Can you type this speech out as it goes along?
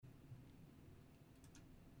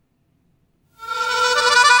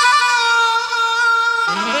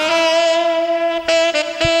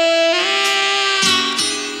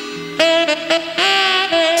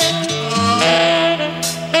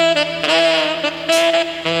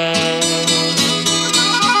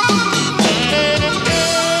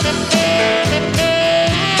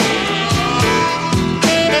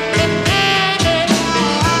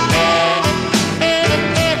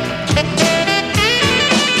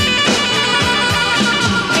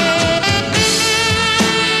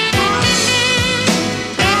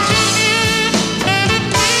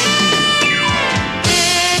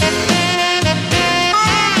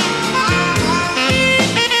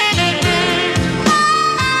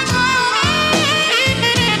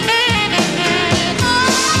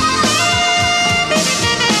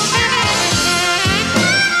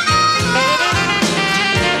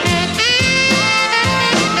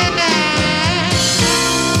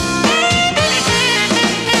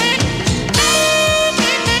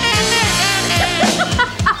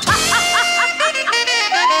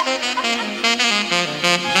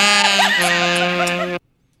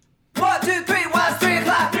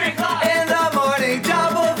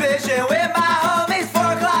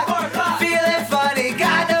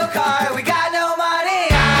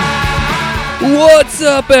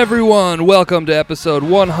What's up, everyone? Welcome to episode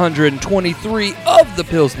 123 of the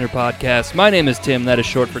Pilsner Podcast. My name is Tim, that is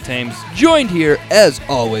short for Tames. Joined here, as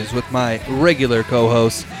always, with my regular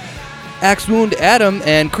co-hosts, Axe Wound Adam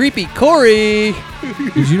and Creepy Corey.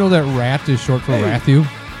 Did you know that rat is short for Rathu?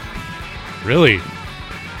 Really?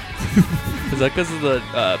 Is that because of the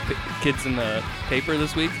kids in the paper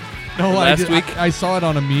this week? No, last week? I saw it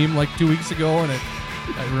on a meme like 2 weeks ago, and it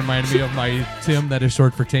reminded me of my Tim, that is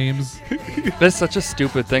short for Tames. That's such a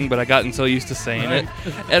stupid thing, but I gotten so used to saying it.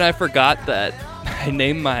 And I forgot that I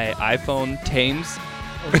named my iPhone Tames.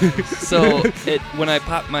 So when I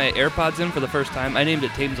popped my AirPods in for the first time, I named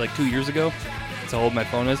it Tames like 2 years ago. That's how old my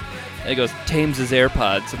phone is. And it goes, Tames'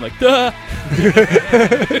 AirPods. I'm like, duh!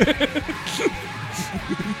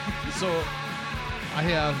 So, I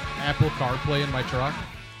have Apple CarPlay in my truck.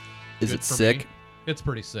 Is Good it for sick? me. It's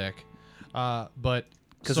pretty sick. But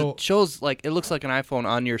Because so, it shows, like, it looks like an iPhone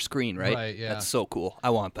on your screen, right? Right, yeah. That's so cool. I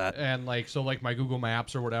want that. and like my Google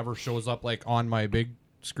Maps or whatever shows up like on my big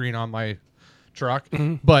screen on my truck.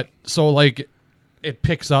 But so like it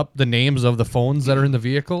picks up the names of the phones that are in the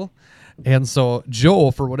vehicle. And so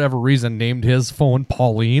Joe, for whatever reason, named his phone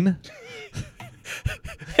Pauline.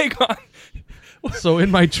 Hang on. So in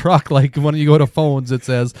my truck, like when you go to phones, it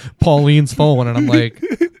says Pauline's phone, and I'm like,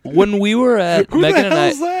 When we were at Megan and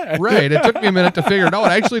I, that? right. It took me a minute to figure it out.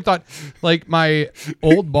 I actually thought, like, my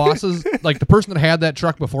old bosses, like the person that had that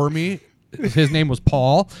truck before me, his name was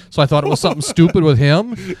Paul, so I thought it was something stupid with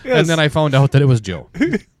him, and then I found out that it was Joe.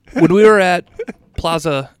 when we were at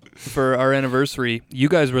Plaza for our anniversary, you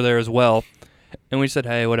guys were there as well, and we said,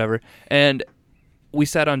 hey, whatever, and we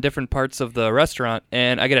sat on different parts of the restaurant,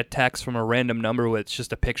 and I get a text from a random number with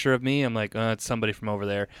just a picture of me. I'm like, oh, it's somebody from over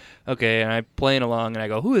there. Okay, and I'm playing along, and I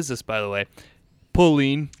go, who is this, by the way?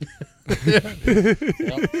 Pauline.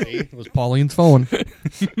 It was Pauline's phone.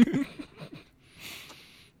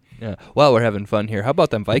 Yeah. Well, we're having fun here. How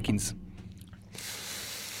about them Vikings?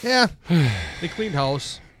 Yeah, they cleaned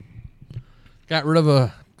house, got rid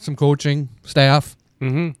of some coaching staff.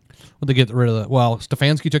 Mm-hmm. What they get rid of?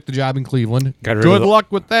 Stefanski took the job in Cleveland. Got rid Good of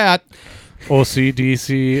luck with that. OC,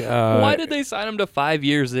 DC. Why did they sign him to 5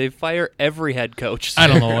 years? They fire every head coach. I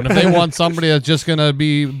don't know. And if they want somebody that's just going to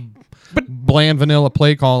be bland vanilla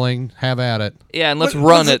play calling, have at it. Yeah, and let's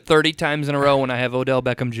run it 30 times in a row when I have Odell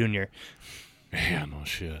Beckham Jr. Yeah, no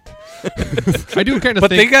shit. I do kind of But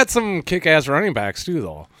think. they got some kick-ass running backs, too,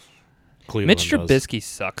 though. Cleveland Mitch does. Trubisky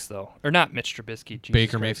sucks, though. Or not Mitch Trubisky. Jesus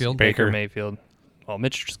Baker Christ. Mayfield? Baker Baker. Mayfield. Well,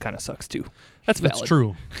 Mitch just kind of sucks, too. That's valid. That's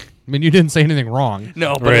true. I mean, you didn't say anything wrong.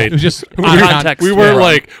 No, but Right. It was just in context. We Yeah. were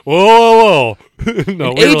like, whoa.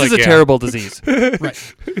 No, we AIDS were like, is a yeah. terrible disease.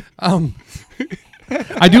 right.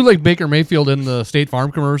 I do like Baker Mayfield in the State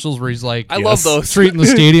Farm commercials where he's like, I love those. treating the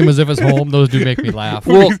stadium as if it's home. Those do make me laugh.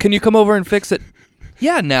 Well, can you come over and fix it?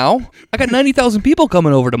 Yeah, now. I got 90,000 people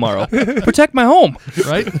coming over tomorrow. Protect my home.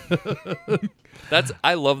 Right?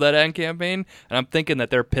 I love that ad campaign, and I'm thinking that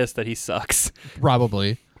they're pissed that he sucks.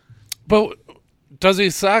 Probably. But does he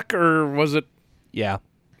suck, or was it... Yeah.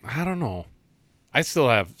 I don't know. I still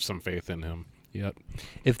have some faith in him yet.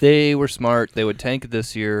 If they were smart, they would tank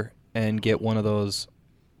this year and get one of those,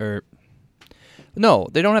 no,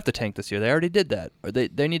 they don't have to tank this year. They already did that. Or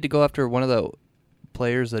they need to go after one of the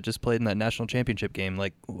players that just played in that national championship game.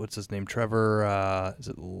 Like, what's his name? Trevor, is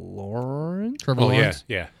it Lawrence? Trevor Oh, Lawrence.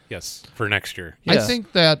 yes. For next year. I Yeah.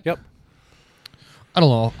 think that. Yep. I don't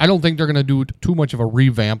know. I don't think they're going to do too much of a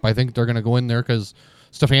revamp. I think they're going to go in there because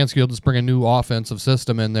Stefanski will just bring a new offensive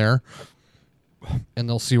system in there, and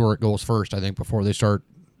they'll see where it goes first, I think, before they start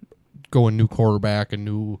going new quarterback and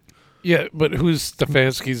new... Yeah, but who's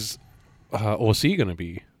Stefanski's OC going to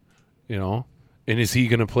be? You know? And is he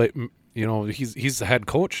going to play... You know, he's the head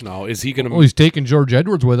coach now. Is he going to... Well, he's taking George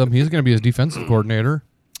Edwards with him. He's going to be his defensive coordinator.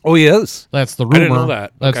 Oh, he is? That's the rumor. I didn't know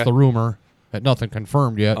that. That's Okay. the rumor. Nothing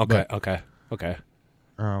confirmed yet. Okay.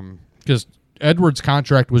 Because Edwards'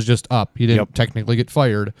 contract was just up. He didn't Yep. technically get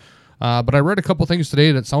fired. But I read a couple things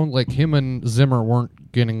today that sounded like him and Zimmer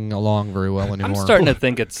weren't getting along very well anymore. I'm starting to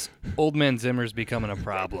think it's old man Zimmer's becoming a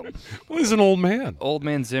problem. Well, he's an old man. Old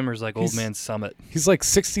man Zimmer's like old man Summit. He's like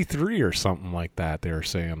 63 or something like that, they were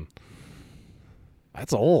saying.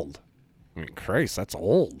 That's old. I mean, Christ, that's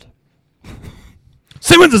old.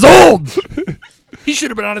 Simmons is old! He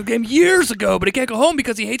should have been out of the game years ago, but he can't go home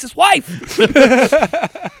because he hates his wife.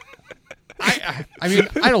 I mean,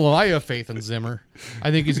 I don't know. I have faith in Zimmer.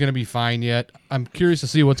 I think he's going to be fine yet. I'm curious to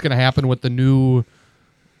see what's going to happen with the new...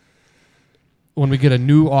 When we get a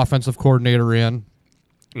new offensive coordinator in,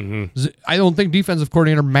 I don't think defensive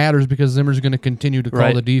coordinator matters because Zimmer's going to continue to call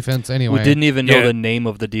Right. the defense anyway. We didn't even know Yeah. the name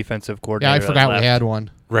of the defensive Yeah, coordinator. I that forgot we left. had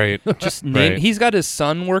one. Right. Just name. Right. He's got his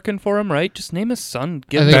son working for him, right? Just name his son.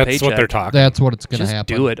 Give I him a think That's paycheck. what they're talking. That's what it's going to Just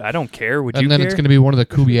happen. do it. I don't care. Would And you then care? it's going to be one of the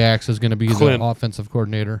Kubiaks is going to be Clint. the offensive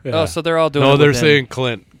coordinator. Yeah. Oh, so they're all doing. No, it they're with him. saying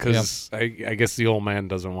Clint because I guess the old man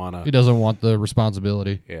doesn't want He to. doesn't want the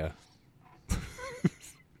responsibility. Yeah.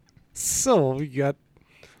 So we got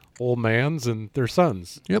old mans and their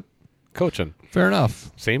sons Yep. coaching. Fair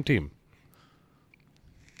enough. Same team.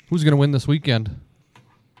 Who's going to win this weekend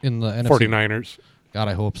in the NFC? 49ers. God,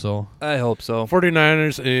 I hope so. I hope so.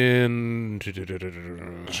 49ers in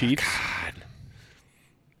Chiefs. God.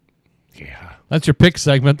 Yeah. That's your pick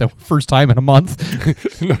segment. The first time in a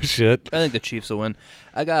month. No shit. I think the Chiefs will win.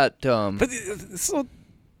 I got. But so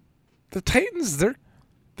the Titans,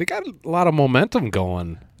 they got a lot of momentum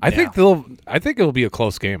going. I think it'll be a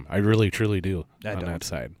close game. I really truly do I on don't. that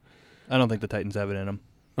side. I don't think the Titans have it in them.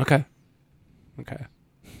 Okay.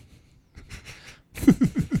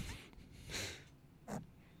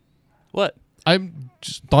 What? I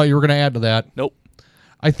just thought you were going to add to that. Nope.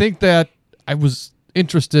 I think that I was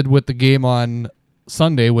interested with the game on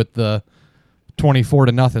Sunday with the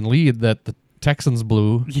 24-0 lead that the Texans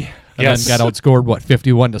blew. Yeah. And Yes. then got outscored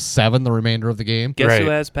 51-7 the remainder of the game. Guess who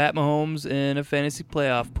Right. has Pat Mahomes in a fantasy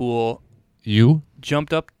playoff pool? You?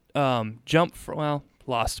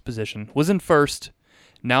 Lost position. Was in first.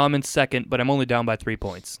 Now I'm in second, but I'm only down by 3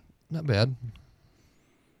 points. Not bad.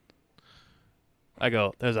 I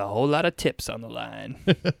go, there's a whole lot of tips on the line.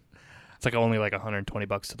 It's like only like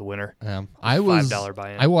 $120 to the winner. I was $5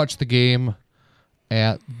 buy-in. I watched the game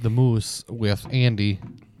at the Moose with Andy.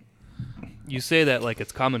 You say that like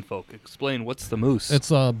it's common folk. Explain what's the Moose.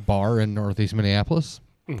 It's a bar in Northeast Minneapolis.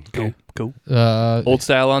 Okay. Cool. Old.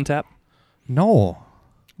 Style on tap. No,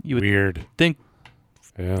 You would Weird. think,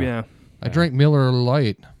 Yeah. yeah. I drank Miller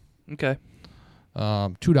Lite. Okay.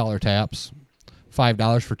 $2 taps,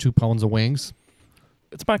 $5 for 2 pounds of wings.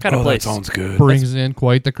 It's my kind of Oh, place. that sounds good. Brings in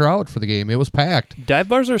quite the crowd for the game. It was packed. Dive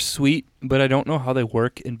bars are sweet, but I don't know how they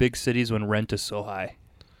work in big cities when rent is so high.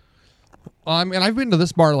 And I've been to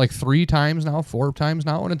this bar like 4 times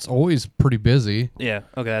now, and it's always pretty busy. Yeah.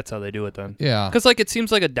 Okay, that's how they do it then. Yeah. Because like it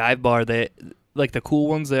seems like a dive bar, they like the cool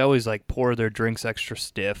ones. They always like pour their drinks extra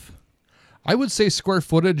stiff. I would say square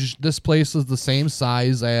footage, this place is the same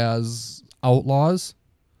size as Outlaws.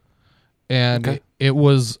 And Okay. it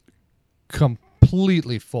was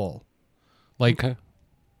completely full. Like Okay.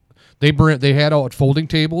 they had out folding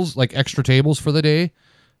tables, like extra tables for the day,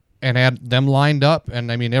 and had them lined up.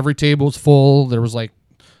 And I mean, every table was full. There was like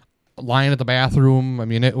a line at the bathroom. I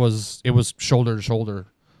mean, it was shoulder to shoulder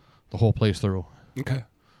the whole place through. Okay.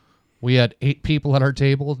 We had 8 people at our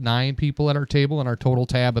table, 9 people at our table, and our total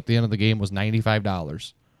tab at the end of the game was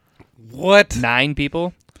 $95. What? 9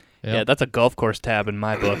 people. Yep. Yeah, that's a golf course tab in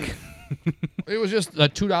my book. It was just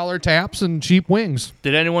 $2 taps and cheap wings.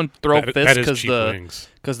 Did anyone throw That fists is cheap wings.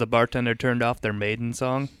 because the bartender turned off their Maiden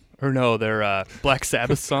song? Or no, their Black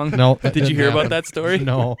Sabbath song? No, that Did you didn't hear about happen. that story?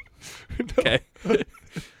 No. Okay.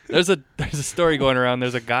 There's a story going around.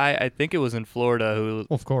 There's a guy, I think it was in Florida, who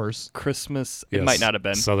Of course. Christmas. It Yes. might not have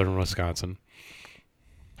been. Southern Wisconsin.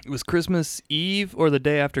 It was Christmas Eve or the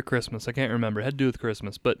day after Christmas. I can't remember. It had to do with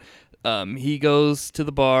Christmas. But he goes to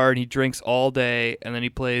the bar and he drinks all day, and then he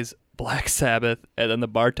plays Black Sabbath, and then the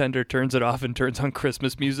bartender turns it off and turns on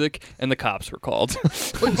Christmas music, and the cops were called.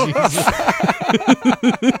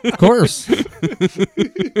 Of course.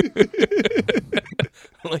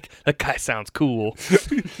 Like, that guy sounds cool.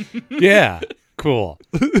 Yeah. Cool.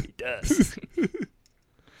 He does.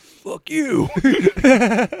 Fuck you.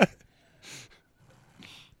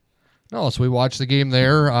 No, so we watched the game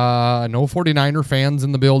there. No 49er fans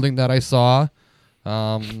in the building that I saw.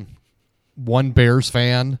 One Bears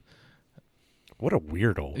fan. What a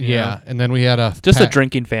weirdo. Yeah. And then we had a... Just a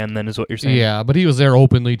drinking fan, then, is what you're saying. Yeah, but he was there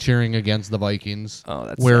openly cheering against the Vikings. Oh,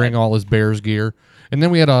 that's wearing sad. all his Bears gear. And then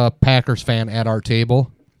we had a Packers fan at our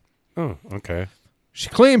table. Oh, okay. She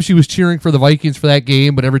claimed she was cheering for the Vikings for that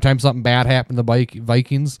game, but every time something bad happened to the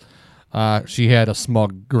Vikings, she had a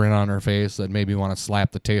smug grin on her face that made me want to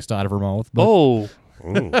slap the taste out of her mouth. But Oh,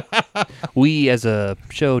 Ooh. we as a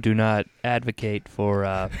show do not advocate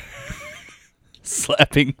for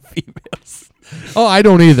slapping females. Oh, I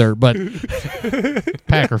don't either, but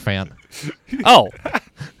Packer fan. Oh,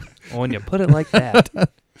 when you put it like that.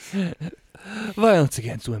 Violence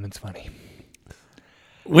against women's funny.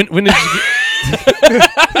 When did you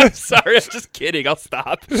I'm sorry, I'm just kidding. I'll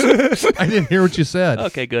stop. I didn't hear what you said.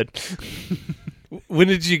 Okay, good. when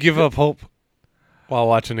did you give up hope while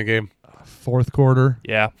watching the game? fourth quarter.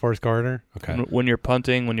 Yeah. Fourth quarter. Okay. When you're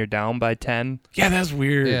punting, when you're down by 10, Yeah, that's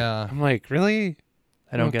weird. Yeah. I'm like, really?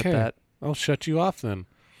 I don't get Okay. that. I'll shut you off then.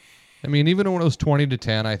 I mean, even when it was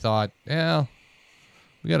 20-10, I thought, yeah,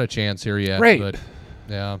 we got a chance here yet. Right. But,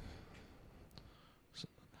 yeah.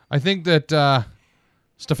 I think that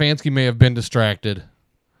Stefanski may have been distracted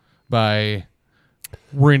by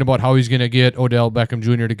worrying about how he's going to get Odell Beckham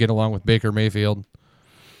Jr. to get along with Baker Mayfield.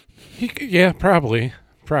 Yeah, probably.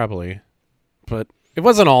 But it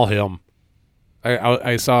wasn't all him.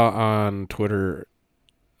 I saw on Twitter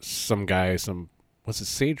some guy, was it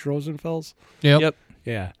Sage Rosenfels? Yep.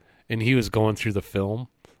 Yeah. And he was going through the film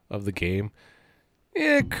of the game.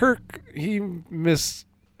 Yeah, Kirk, he missed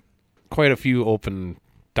quite a few open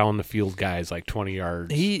down the field guys, like 20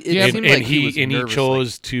 yards. It seemed like he was nervous,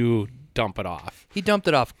 chose to dump it off. he dumped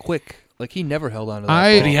it off quick. Like he never held on to that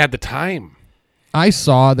I- ball. But he had the time. I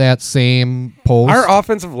saw that same post. Our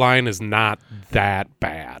offensive line is not that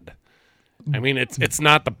bad. I mean, it's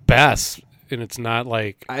not the best, and it's not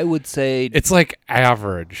like I would say it's like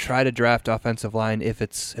average. try to draft offensive line if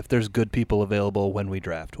there's good people available when we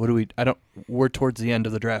draft. We're towards the end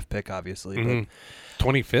of the draft pick, obviously, Mhm.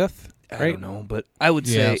 25th, but right? I don't know. But I would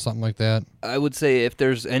yeah, say something like that. if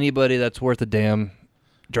there's anybody that's worth a damn,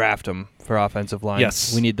 draft them for offensive line.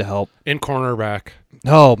 Yes. We need the help. In cornerback.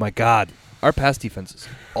 Oh my God, our pass defense is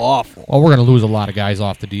awful. Well, we're going to lose a lot of guys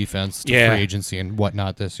off the defense to Yeah. free agency and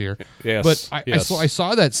whatnot this year. Yes. But I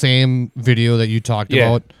saw that same video that you talked Yeah.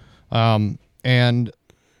 about, and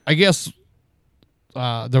I guess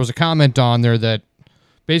there was a comment on there that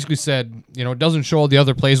basically said, it doesn't show all the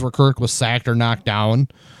other plays where Kirk was sacked or knocked down,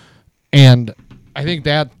 and I think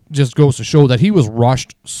that just goes to show that he was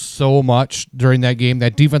rushed so much during that game.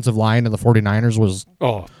 That defensive line of the 49ers was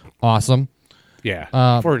Oh, awesome. yeah.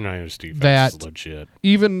 49ers defense that- is legit.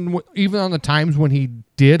 Even on the times when he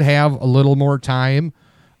did have a little more time,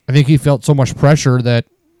 I think he felt so much pressure that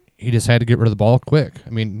he just had to get rid of the ball quick. I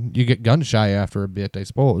mean, you get gun shy after a bit, I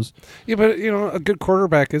suppose. Yeah, but, a good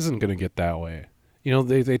quarterback isn't going to get that way.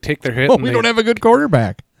 They take their hit. Well, and we don't have a good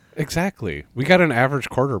quarterback. Exactly. We got an average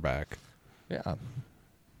quarterback. Yeah,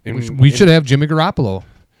 And we should have Jimmy Garoppolo.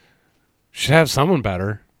 should have someone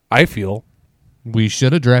better, I feel. We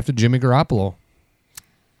should have drafted Jimmy Garoppolo.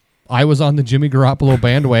 I was on the Jimmy Garoppolo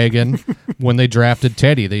bandwagon when they drafted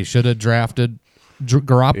Teddy. They should have drafted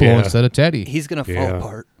Garoppolo Yeah. instead of Teddy. He's gonna fall Yeah.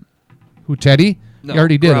 apart. Who, Teddy? No, He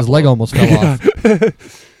already did. His Garoppolo. leg almost fell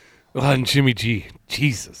off. Well, and Jimmy G.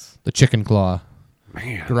 Jesus. The chicken claw.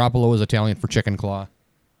 Man. Garoppolo is Italian for chicken claw.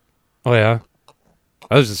 Oh, yeah?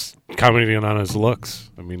 I was just commenting on his looks.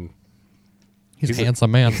 I mean, He's a a-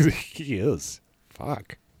 handsome man. he is.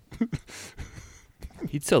 Fuck.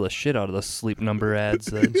 He'd sell the shit out of the Sleep Number ads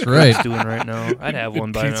that he's right. doing right now. I'd have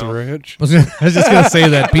one by Pizza now. Ranch. I was just going to say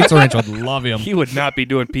that Pizza Ranch would love him. He would not be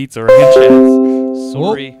doing Pizza Ranch ads.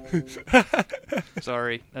 Sorry.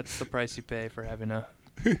 Sorry. That's the price you pay for having a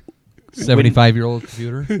 75-year-old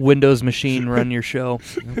computer. Windows machine run your show.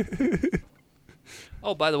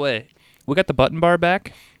 Oh, by the way, we got the button bar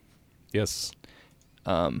back. Yes.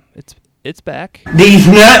 It's back. These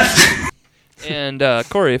nuts! And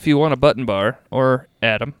Corey, if you want a button bar, or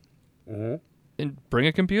Adam, and bring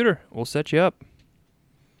a computer. We'll set you up.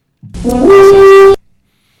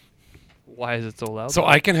 Why is it so loud? So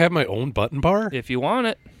I can have my own button bar? if you want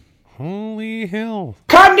it. Holy hell.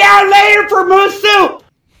 Come down later for moose soup!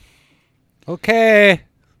 Okay.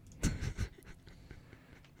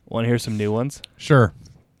 Want to hear some new ones? Sure.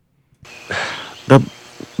 The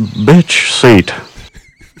bitch seat.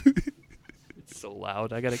 It's so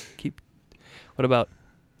loud. I gotta keep. What about?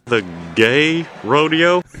 The gay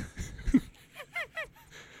rodeo.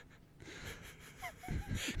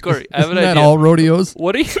 Corey, I have an Isn't that idea. all rodeos?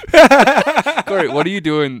 What are you? Corey, what are you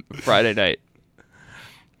doing Friday night?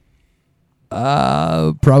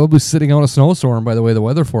 Probably sitting out a snowstorm by the way the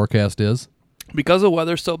weather forecast is. Because the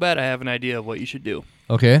weather's so bad, I have an idea of what you should do.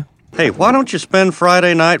 Okay. Hey, why don't you spend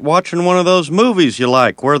Friday night watching one of those movies you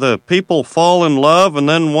like where the people fall in love and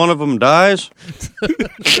then one of them dies?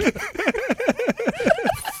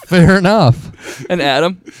 Fair enough. And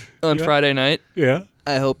Adam, on Friday night, Yeah.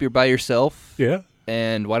 I hope you're by yourself. Yeah.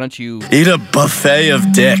 And why don't you? Eat a buffet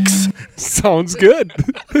of dicks. Sounds good.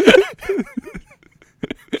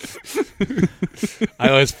 I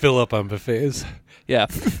always fill up on buffets. Yeah.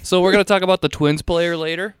 So we're gonna talk about the Twins player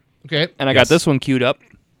later, Okay. and I got this one queued up.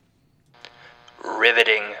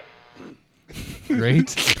 Riveting.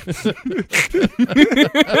 Great.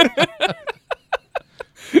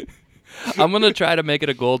 I'm gonna try to make it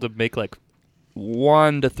a goal to make like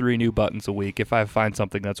 1 to 3 new buttons a week if I find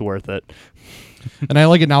something that's worth it. And I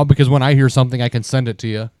like it now because when I hear something, I can send it to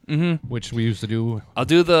you, which we used to do. I'll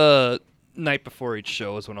do the night before each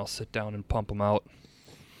show is when I'll sit down and pump them out.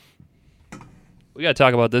 We got to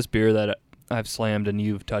talk about this beer that I've slammed and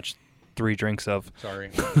you've touched 3 drinks of. Sorry.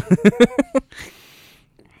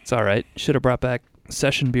 It's all right. Should have brought back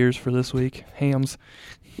session beers for this week. Hams.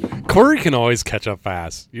 Corey can always catch up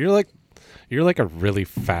fast. You're like a really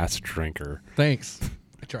fast drinker. Thanks.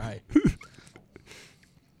 I try.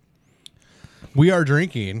 We are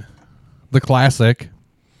drinking the classic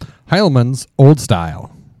Heilmann's Old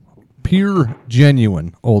Style. Pure,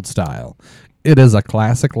 genuine Old Style. It is a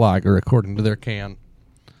classic lager according to their can.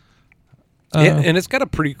 And it's got a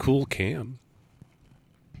pretty cool can.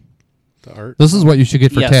 The art. This is what you should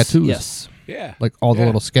get for tattoos. Yes. Yeah. Like all the Yeah.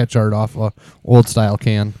 little sketch art off a Old Style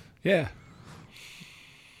can. Yeah.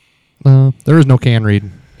 There is no can read.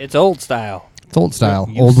 It's old style. It's Old Style.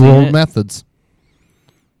 You've Old seen world it. methods.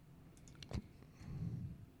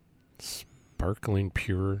 Sparkling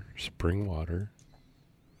pure spring water.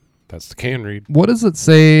 That's the can read. What does it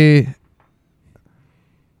say?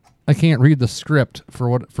 I can't read the script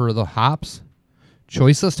for the hops.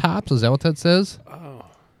 Choicest hops? Is that what that says? Oh.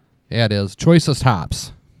 Yeah, it is. Choicest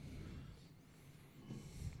hops.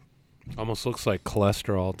 Almost looks like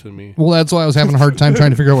cholesterol to me. Well, that's why I was having a hard time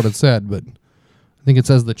trying to figure out what it said, but I think it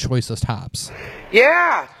says the choicest hops.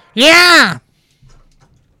 Yeah! Yeah!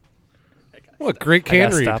 What great I can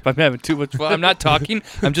gotta read. stop. I'm having too much fun. I'm not talking.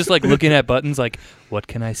 I'm just like looking at buttons like, what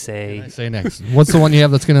can I say? Say next. What's the one you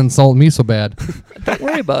have that's going to insult me so bad? Don't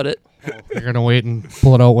worry about it. You're going to wait and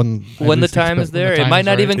pull it out when I When the least time expect- is when the there. It time might is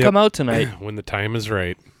not right. even come out tonight. When the time is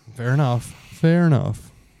right. Fair enough. Fair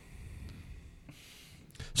enough.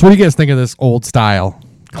 So what do you guys think of this Old Style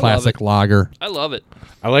classic it. lager? I love it.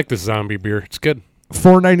 I like this zombie beer. It's good.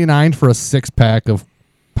 $4.99 for a 6-pack of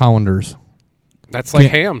Pounders. That's like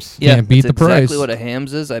Can't- hams. Yeah, Can't beat that's the price. exactly what a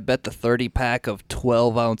Hams is. I bet the 30-pack of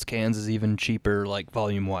 12-ounce cans is even cheaper, like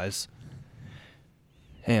volume-wise.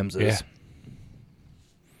 Hams is. Yeah.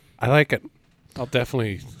 I like it. I'll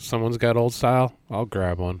definitely. Someone's got Old Style. I'll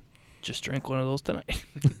grab one. Just drank one of those tonight.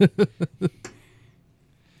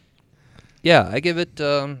 Yeah, I give it.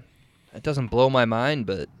 It doesn't blow my mind,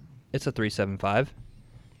 but it's a 3.75.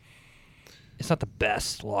 It's not the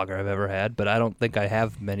best lager I've ever had, but I don't think I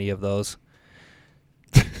have many of those.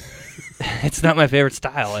 It's not my favorite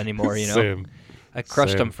style anymore, you know. Same. I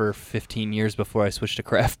crushed Same. them for 15 years before I switched to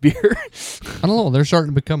craft beer. I don't know. They're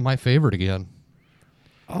starting to become my favorite again.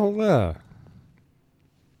 Oh,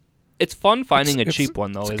 It's fun finding It's- a cheap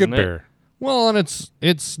one, though, it's a isn't good it? beer. Well, and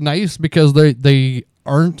it's nice because they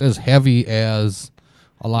aren't as heavy as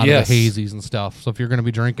a lot Yes. of the hazies and stuff. So if you're going to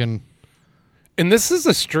be drinking, And this is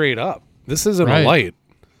a straight up. This isn't Right. a light.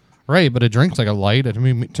 right, but it drinks like a light. To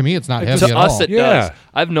me, it's not heavy To at us, all. it Yeah. does.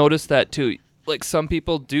 I've noticed that too. Like some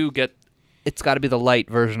people do get. It's got to be the light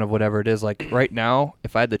version of whatever it is. Like right now,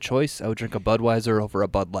 if I had the choice, I would drink a Budweiser over a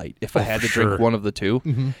Bud Light. If I had to sure. drink one of the two,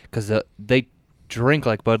 because they drink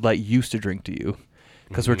like Bud Light used to drink to you.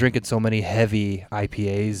 Because we're drinking so many heavy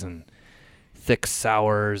IPAs and thick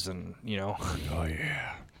sours and Oh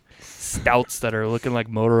yeah. stouts that are looking like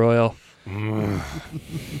motor oil.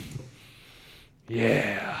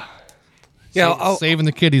 Yeah. Yeah. I'll, Saving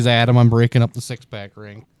the kiddies, Adam. I'm breaking up the 6-pack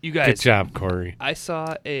ring. You good guys, job, Corey. I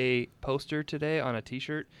saw a poster today on a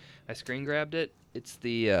T-shirt. I screen grabbed it. It's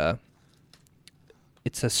the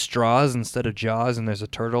it says straws instead of jaws, and there's a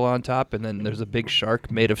turtle on top, and then there's a big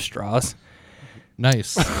shark made of straws.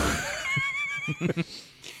 Nice.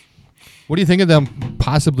 What do you think of them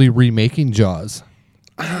possibly remaking Jaws?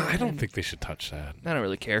 I don't think they should touch that. I don't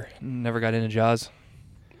really care. Never got into Jaws.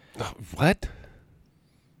 What?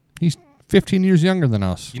 He's 15 years younger than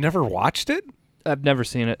us. You never watched it? I've never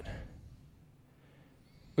seen it.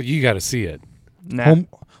 Well, you got to see it. Nah.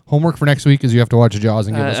 Homework for next week is you have to watch Jaws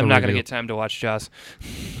and give us a I'm not gonna review. get time to watch Jaws.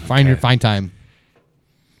 Find time.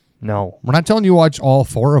 No. We're not telling you to watch all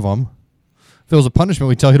 4 of them. If it was a punishment,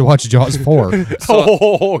 we'd tell you to watch Jaws 4.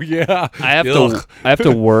 Oh yeah. I have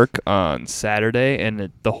to work on Saturday,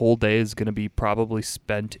 and the whole day is going to be probably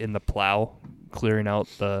spent in the plow, clearing out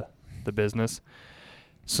the business.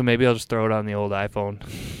 So maybe I'll just throw it on the old iPhone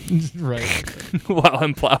Right. while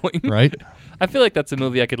I'm plowing. Right? I feel like that's a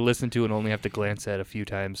movie I could listen to and only have to glance at a few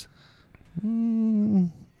times. No,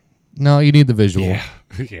 you need the visual. Yeah.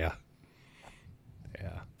 Yeah.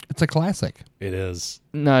 Yeah. It's a classic. It is.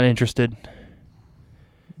 Not interested.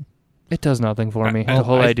 It does nothing for me. The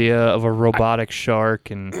whole I- idea of a robotic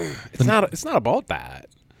shark and It's not. It's not about that.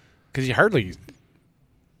 Because you hardly.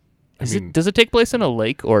 does it take place in a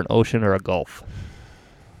lake or an ocean or a gulf?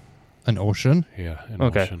 An ocean. Yeah. An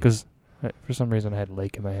Okay, ocean. because for some reason I had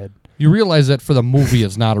lake in my head. You realize that for the movie,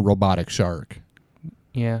 it's not a robotic shark.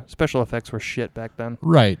 Yeah, special effects were shit back then.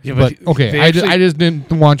 Right. Yeah, but but okay, they I actually- just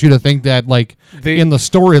didn't want you to think that, like, They- in the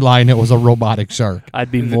storyline, it was a robotic shark.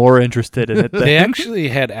 I'd be more interested in it They then. actually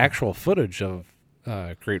had actual footage of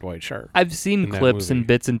great white shark. I've seen in that clips and movie.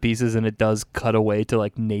 bits and pieces, and it does cut away to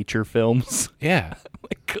like nature films. Yeah.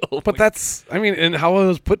 Like, oh But my- that's, I mean, and how it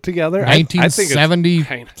was put together. I think it's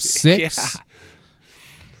 1976. Yeah.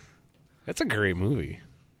 That's a great movie.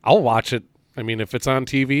 I'll watch it. I mean, if it's on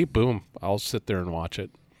TV, boom, I'll sit there and watch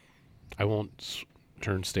it. I won't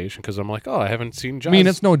turn station because I'm like, oh, I haven't seen Jaws. I mean,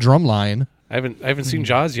 it's no Drumline. I haven't seen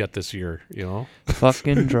Jaws yet this year. You know.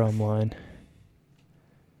 fucking drumline.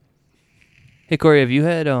 Hey Corey, have you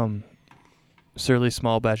had Surly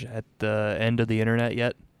Small Batch at the end of the internet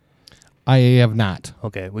yet? I have not.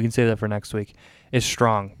 Okay, we can save that for next week. It's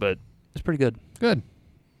strong, but it's pretty good. Good.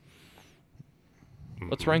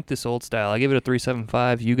 Let's rank this old style. I give it a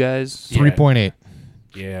 3.75. You guys? Yeah. 3.8.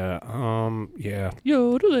 Yeah. Yeah.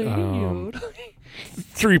 Yodeling, Um, yodeling.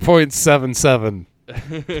 3.77.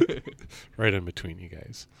 Right in between you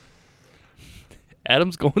guys.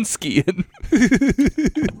 Adam's going skiing.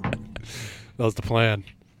 That was the plan.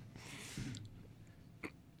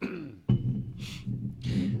 I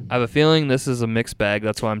have a feeling this is a mixed bag.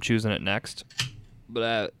 That's why I'm choosing it next.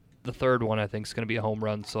 But the third one I think is going to be a home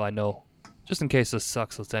run, so I know. Just in case this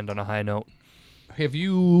sucks, let's end on a high note. Have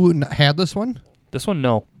you had this one? This one,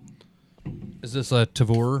 no. Is this a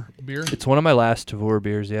Tavour beer? It's one of my last Tavour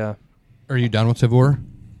beers, yeah. Are you done with Tavour?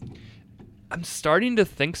 I'm starting to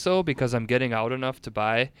think so because I'm getting out enough to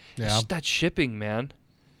buy. Yeah. It's just that shipping, man.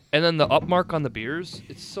 And then the upmark on the beers,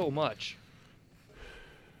 it's so much.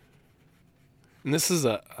 And this is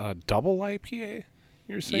a double IPA,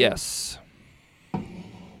 you're saying? Yes.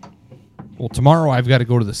 Well, tomorrow I've got to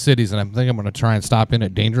go to the cities, and I think I'm going to try and stop in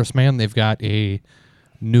at Dangerous Man. They've got a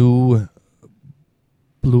new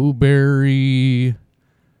blueberry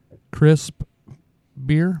crisp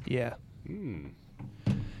beer. Yeah.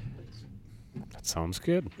 That sounds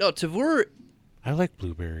good. No, Tavour, I like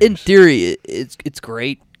blueberries. in theory, it's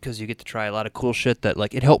great because you get to try a lot of cool shit that,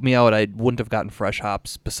 like, it helped me out. I wouldn't have gotten fresh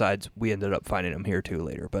hops. Besides, we ended up finding them here, too,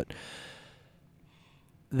 later. But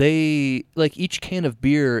they, like, each can of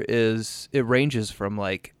beer it ranges from,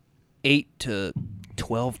 like, $8 to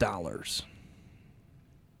 $12.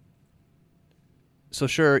 So,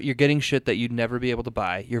 sure, you're getting shit that you'd never be able to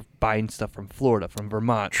buy. You're buying stuff from Florida, from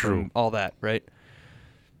Vermont, True. from all that, right?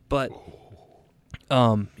 But,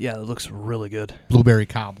 yeah, it looks really good. Blueberry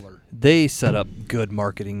cobbler. They set up good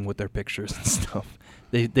marketing with their pictures and stuff.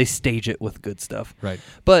 They stage it with good stuff. Right.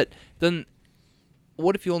 But then,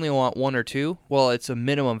 what if you only want one or two? Well, it's a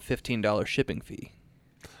minimum $15 shipping fee.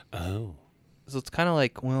 Oh. So it's kind of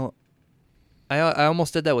like, well, I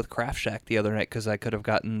almost did that with Craft Shack the other night because I could have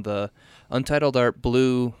gotten the Untitled Art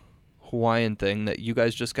Blue Hawaiian thing that you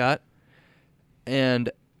guys just got. And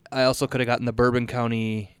I also could have gotten the Bourbon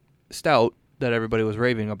County Stout that everybody was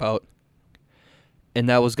raving about. And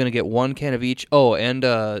that was going to get one can of each. Oh, and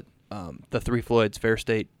the Three Floyds Fair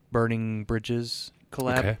State Burning Bridges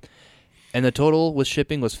collab. Okay. And the total with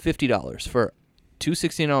shipping was $50 for two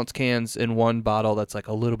 16-ounce cans in one bottle that's like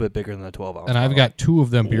a little bit bigger than the 12-ounce. And I've got two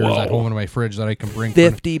of them beers Whoa. at home in my fridge that I can bring.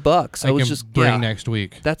 $50. I was can just bring yeah, next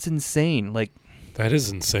week. That's insane. Like, That is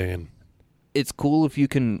insane. it's cool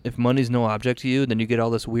if money's no object to you, then you get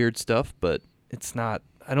all this weird stuff, but it's not.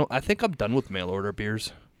 I think I'm done with mail order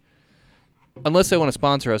beers. Unless they want to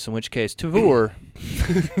sponsor us, in which case, Tavour.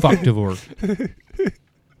 Fuck Tavour.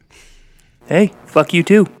 Hey, fuck you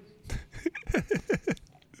too.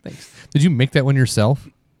 Thanks. Did you make that one yourself?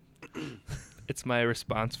 It's my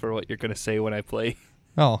response for what you're going to say when I play.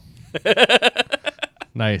 Oh.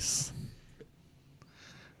 Nice.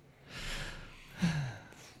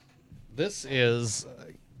 This is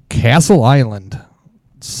Castle Island.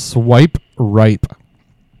 Swipe Ripe.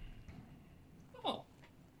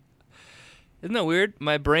 Isn't that weird?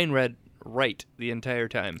 My brain read right the entire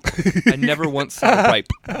time. I never once saw ripe.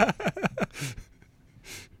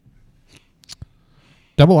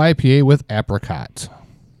 Double IPA with apricot.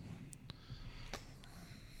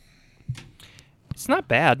 It's not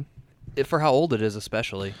bad for how old it is,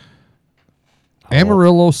 especially.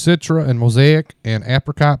 Amarillo, Citra, and Mosaic, and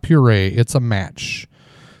apricot puree. It's a match.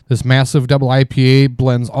 This massive double IPA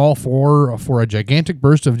blends all four for a gigantic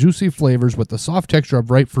burst of juicy flavors with the soft texture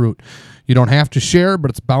of ripe fruit. You don't have to share,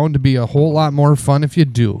 but it's bound to be a whole lot more fun if you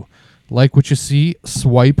do. Like what you see,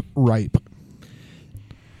 Swipe Ripe.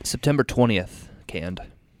 September 20th, canned.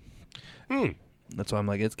 That's why I'm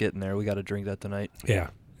like, it's getting there. We got to drink that tonight. Yeah.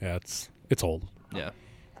 Yeah, it's old. Yeah.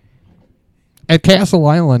 At Castle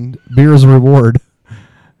Island, beer is a reward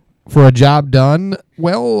for a job done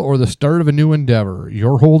well or the start of a new endeavor.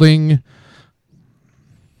 You're holding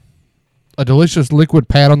a delicious liquid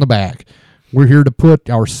pat on the back. We're here to put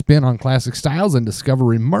our spin on classic styles and discover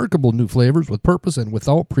remarkable new flavors with purpose and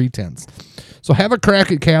without pretense. So have a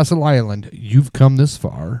crack at Castle Island. You've come this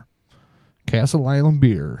far.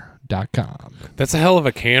 CastleIslandBeer.com. That's a hell of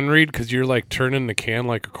a can read because you're like turning the can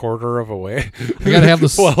like a quarter of a way. I gotta have the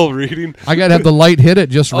while reading. I gotta have the light hit it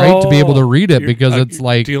just right to be able to read it because it's you're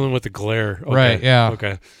like dealing with the glare. Okay. Right, yeah.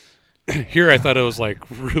 Okay. Here I thought it was like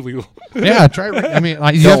really. yeah. Try. I mean,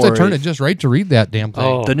 you Don't have to turn worry. it just right to read that damn thing.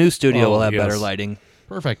 Oh. The new studio will have yes. better lighting.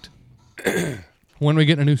 Perfect. When we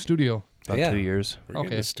get a new studio? About Yeah. 2 years. We're getting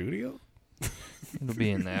Okay. a studio. It'll be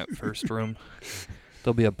in that first room.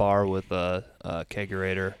 There'll be a bar with a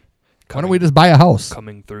kegerator. Why don't we just buy a house?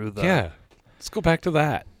 coming through the? Yeah. Let's go back to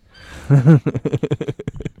that.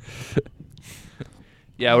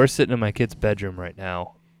 Yeah, we're sitting in my kid's bedroom right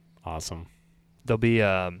now. Awesome. There'll be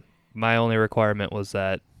my only requirement was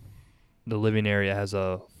that the living area has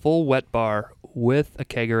a full wet bar with a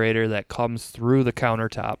kegerator that comes through the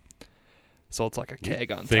countertop. So it's like a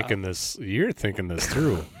keg on top. You're thinking this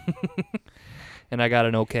through. And I got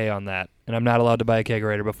an okay on that. And I'm not allowed to buy a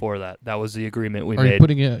kegerator before that. That was the agreement we Are made. you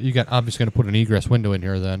putting it? You got obviously going to put an egress window in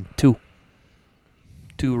here then. Two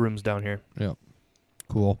rooms down here. Yep.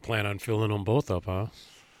 Cool. Plan on filling them both up, huh?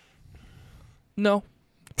 No.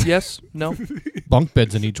 Yes. No. Bunk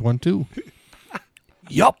beds in each one too.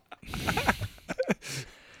 Yup.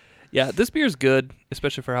 Yeah, this beer's good,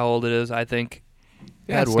 especially for how old it is, I think.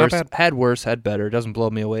 Yeah, Had it's not worse, bad. had worse, had better. Doesn't blow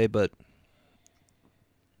me away, but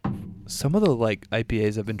some of the like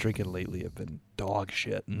IPAs I've been drinking lately have been dog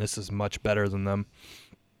shit, and this is much better than them.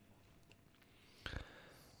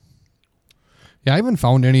 Yeah, I haven't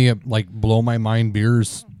found any like blow my mind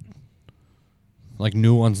beers, like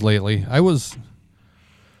new ones lately. I was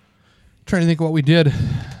trying to think what we did.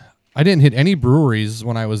 I didn't hit any breweries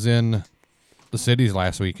when I was in the cities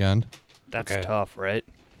last weekend. That's Okay. tough, right?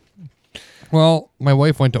 Well, my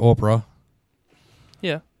wife went to Oprah,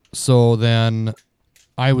 Yeah. so then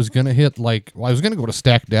I was gonna hit I was gonna go to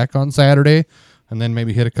Stack Deck on Saturday, and then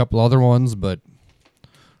maybe hit a couple other ones, but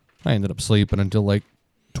I ended up sleeping until like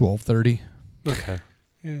 12:30. Okay.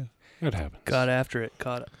 Yeah. It happens. Got after it.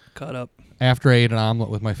 Caught up. After I ate an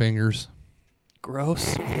omelet with my fingers.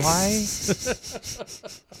 Gross. Why?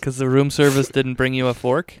 Because the room service didn't bring you a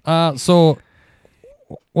fork? So,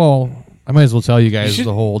 well, I might as well tell you guys should-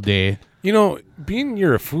 the whole day. You know, being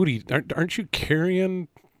you're a foodie, aren't you carrying?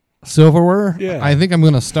 Silverware? Yeah. I think I'm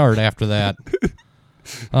going to start after that.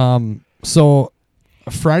 So,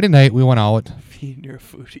 Friday night we went out, Being you're a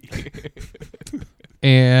foodie.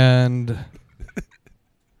 and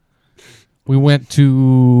we went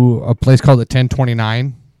to a place called the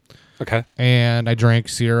 1029, Okay. and I drank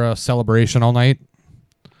Sierra Celebration all night.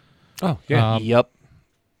 Oh yeah. Yep.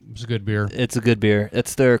 It was a good beer. It's a good beer.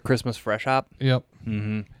 It's their Christmas fresh hop. Yep.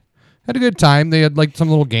 Mm-hmm. Had a good time. They had like some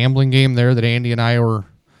little gambling game there that Andy and I were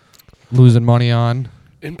losing money on.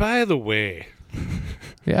 And by the way,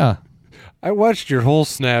 Yeah. I watched your whole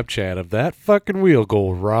Snapchat of that fucking wheel go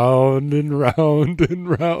round and round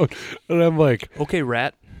and round, and I'm like, Okay,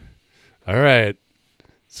 rat. all right,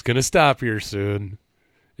 it's gonna stop here soon.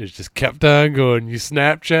 It just kept on going. You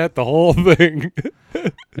Snapchat the whole thing.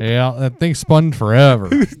 Yeah, that thing spun forever.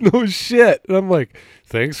 No shit. And I'm like,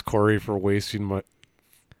 thanks, Corey, for wasting my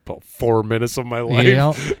about 4 minutes of my life.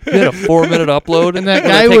 Yeah. You had a 4-minute upload, And that It'll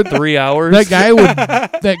guy take would- 3 hours.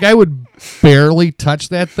 That guy would barely touch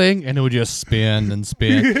that thing, and it would just spin and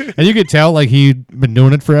spin. And you could tell like he'd been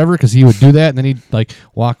doing it forever because he would do that, and then he'd like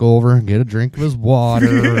walk over and get a drink of his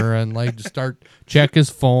water and like just start check his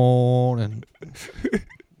phone and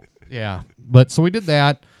yeah. But so we did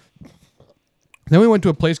that. Then we went to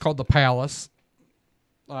a place called the Palace.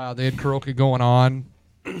 They had karaoke going on.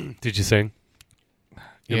 Did you sing?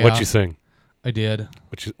 And Yeah, what'd you sing? I did.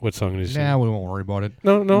 What song did you sing? Nah, we won't worry about it.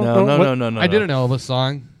 No. no. What- I did an Elvis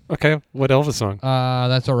song. Okay. What Elvis song?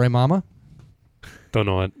 That's All Right, Mama. Don't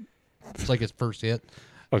know it. It's like his first hit.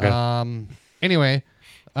 Okay. Anyway,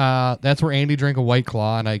 that's where Andy drank a White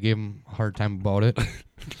Claw, and I gave him a hard time about it.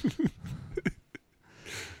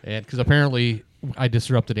 And because apparently I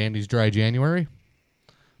disrupted Andy's dry January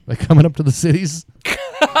by coming up to the cities.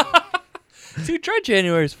 Dude, dry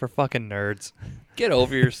January's for fucking nerds. Get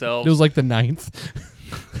over yourself. It was like the 9th.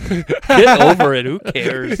 Get over it. Who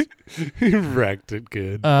cares? You wrecked it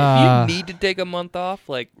good. You need to take a month off.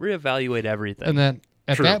 Like, reevaluate everything. And then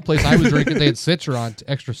at True. that place I was drinking, they had Citron,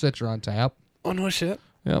 extra Citron on tap. Oh no shit.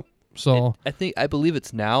 Yep. So I believe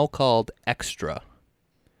it's now called Extra.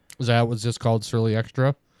 Is that what's just called Surly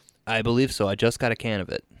Extra? I believe so. I just got a can of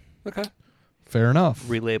it. Okay. Fair enough.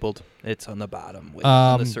 Relabeled. It's on the bottom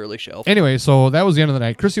on the Surly shelf. Anyway, so that was the end of the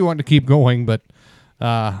night. Chrissy wanted to keep going, but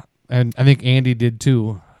and I think Andy did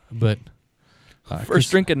too. But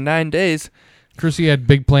First drink in 9 days. Chrissy had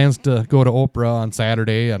big plans to go to Oprah on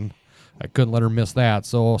Saturday, and I couldn't let her miss that.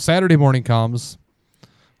 So Saturday morning comes.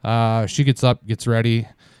 She gets up, gets ready,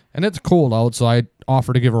 and it's cold out, so I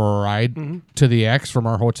offered to give her a ride to the X from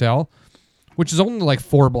our hotel, which is only like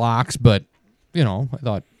 4 blocks, but, I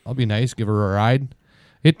thought I'll be nice, give her a ride.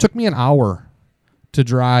 It took me an hour to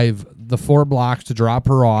drive the 4 blocks to drop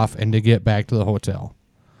her off and to get back to the hotel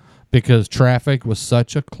because traffic was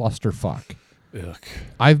such a clusterfuck. Ugh.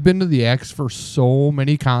 I've been to the X for so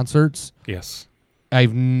many concerts. Yes.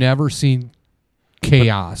 I've never seen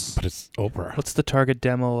chaos. But it's Oprah. What's the target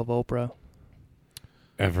demo of Oprah?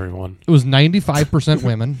 Everyone. It was 95%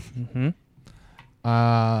 women. Mm-hmm.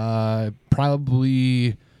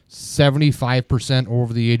 Probably 75%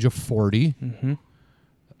 over the age of 40.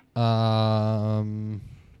 Mm-hmm.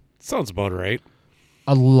 Sounds about right.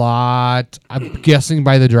 A lot, I'm guessing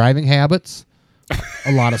by the driving habits,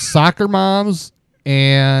 a lot of soccer moms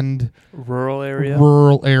and Rural area.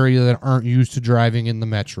 rural area that aren't used to driving in the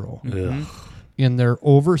metro. Ugh. In their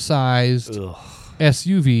oversized Ugh.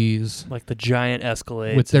 SUVs Like the giant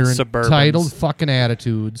Escalades. with their and Suburbans. entitled fucking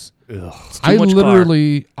attitudes. Ugh. It's too I much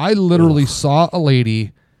literally saw a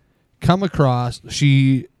lady come across.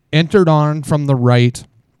 She entered on from the right,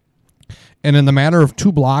 and in the matter of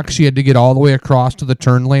 2 blocks, she had to get all the way across to the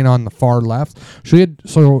turn lane on the far left. She had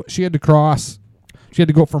to cross. She had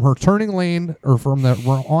to go from her turning lane or from the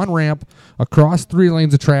on ramp across 3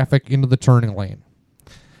 lanes of traffic into the turning lane,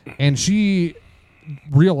 and she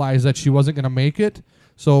realized that she wasn't going to make it.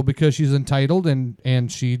 So because she's entitled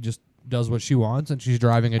and she just does what she wants, and she's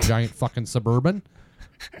driving a giant fucking Suburban,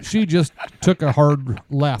 she just took a hard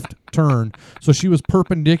left turn. So she was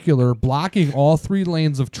perpendicular, blocking all 3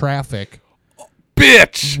 lanes of traffic,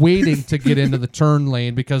 Bitch! waiting to get into the turn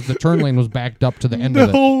lane because the turn lane was backed up to the end of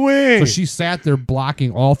it. No way! So she sat there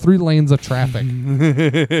blocking all 3 lanes of traffic.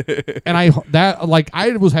 And I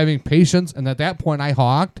was having patience, and at that point I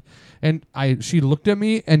honked, and she looked at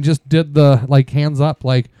me and just did the hands up,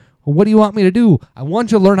 like, well, what do you want me to do? I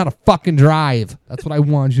want you to learn how to fucking drive. That's what I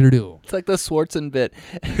want you to do. It's like the Swartzen bit.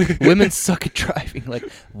 Women suck at driving. Like,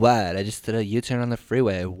 what? I just did a U-turn on the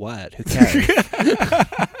freeway. What? Who cares?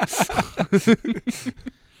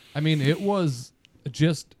 I mean, it was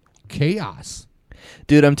just chaos.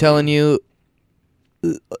 Dude, I'm telling you,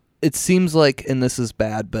 it seems like, and this is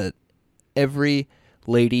bad, but every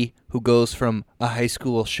lady who goes from a high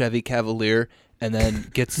school Chevy Cavalier and then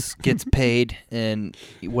gets paid and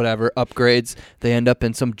whatever upgrades, they end up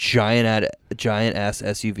in some giant ass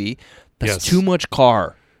SUV. That's Yes. too much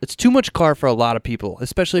car. It's too much car for a lot of people,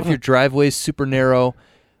 especially if your driveway's super narrow.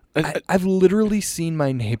 I've literally seen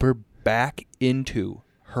my neighbor back into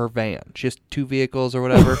her van. She has 2 vehicles or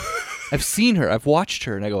whatever. I've seen her. I've watched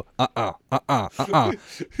her, and I go,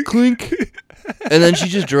 clink. And then she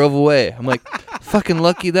just drove away. I'm like, fucking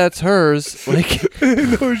lucky that's hers. Like,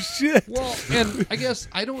 No shit. Well, and I guess,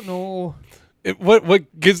 I don't know.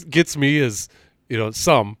 What gets me is,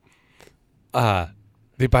 some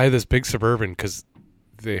they buy this big Suburban because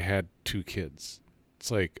they had 2 kids.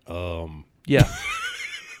 It's like, yeah.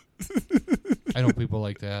 I know people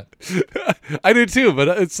like that. I do too, but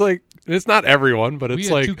it's like, it's not everyone, but We it's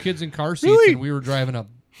had like 2 kids in car seats, Really? and we were driving a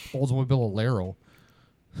Oldsmobile Alero.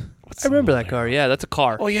 I remember that car. Yeah, that's a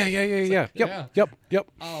car. Oh yeah. Yep.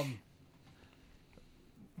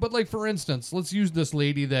 But for instance, let's use this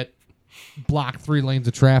lady that blocked 3 lanes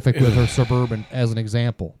of traffic with her Suburban as an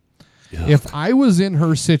example. If I was in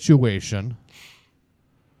her situation,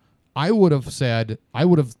 I would have said,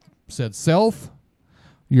 self,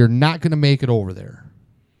 you're not going to make it over there.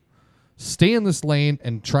 Stay in this lane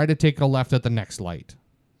and try to take a left at the next light.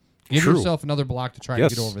 Give True. yourself another block to try to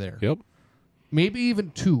get over there. Yep. Maybe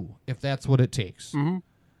even 2 if that's what it takes.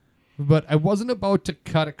 But I wasn't about to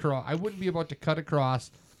cut across. I wouldn't be about to cut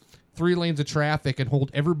across 3 lanes of traffic and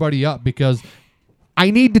hold everybody up because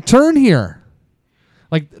I need to turn here.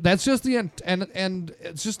 That's just and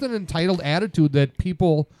it's just an entitled attitude that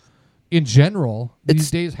people in general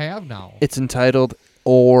these days have now. It's entitled,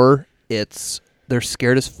 or they're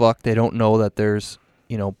scared as fuck. They don't know that there's,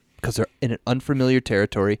 because they're in an unfamiliar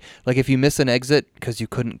territory. Like if you miss an exit because you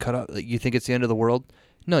couldn't cut out, you think it's the end of the world.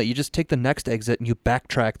 No, you just take the next exit and you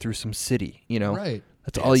backtrack through some city. Right.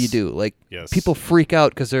 That's all you do. Yes. People freak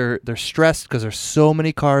out because they're stressed because there's so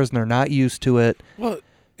many cars and they're not used to it. Well,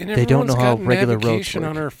 And They don't know how everyone's got regular roads navigation work.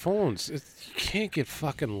 on our phones. You can't get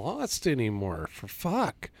fucking lost anymore. For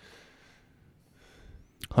fuck.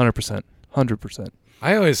 100%. 100%.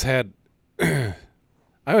 I always had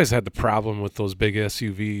the problem with those big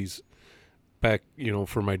SUVs back,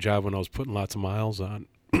 for my job when I was putting lots of miles on.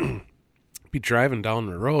 Be driving down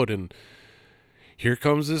the road and here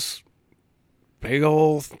comes this big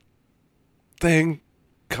old thing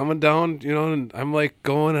coming down, and I'm like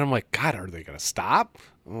going and I'm like, God, are they going to stop?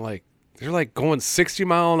 I'm like, they're like going 60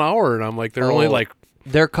 mile an hour. And I'm like, they're only like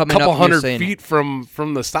they're coming couple up, you're hundred saying- feet from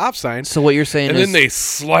the stop sign. So what you're saying And is then they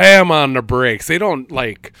slam on the brakes. They don't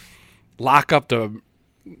like lock up the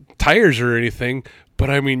tires or anything, but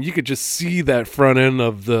I mean, you could just see that front end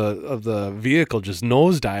of the vehicle just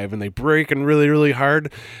nosedive, and they braking really, really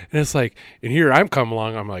hard. And it's like, and here I'm coming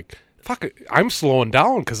along, I'm like, fuck it, I'm slowing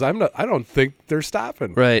down because I don't think they're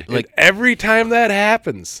stopping. Right, And like- every time that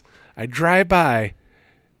happens, I drive by.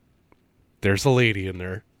 There's a lady in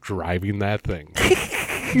there driving that thing.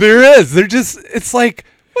 There is. It's like,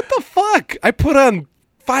 what the fuck? I put on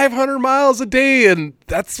 500 miles a day and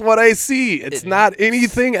that's what I see. It's not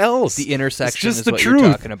anything else. the intersection it's just is the what truth.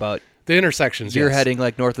 you're talking about. The intersections, You're yes. heading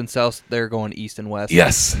like north and south. They're going east and west.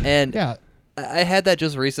 Yes. And Yeah. I had that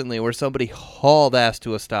just recently where somebody hauled ass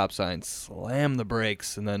to a stop sign, slammed the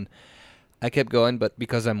brakes, and then I kept going. But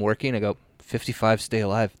because I'm working, I go 55, stay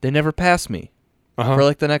alive. They never pass me. Uh-huh. For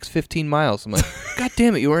like the next 15 miles. I'm like, God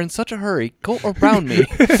damn it, you were in such a hurry. Go around me.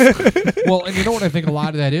 Well, and you know what I think a lot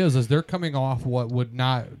of that is they're coming off what would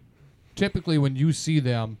not typically when you see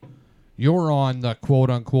them, you're on the quote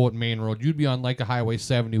unquote main road. You'd be on like a Highway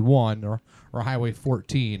 71 or Highway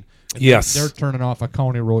 14. And Yes. They're turning off a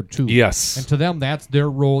county road too. Yes. And to them, that's their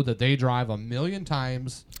road that they drive 1,000,000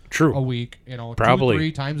 times True. a week. Probably.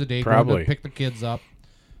 2-3 times a day Probably. going to pick the kids up.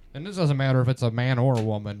 And this doesn't matter if it's a man or a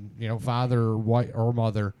woman, father or wife or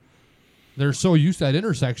mother. They're so used to that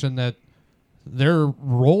intersection that they're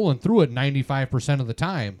rolling through it 95% of the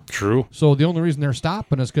time. True. So the only reason they're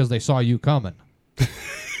stopping is because they saw you coming.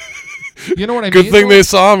 You know what I Good mean? thing though? they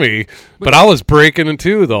saw me, but I was braking in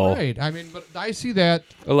too, though. Right. I mean, but I see that.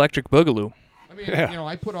 Electric Boogaloo. I mean, Yeah.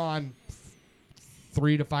 I put on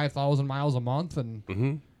 3,000 to 5,000 miles a month,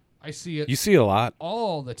 and I see it You see a lot.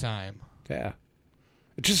 all the time. Yeah.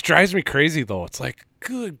 It just drives me crazy, though. It's like,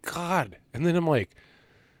 good God. And then I'm like,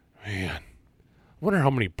 man, I wonder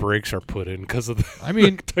how many brakes are put in because of the I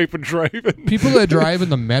mean, type of driving. people that drive in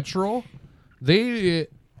the metro, they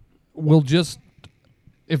will just,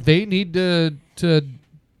 if they need to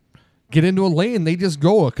get into a lane, they just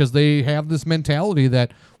go because they have this mentality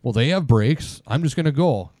that, well, they have brakes. I'm just going to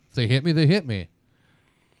go. If they hit me, they hit me.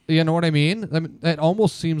 You know what I mean? That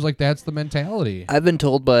almost seems like that's the mentality. I've been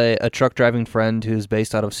told by a truck driving friend who's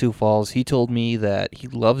based out of Sioux Falls, he told me that he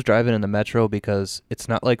loves driving in the metro because it's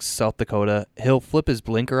not like South Dakota. He'll flip his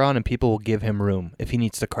blinker on and people will give him room if he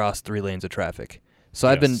needs to cross 3 lanes of traffic.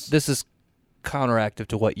 So this is counteractive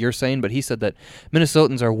to what you're saying, but he said that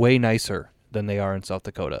Minnesotans are way nicer than they are in South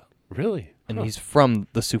Dakota. Really? And he's from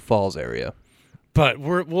the Sioux Falls area. But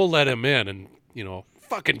we'll let him in and,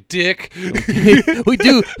 fucking dick. We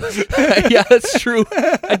do. Yeah, that's true.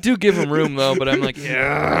 I do give him room, though, but I'm like,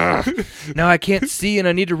 yeah. Now I can't see, and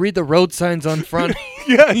I need to read the road signs on front.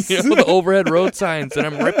 Yes. The overhead road signs, and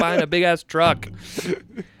I'm right behind a big-ass truck.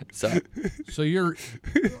 So you're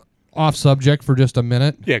off subject for just a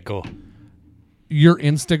minute. Yeah, go. You're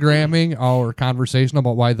Instagramming our conversation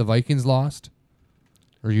about why the Vikings lost?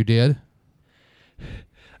 Or you did?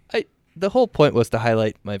 The whole point was to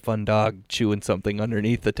highlight my fun dog chewing something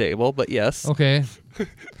underneath the table, but yes. Okay.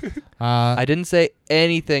 I didn't say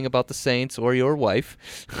anything about the Saints or your wife.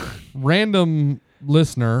 Random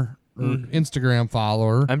listener or Instagram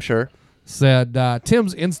follower I'm sure. said,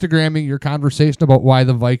 Tim's Instagramming your conversation about why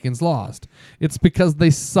the Vikings lost. It's because they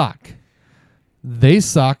suck. They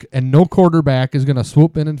suck, and no quarterback is going to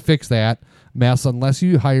swoop in and fix that mess unless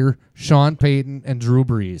you hire Sean Payton and Drew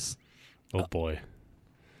Brees. Oh, boy.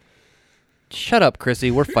 Shut up,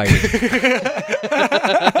 Chrissy. We're fighting.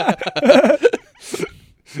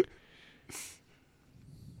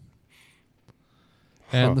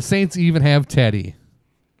 And the Saints even have Teddy.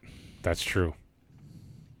 That's true.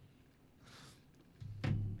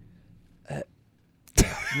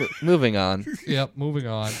 Moving on. Yep, moving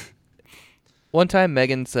on. One time,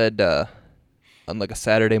 Megan said on like a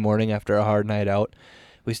Saturday morning after a hard night out,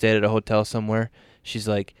 we stayed at a hotel somewhere. She's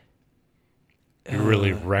like, You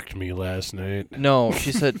really wrecked me last night. no.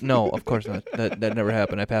 She said, no, of course not. That never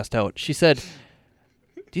happened. I passed out. She said,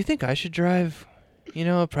 do you think I should drive?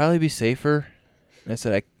 It'd probably be safer. And I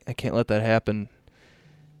said, I can't let that happen.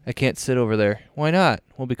 I can't sit over there. Why not?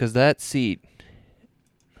 Well, because that seat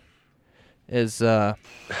is The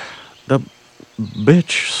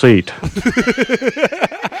bitch seat.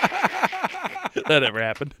 that ever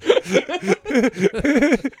happened.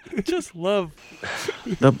 Just love.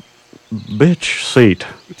 The bitch seat.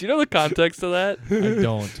 Do you know the context of that? I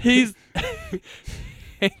don't. He's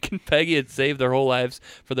Hank and Peggy had saved their whole lives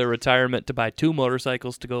for their retirement to buy 2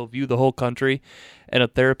 motorcycles to go view the whole country, and a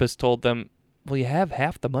therapist told them, well, you have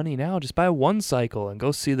half the money now, just buy 1 cycle and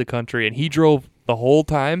go see the country. And he drove the whole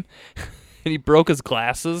time and he broke his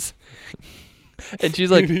glasses, and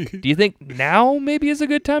she's like, do you think now maybe is a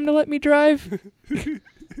good time to let me drive?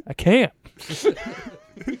 I can't.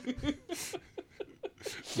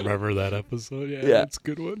 Remember that episode? Yeah, Yeah. that's a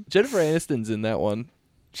good one. Jennifer Aniston's in that one.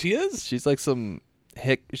 She is? She's like some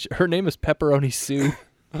her name is Pepperoni Sue.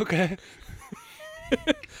 Okay.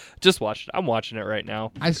 Just watch it. I'm watching it right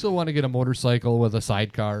now. I still want to get a motorcycle with a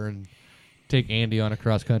sidecar and take Andy on a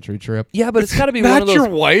cross-country trip. Yeah, but it's got to be one Not of those. your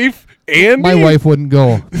wife, Andy? My wife wouldn't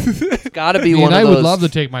go. It's got to I be mean, one I of those. would love to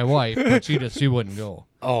take my wife, but she wouldn't go.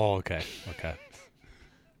 Oh, okay. Okay.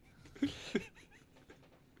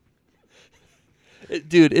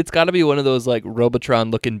 Dude, it's got to be one of those like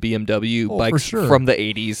Robotron looking BMW Oh, for bikes sure. from the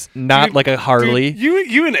 80s, not Dude, like a Harley. Dude,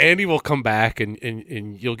 you and Andy will come back and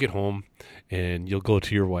you'll get home and you'll go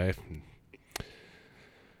to your wife.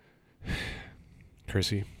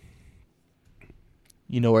 Chrissy.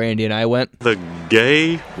 You know where Andy and I went? The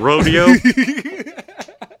gay rodeo.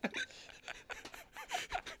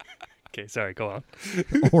 Okay, sorry, go on.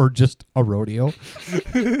 Or just a rodeo.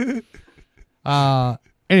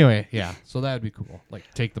 Anyway, yeah. So that would be cool.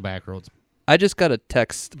 Like, take the back roads. I just got a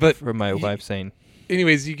text But from my wife saying,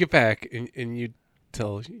 Anyways, you get back and you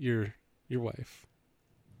tell your wife,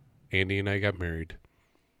 Andy and I got married.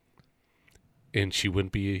 And she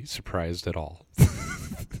wouldn't be surprised at all.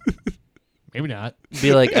 Maybe not.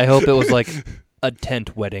 be like, I hope it was like a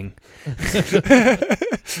tent wedding. I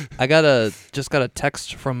just got a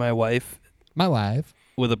text from my wife My wife.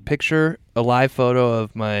 with a picture, a live photo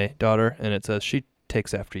of my daughter, and it says, she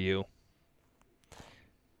takes after you.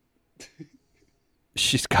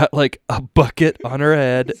 She's got like a bucket on her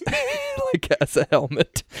head, like as a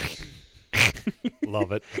helmet,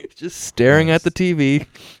 Love it. just staring at the TV.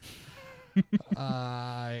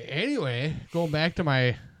 Anyway, going back to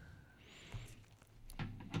my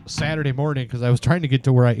Saturday morning, because I was trying to get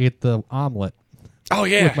to where I ate the omelet Oh,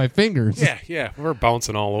 yeah. with my fingers. Yeah. We're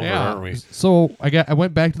bouncing all over, aren't we? So I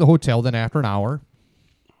went back to the hotel then after an hour,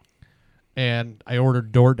 and I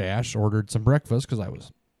ordered DoorDash, ordered some breakfast because I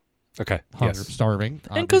was Okay. hungry, Yes. starving.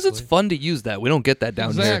 And because it's obviously. fun to use that. We don't get that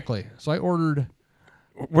down here. Exactly. So I ordered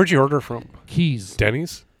Where'd you order from? Keys.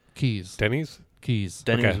 Denny's? Keys. Denny's? Keys.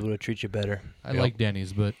 Denny's Okay. would treat you better. I Yep. like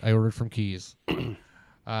Denny's, but I ordered from Keys.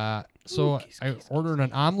 So I ordered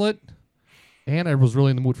an omelet, and I was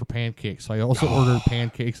really in the mood for pancakes. So I also ordered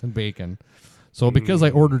pancakes and bacon. So because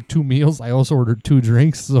I ordered 2 meals, I also ordered 2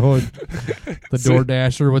 drinks. So the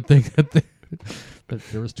DoorDasher would think that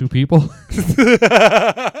there was 2 people.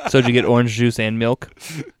 So did you get orange juice and milk?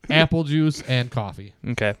 Apple juice and coffee.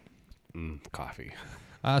 Okay. Coffee.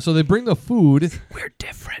 So they bring the food, We're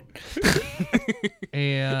different.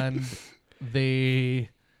 and they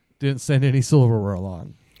didn't send any silverware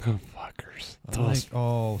along. Oh, fuckers. I'm like,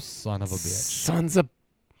 oh, son of a bitch. Sons of...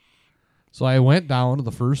 So I went down to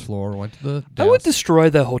the first floor, went to the desk. I would destroy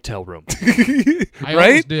the hotel room. I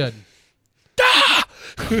right? almost did.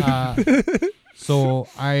 So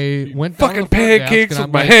I went down Fucking to the front desk, pancakes and with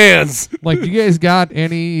I'm my like, hands. Like, do you guys got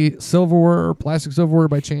any silverware, plastic silverware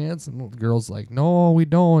by chance? And the girl's like, no, we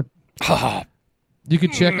don't. You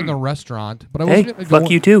could check in the restaurant, but I wasn't gonna go.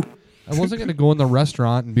 you too. I wasn't going to go in the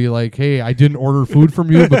restaurant and be like, hey, I didn't order food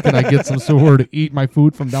from you, but can I get some silverware to eat my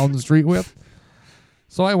food from down the street with?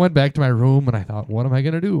 So I went back to my room and I thought, what am I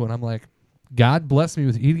going to do? And I'm like, God bless me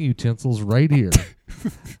with eating utensils right here.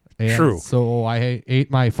 And True. So I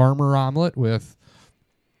ate my farmer omelet with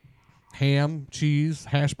ham, cheese,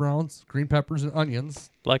 hash browns, green peppers, and onions.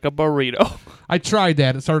 Like a burrito. I tried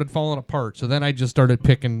that. It started falling apart. So then I just started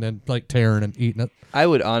picking and like tearing and eating it. I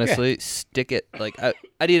would honestly stick it like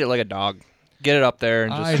I'd eat it like a dog. Get it up there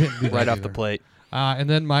and I didn't do just that right off either. the plate. And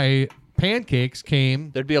then my pancakes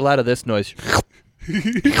came There'd be a lot of this noise.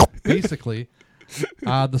 basically.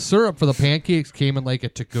 The syrup for the pancakes came in like a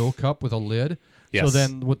to-go cup with a lid. So Yes.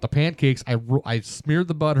 then with the pancakes, I smeared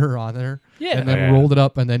the butter on there, Yeah. and then Yeah. rolled it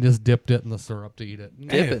up, and then just dipped it in the syrup to eat it.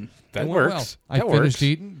 Dipping. That It went works. well. I That finished works.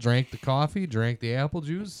 eating, drank the coffee, drank the apple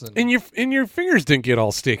juice, and And your fingers didn't get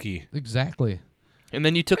all sticky. exactly. And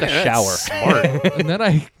then you took a That's shower. Smart. And then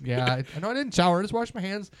I know I didn't shower. I just washed my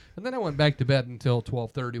hands, and then I went back to bed until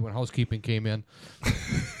 12:30 when housekeeping came in.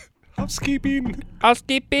 Housekeeping.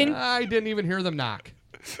 Housekeeping. I didn't even hear them knock.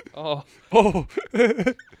 Oh, Oh,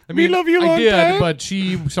 I mean, love you I long did, time. but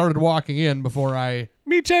she started walking in before I.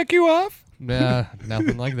 me check you off. Nah,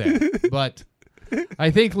 nothing like that. But I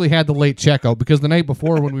thankfully had the late checkout because the night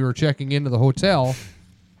before when we were checking into the hotel,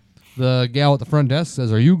 the gal at the front desk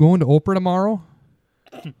says, "Are you going to Oprah tomorrow?"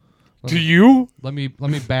 Do you? Let me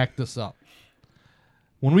back this up.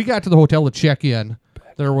 When we got to the hotel to check in,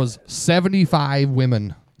 there was 75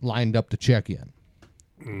 women lined up to check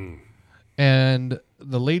in. And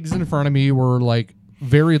the ladies in front of me were like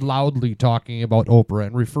very loudly talking about Oprah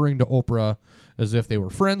and referring to Oprah as if they were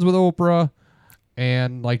friends with Oprah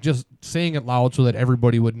and like just saying it loud so that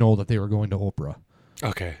everybody would know that they were going to Oprah.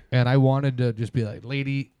 Okay. And I wanted to just be like,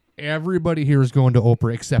 lady, everybody here is going to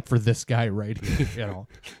Oprah except for this guy right here, you know.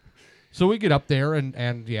 So we get up there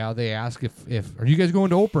and yeah, they ask if are you guys going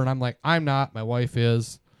to Oprah? And I'm like, I'm not. My wife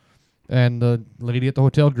is. And the lady at the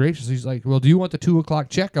hotel gracious, he's like, well, do you want the 2:00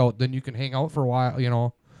 checkout? Then you can hang out for a while, you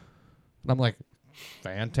know. And I'm like,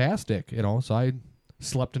 fantastic, you know. So I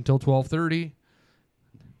slept until 12:30.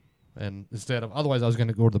 And instead of, otherwise I was going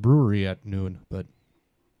to go to the brewery at noon, but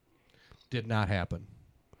did not happen.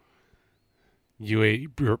 You ate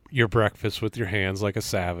your breakfast with your hands like a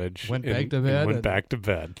savage. Went back to bed Went and- back to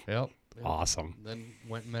bed. Yep. Awesome. Then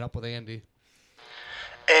went and met up with Andy.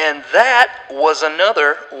 and that was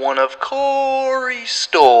another one of Corey's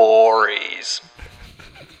stories.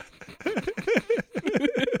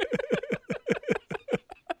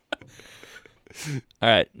 All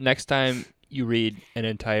right, next time you read an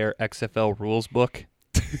entire XFL rules book,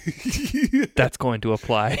 that's going to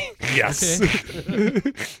apply. Yes. I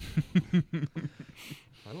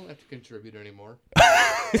don't have to contribute anymore.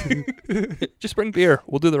 Just bring beer.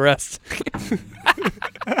 We'll do the rest.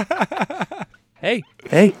 Hey,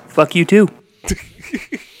 fuck you too.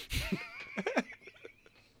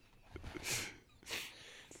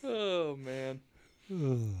 Oh, man.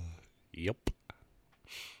 Yep.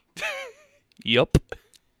 Yup.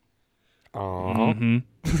 Aw.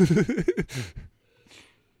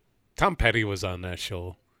 Tom Petty was on that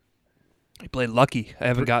show. He played Lucky. I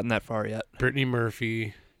haven't gotten that far yet. Brittany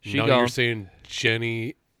Murphy. She now gone. you're saying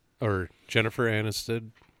Jenny or Jennifer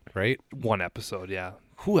Aniston, right? One episode, yeah.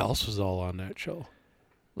 Who else was all on that show?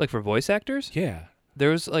 Like for voice actors? Yeah. There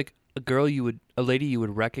was like a lady you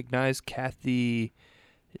would recognize, Kathy,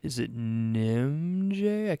 is it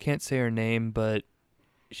Nimje? I can't say her name, but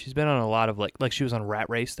she's been on a lot of like she was on Rat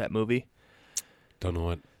Race, that movie. Don't know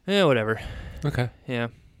what. Yeah, whatever. Okay. Yeah.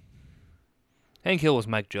 Hank Hill was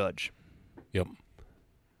Mike Judge Yep.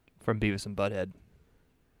 from Beavis and Butthead.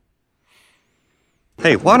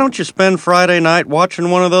 Hey, why don't you spend Friday night watching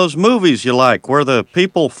one of those movies you like, where the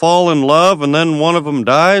people fall in love and then one of them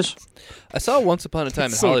dies? I saw Once Upon a Time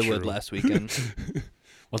in So Hollywood true. last weekend.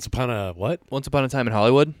 Once upon a what? Once Upon a Time in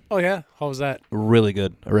Hollywood. Oh yeah. How was that? Really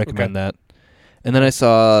good. I recommend that. And then I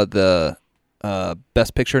saw the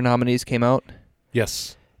Best Picture nominees came out,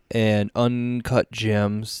 Yes. and Uncut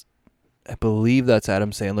Gems. I believe that's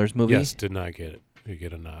Adam Sandler's movie. Yes. Did not get it. You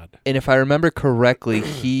get a nod. And if I remember correctly,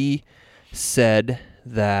 he said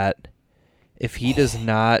that if he does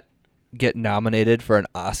not get nominated for an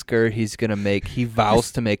Oscar, he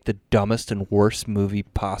vows to make the dumbest and worst movie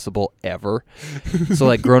possible ever. So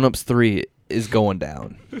like Grown Ups 3 is going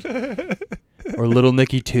down. Or Little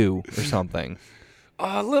Nicky 2 or something.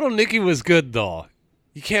 Little Nicky was good though.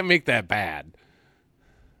 You can't make that bad.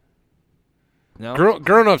 No?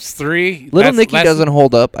 Grown Ups 3. Little Nicky doesn't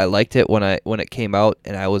hold up. I liked it when it came out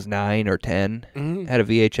and I was 9 or 10. Mhm. Had a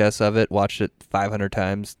VHS of it, watched it 500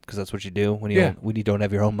 times because that's what you do when you don't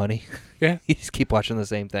have your own money. Yeah. You just keep watching the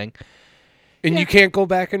same thing. And you can't go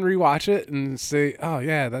back and rewatch it and say, "Oh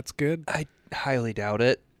yeah, that's good." I highly doubt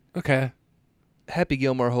it. Okay. Happy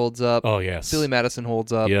Gilmore holds up. Oh yes. Billy Madison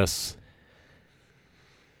holds up. Yes.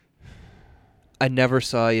 I never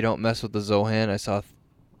saw You Don't Mess with the Zohan. I saw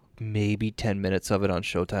maybe 10 minutes of it on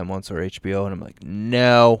Showtime once or HBO, and I'm like,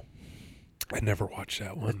 no. I never watched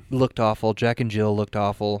that one. Looked awful. Jack and Jill looked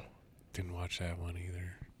awful. Didn't watch that one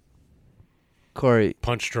either. Corey,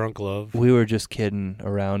 Punch Drunk Love. we were just kidding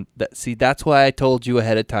around. That's why I told you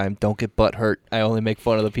ahead of time, don't get butthurt. I only make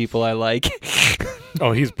fun of the people I like.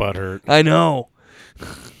 Oh, he's butthurt. I know.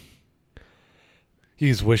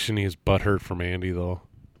 He's wishing he's butthurt from Andy though.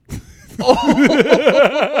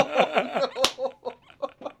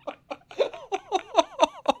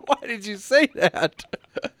 Why did you say that?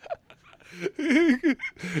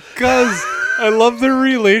 Because I love their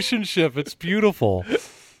relationship. It's beautiful.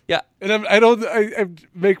 Yeah. And I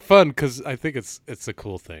make fun because I think it's a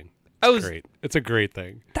cool thing. It's great. It's a great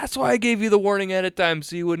thing. That's why I gave you the warning ahead of time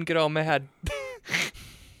so you wouldn't get all mad.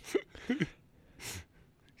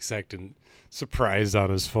 He's acting surprised on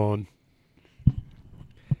his phone.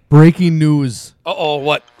 Breaking news. Uh-oh,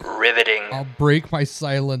 what? Riveting. I'll break my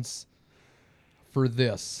silence for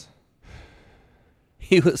this.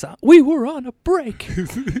 We were on a break.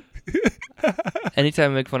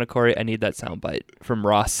 Anytime I make fun of Corey, I need that soundbite from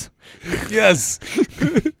Ross. Yes.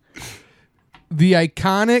 The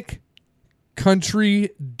iconic country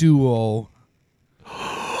duo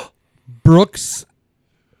Brooks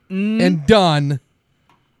and Dunn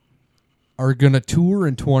are going to tour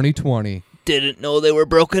in 2020. Didn't know they were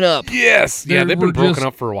broken up. Yes. Yeah, They they've been were broken just-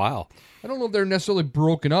 up for a while. I don't know if they're necessarily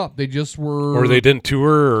broken up. They just were... Or they didn't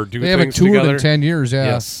tour or do They things haven't toured together. in 10 years,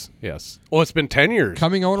 yeah. Yes. Oh, it's been 10 years.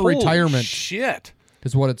 Coming out of Holy retirement. Shit.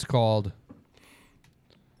 Is what it's called.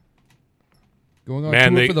 Going on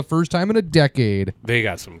Man, tour they- for the first time in a decade. They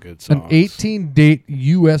got some good An songs. 18-date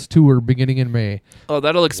U.S. tour beginning in May. Oh,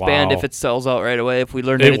 that'll expand Wow. if it sells out right away. If we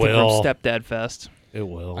learn It anything will. from Stepdad Fest. It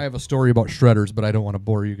will. I have a story about shredders, but I don't want to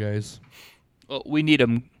bore you guys. Well, we need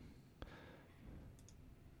them.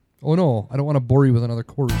 Oh, no. I don't want to bore you with another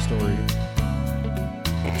Corey story.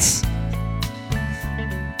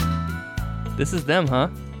 This is them, huh?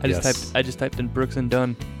 Yes. I just typed in Brooks and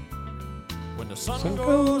Dunn. When the sun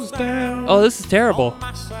goes down, Oh, this is terrible.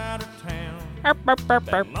 my side of town,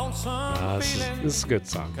 This is a good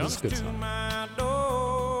song. This is a good song. my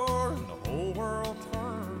door, and the whole world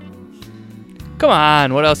turns. Come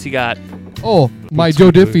on, what else you got? Oh, my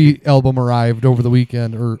Joe Diffie album arrived over the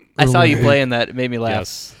weekend. I saw you earlier. playing that. It made me laugh.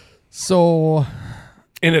 Yes. So,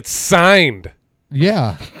 And it's signed.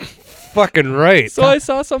 yeah. Fucking right. So I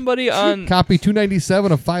saw somebody on. Copy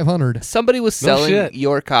 297 of 500. Somebody was No selling shit.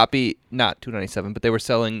 your copy, not 297, but they were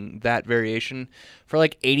selling that variation for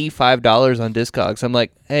like $85 on Discogs. I'm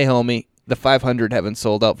like, hey, homie, the 500 haven't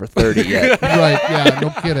sold out for 30 yet. Right, yeah, no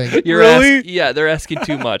kidding. Really? Yeah, they're asking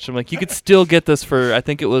too much. I'm like, you could still get this for, I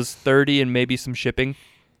think it was 30 and maybe some shipping.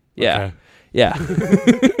 Yeah. Okay.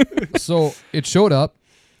 Yeah. So, it showed up.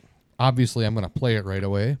 Obviously, I'm going to play it right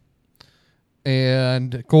away.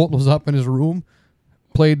 And Colton was up in his room,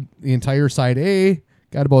 played the entire side A,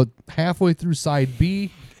 got about halfway through side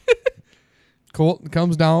B. Colton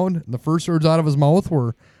comes down, and the first words out of his mouth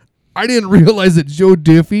were, I didn't realize that Joe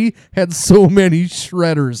Diffie had so many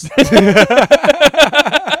shredders.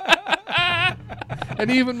 And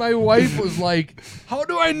even my wife was like, how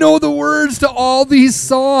do I know the words to all these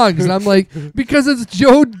songs? And I'm like, because it's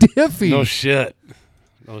Joe Diffie. No shit.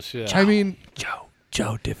 No shit. I mean,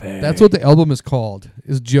 Joe Diffie. that's what the album is called,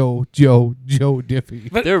 is Joe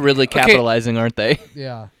Diffie. But- They're really capitalizing, aren't they?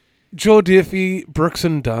 Yeah. Joe Diffie, Brooks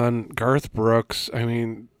and Dunn, Garth Brooks. I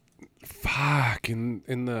mean, fuck. In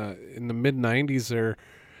the mid '90s, there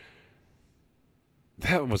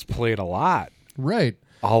that was played a lot, Right.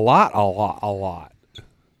 a lot. I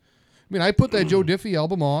mean, I put that Joe Diffie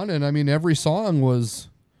album on, and I mean, every song was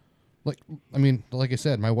like I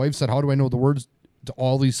said, my wife said, how do I know the words to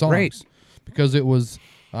all these songs? Right. Because it was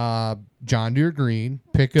John Deere Green,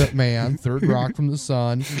 Pickup Man, Third Rock from the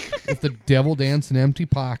Sun, If the Devil Dance in Empty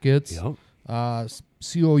Pockets, Yep. Country,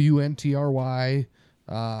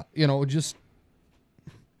 just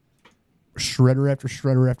shredder after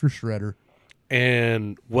shredder after shredder.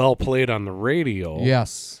 And well played on the radio.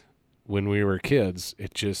 Yes. When we were kids,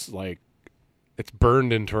 it just like it's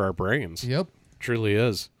burned into our brains. Yep. Truly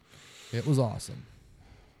is. It was awesome.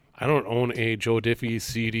 I don't own a Joe Diffie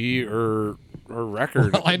CD or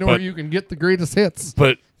record. Well, I know but, where you can get the greatest hits.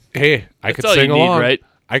 But hey, I could all you sing need, along. right?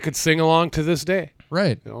 I could sing along to this day.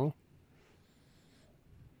 Right. You know.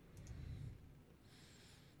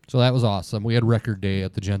 So that was awesome. We had record day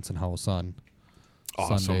at the Jensen house on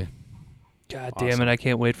Awesome. Sunday. God damn it, I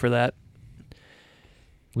can't wait for that.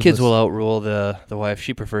 We Kids lis- will outrule the wife.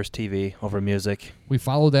 She prefers TV over music. We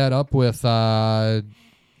followed that up with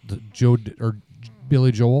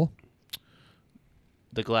Billy Joel,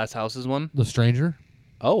 The Glass Houses one? The Stranger,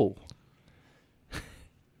 Oh.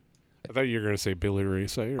 I thought you were going to say Billy Ray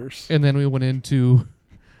Cyrus. and then we went into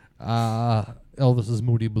Elvis's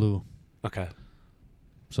Moody Blue. Okay.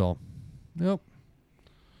 So, yep.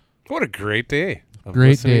 What a great day. Of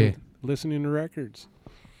Great day. Listening to records.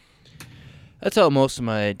 That's how most of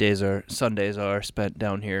my Sundays are spent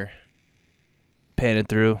down here. Panning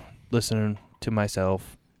through, listening to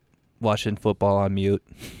myself, watching football on mute,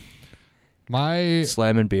 My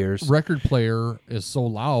slamming beers. record player is so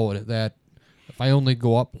loud that if I only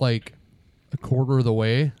go up like a quarter of the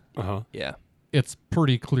way, Uh-huh. Yeah. it's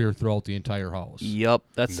pretty clear throughout the entire house. Yup.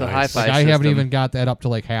 That's the Nice. hi-fi Like, I system. haven't even got that up to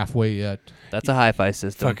like halfway yet. That's a hi-fi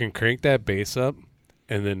system. Fucking crank that bass up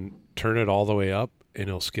and then turn it all the way up and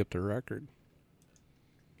it'll skip the record.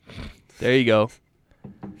 There you go.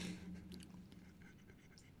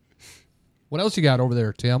 What else you got over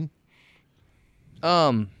there, Tim?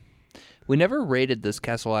 We never rated this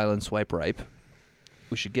Castle Island Swipe Ripe.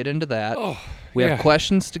 We should get into that. Oh, we yeah. have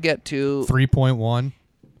questions to get to. 3.1.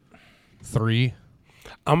 3.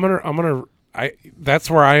 That's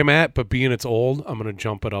where I'm at, but being it's old, I'm gonna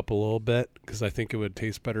jump it up a little bit because I think it would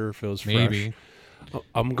taste better if it was fresh. Maybe.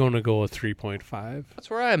 I'm gonna go with 3.5. That's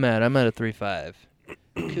where I'm at. I'm at a 3.5.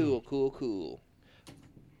 Cool.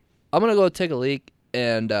 I'm gonna go take a leak,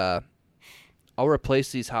 and I'll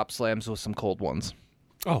replace these hop slams with some cold ones.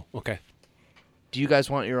 Oh, okay. Do you guys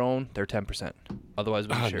want your own? They're 10%. Otherwise,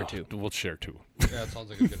 we can share No, two. We'll share 2. Yeah, that sounds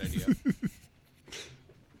like a good idea.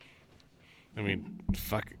 I mean,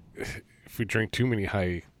 fuck. If we drink too many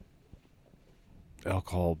high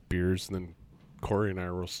alcohol beers, then Corey and I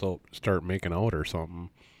will start making out or something.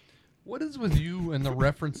 What is with you and the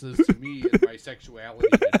references to me and my sexuality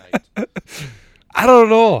tonight? I don't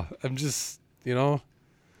know. I'm just, I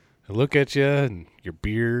look at you and your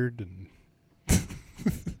beard and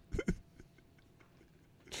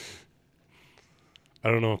I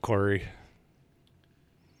don't know, Corey.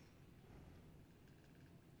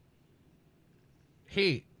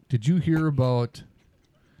 Hey, did you hear about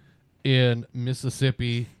in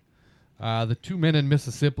Mississippi? The 2 men in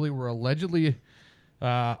Mississippi were allegedly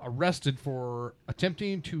arrested for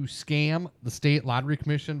attempting to scam the state lottery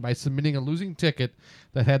commission by submitting a losing ticket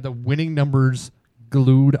that had the winning numbers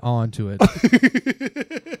glued onto it.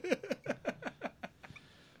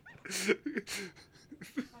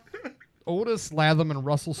 Otis Latham and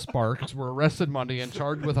Russell Sparks were arrested Monday and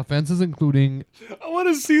charged with offenses including I want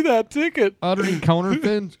to see that ticket. uttering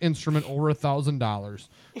counterfeit instrument over $1,000.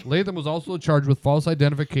 Latham was also charged with false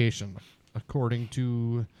identification, according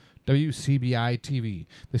to WCBI TV.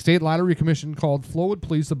 The State Lottery Commission called Flowood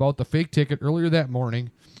Police about the fake ticket earlier that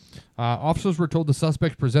morning. Officers were told the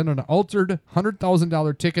suspect presented an altered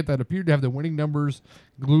 $100,000 ticket that appeared to have the winning numbers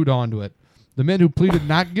glued onto it. The men who pleaded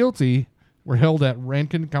not guilty were held at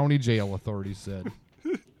Rankin County Jail, authorities said.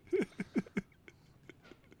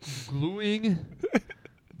 Gluing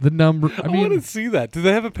the number. I want to see that. Do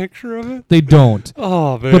they have a picture of it? They don't.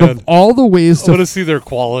 Oh, man. But of all the ways I want to see their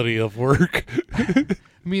quality of work. I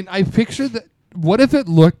mean, I picture that. What if it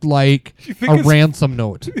looked like a ransom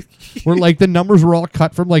note, where like the numbers were all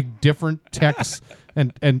cut from like different texts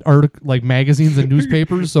and like magazines and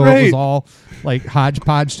newspapers, so it was all like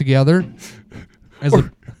hodgepodge together.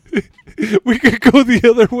 We could go the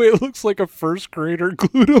other way. It looks like a first grader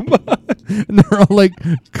glued them on. And they're all like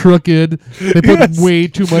crooked. They put way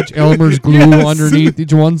too much Elmer's glue underneath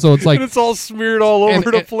each one, so it's like and it's all smeared all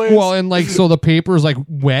over the place. Well, and like so the paper is like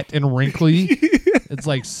wet and wrinkly. It's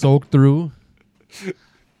like soaked through.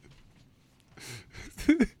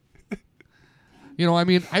 I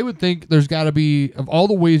mean, I would think there's got to be, of all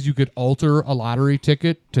the ways you could alter a lottery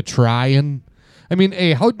ticket to try and, I mean,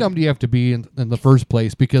 hey, how dumb do you have to be in the first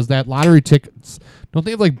place? Because that lottery tickets, don't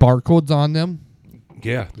they have like barcodes on them?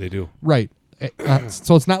 Yeah, they do. Right.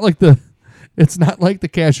 So it's not like the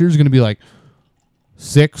cashier's going to be like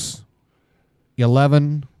 6,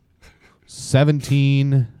 11,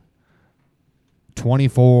 17,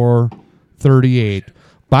 24, 38.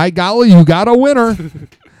 By golly, you got a winner.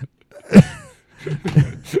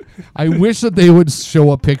 I wish that they would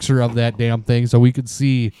show a picture of that damn thing so we could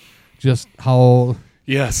see just how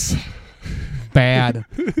bad.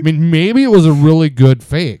 I mean, maybe it was a really good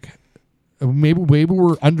fake. Maybe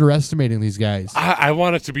we're underestimating these guys. I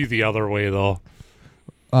want it to be the other way, though.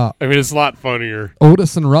 I mean, it's a lot funnier.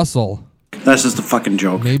 Otis and Russell. That's just a fucking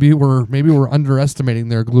joke. Maybe we're underestimating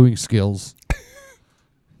their gluing skills.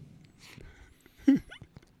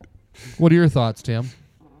 What are your thoughts, Tim?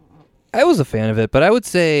 I was a fan of it, but I would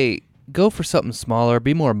say go for something smaller,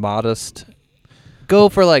 be more modest. Go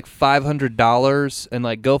for like $500 and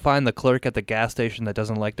like go find the clerk at the gas station that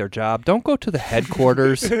doesn't like their job. Don't go to the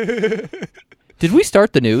headquarters. Did we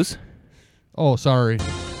start the news? Oh, sorry.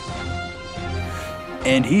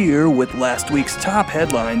 And here with last week's top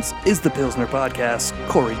headlines is the Pilsner Podcast,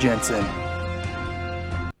 Corey Jensen.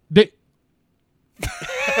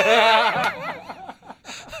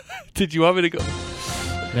 Did you want me to go?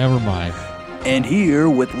 Never mind. And here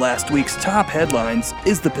with last week's top headlines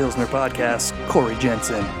is the Pilsner Podcast, Corey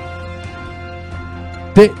Jensen.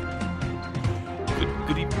 Good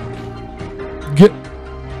evening.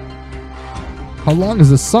 How long is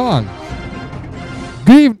this song?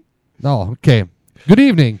 Okay. Good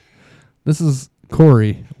evening. This is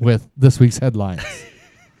Corey with this week's headlines.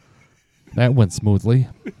 That went smoothly.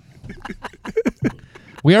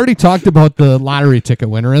 We already talked about the lottery ticket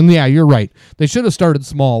winner, and yeah, you're right. They should have started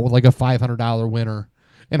small with like a $500 winner.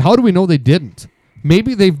 And how do we know they didn't?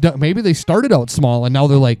 maybe they started out small and now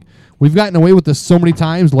they're like, we've gotten away with this so many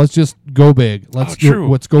times. Let's just go big. Let's go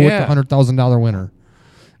with the $100,000 winner.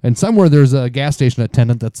 And somewhere there's a gas station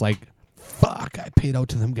attendant that's like, fuck, I paid out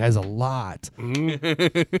to them guys a lot. Like,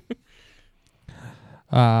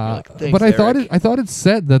 thanks, but I thought it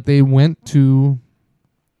said that they went to.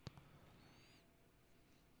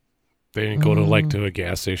 They didn't go to a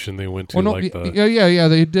gas station. They went to yeah.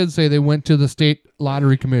 They did say they went to the state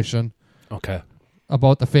lottery commission. Okay.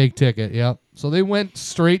 About the fake ticket. Yep. So they went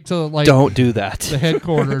straight to don't do that. The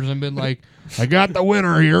headquarters and been like, I got the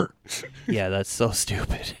winner here. Yeah, that's so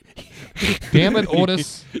stupid. Damn it,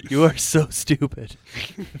 Otis. You are so stupid.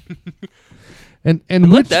 and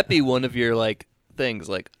let that be one of your things.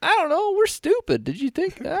 I don't know, we're stupid. Did you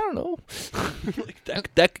think? I don't know.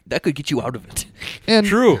 that could get you out of it. And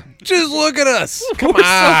true. Just look at us. Come we're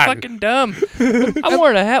on. so fucking dumb. I'm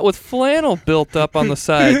wearing a hat with flannel built up on the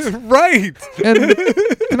sides. Right. And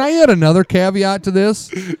can I add another caveat to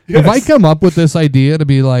this? Yes. If I come up with this idea to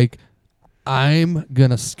be like, I'm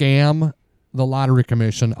gonna scam the lottery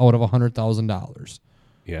commission out of $100,000.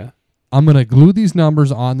 Yeah. I'm gonna glue these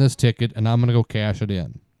numbers on this ticket and I'm gonna go cash it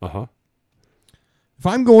in. Uh-huh. If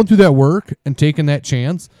I'm going through that work and taking that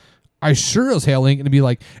chance, I sure as hell ain't going to be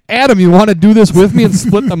like, Adam, you want to do this with me and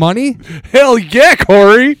split the money? Hell yeah,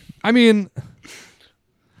 Corey. I mean,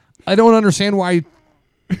 I don't understand why.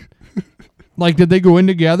 Did they go in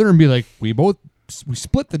together and be like, we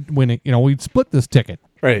split the winning, we split this ticket.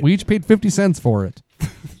 Right. We each paid 50 cents for it.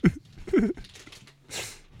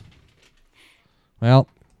 Well,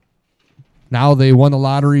 now they won the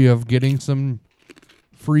lottery of getting some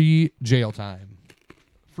free jail time.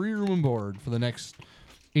 Free room and board for the next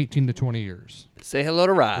 18 to 20 years. Say hello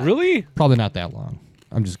to Rod. Really? Probably not that long.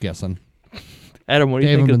 I'm just guessing. Adam, what do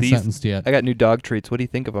you think haven't of been these? Sentenced yet. I got new dog treats. What do you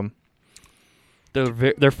think of them?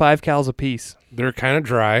 They're 5 cals a piece. They're kind of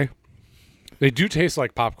dry. They do taste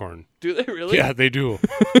like popcorn. Do they really? Yeah, they do.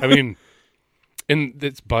 I mean, and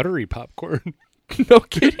it's buttery popcorn. No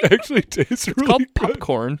kidding. It actually tastes really called good.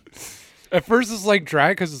 popcorn. At first, it's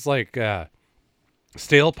dry because it's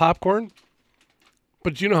stale popcorn.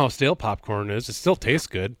 But you know how stale popcorn is. It still tastes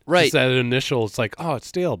good. Right. Just that initial, it's it's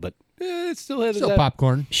stale, but it still has Still that.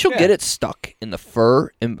 popcorn. She'll get it stuck in the fur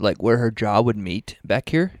and where her jaw would meet back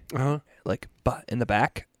here. Uh-huh. But in the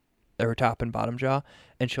back, her top and bottom jaw,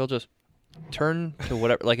 and she'll just turn to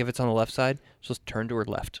whatever. If it's on the left side, she'll just turn to her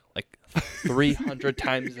left 300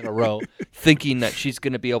 times in a row, thinking that she's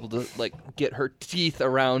gonna be able to get her teeth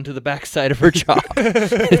around to the back side of her jaw.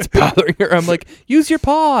 It's bothering her. I'm like, use your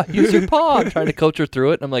paw. I'm trying to coach her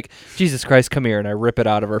through it. And I'm like, Jesus Christ, come here, and I rip it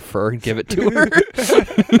out of her fur and give it to her.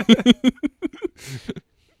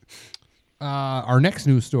 Our next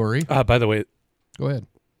news story. By the way, go ahead.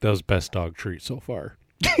 That was best dog treat so far.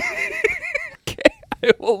 Okay,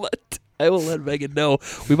 I will let Megan know.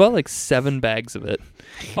 We bought 7 bags of it.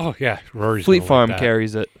 Oh yeah, Rory's Fleet gonna Farm like that.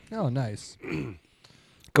 carries it. Oh, nice.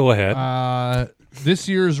 Go ahead. This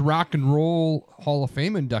year's Rock and Roll Hall of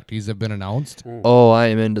Fame inductees have been announced. Oh, I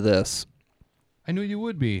am into this. I knew you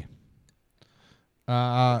would be.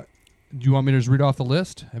 Do you want me to just read off the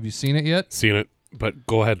list? Have you seen it yet? Seen it, but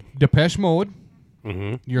go ahead. Depeche Mode.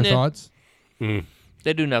 Mm-hmm. Your thoughts?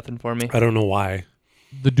 They do nothing for me. I don't know why.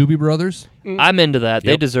 The Doobie Brothers. I'm into that.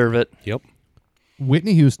 They Yep. deserve it. Yep.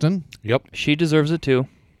 Whitney Houston. Yep. She deserves it too.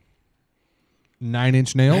 9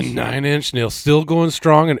 Inch Nails. And 9 Inch Nails still going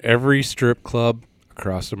strong in every strip club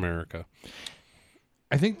across America.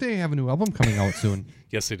 I think they have a new album coming out soon.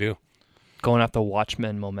 Yes, they do. Going off the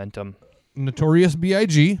Watchmen momentum. Notorious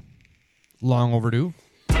B.I.G. Long overdue.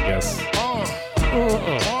 Yes.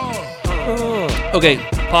 Okay,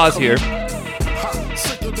 pause here.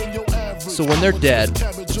 So when they're dead,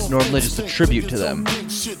 it's normally just a tribute to them.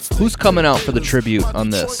 Who's coming out for the tribute on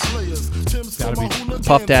this? Gotta be.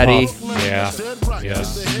 Puff Daddy, Yeah.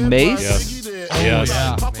 Yes. Mace? Yes. Yes.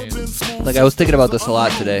 Yeah, man. I was thinking about this a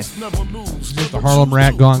lot today. Just a Harlem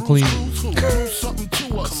Rat gone clean.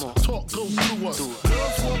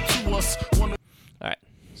 Alright.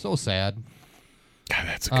 So sad. God,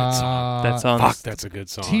 that's a good song. That song. Fuck, that's a good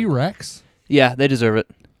song. T-Rex. Yeah, they deserve it.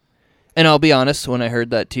 And I'll be honest, when I heard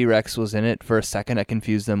that T-Rex was in it, for a second I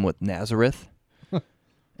confused them with Nazareth.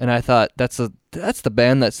 And I thought, that's the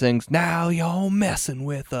band that sings, "Now you're messing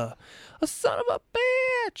with a son of a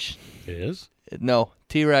bitch." It is? No,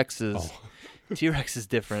 T-Rex is T-Rex is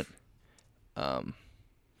different.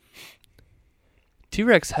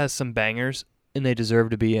 T-Rex has some bangers, and they deserve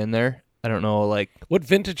to be in there. I don't know, What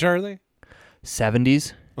vintage are they?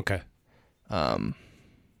 70s. Okay.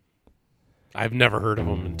 I've never heard of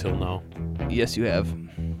them until now. Yes, you have.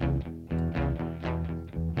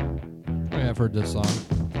 Yeah, I've heard this song.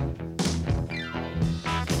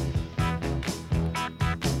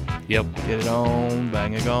 Yep. Get it on,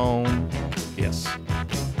 bang it on. Yes.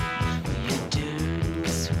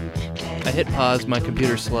 I hit pause. My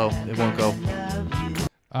computer's slow. It won't go.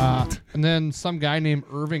 And then some guy named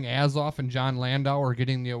Irving Azoff and John Landau are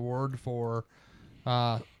getting the award for.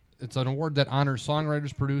 It's an award that honors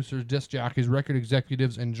songwriters, producers, disc jockeys, record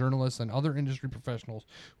executives, and journalists and other industry professionals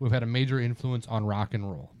who have had a major influence on rock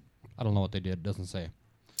and roll. I don't know what they did. It doesn't say.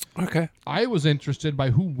 Okay. I was interested by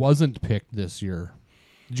who wasn't picked this year.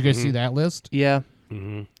 Did you guys see that list? Yeah.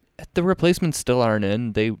 Mm-hmm. The replacements still aren't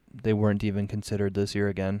in. They weren't even considered this year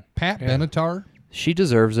again. Pat Benatar, She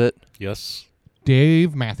deserves it. Yes.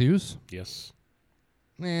 Dave Matthews. Yes.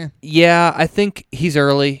 Yeah, I think he's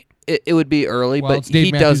early. It would be early, Well, but it's Dave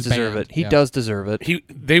he does Matthews deserve Band. it. He Yeah. does deserve it.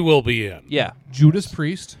 They will be in. Yeah. Judas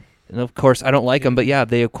Priest, And of course, I don't like them, but yeah,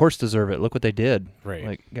 they of course deserve it. Look what they did. Right.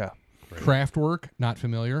 Like, yeah. Kraftwerk, not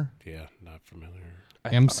familiar. Yeah, not familiar.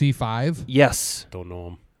 MC5, Yes. Don't know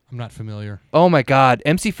them. I'm not familiar. Oh my God.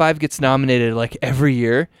 MC5 gets nominated like every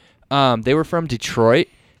year. They were from Detroit.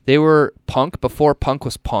 They were punk before punk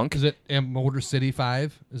was punk. Is it Motor City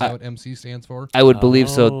 5? Is that what MC stands for? I would believe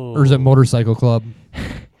so. Or is it Motorcycle Club?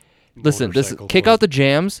 Listen, this Motorcycle kick Club. out the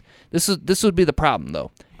jams. This would be the problem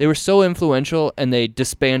though. They were so influential and they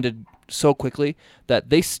disbanded so quickly that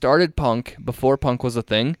they started punk before punk was a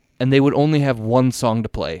thing, and they would only have one song to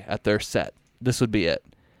play at their set. This would be it.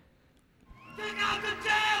 Kick out the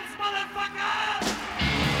jams, motherfucker!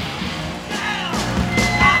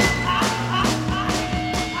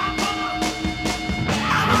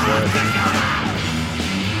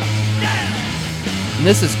 And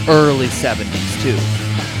this is early 70s too.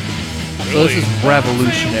 So this is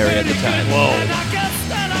revolutionary at the time.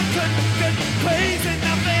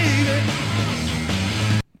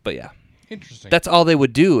 But yeah. Interesting. That's all they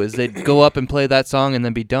would do is they'd go up and play that song and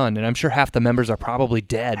then be done. And I'm sure half the members are probably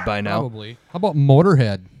dead by now. Probably. How about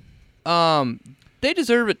Motorhead? They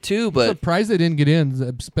deserve it too, but Surprised they didn't get in,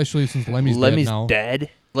 especially since Lemmy's dead now. dead.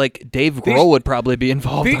 Like Dave Grohl would probably be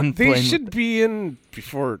involved on They playing. should be in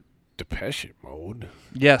before Depeche Mode.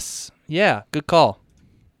 Yes. Yeah. Good call.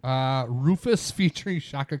 Rufus featuring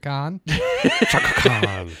Shaka Khan. Chaka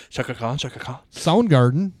Khan. Chaka Khan. Chaka Khan.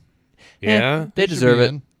 Soundgarden. Yeah. They should deserve be it.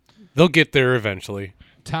 in. They'll get there eventually.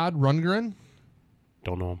 Todd Rundgren.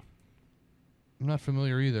 Don't know 'em. I'm not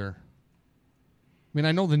familiar either. I mean,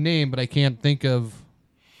 I know the name, but I can't think of.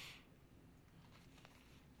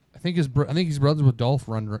 I think he's brothers with Dolph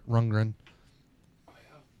Rundgren.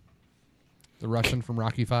 The Russian from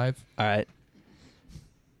Rocky V. All right.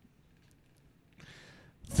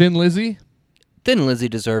 Thin Lizzy. Thin Lizzy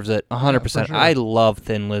deserves it. 100%. sure. I love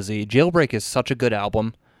Thin Lizzy. Jailbreak is such a good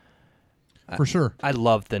album. For sure. I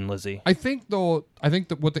love Thin Lizzy. I think that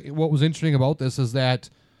what was interesting about this is that,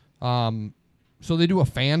 so they do a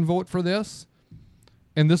fan vote for this,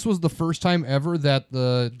 and this was the first time ever that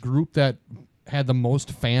the group that had the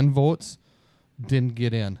most fan votes didn't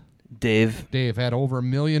get in. Dave. Had over 1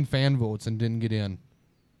 million fan votes and didn't get in.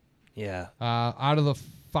 Yeah. Out of the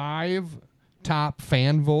 5 top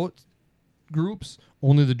fan vote groups,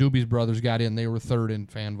 only the Doobie Brothers got in. They were 3rd in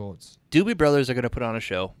fan votes. Doobie Brothers are going to put on a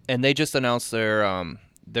show, and they just announced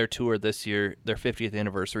their tour this year, their 50th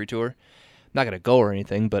anniversary tour. I'm not going to go or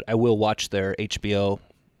anything, but I will watch their HBO,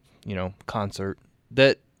 concert.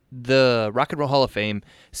 The Rock and Roll Hall of Fame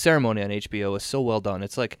ceremony on HBO is so well done.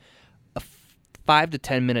 It's like a 5 to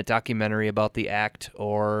 10 minute documentary about the act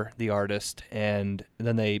or the artist, and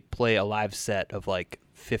then they play a live set of like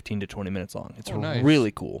 15 to 20 minutes long. It's nice.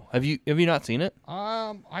 really cool. Have you not seen it?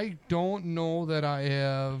 I don't know that I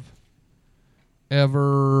have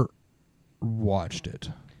ever watched it.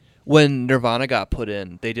 When Nirvana got put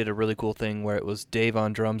in, they did a really cool thing where it was Dave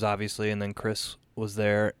on drums, obviously, and then Chris was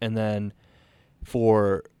there. And then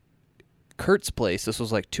for Kurt's place, this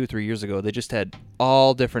was like 2-3 years ago, they just had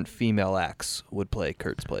all different female acts would play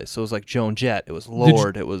Kurt's place. So it was like Joan Jett, it was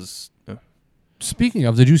Lorde, it was... Speaking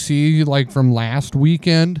of, did you see from last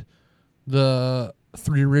weekend the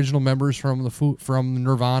 3 original members from from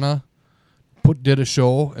Nirvana did a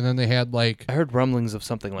show, and then they had I heard rumblings of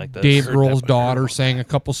something like this. Dave Grohl's daughter sang a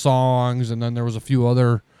couple songs, and then there was a few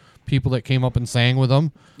other people that came up and sang with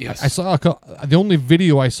them. Yes. I saw the only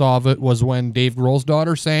video I saw of it was when Dave Grohl's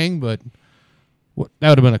daughter sang, but that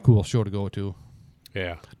would have been a cool show to go to.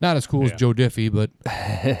 Yeah. Not as cool as Joe Diffie, but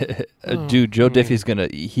Dude, Joe Diffie's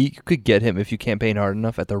he could get him if you campaign hard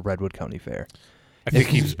enough at the Redwood County Fair. I think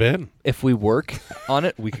he's been. If we work on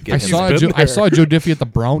it, we could get I him. saw Joe Diffie at the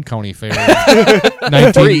Brown County Fair in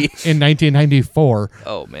 1994.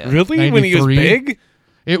 Oh, man. Really? When he was 93? big?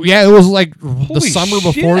 It was like the Holy summer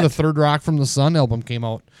before shit. the Third Rock from the Sun album came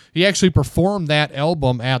out. He actually performed that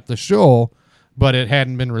album at the show, but it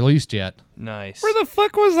hadn't been released yet. Nice. Where the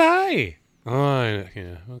fuck was I? Oh,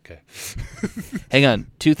 yeah, okay. Hang on,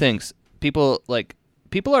 2 things. People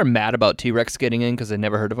are mad about T-Rex getting in because they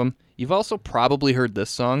never heard of him. You've also probably heard this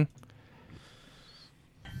song.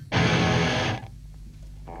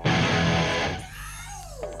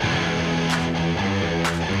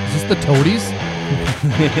 Is this the Toadies?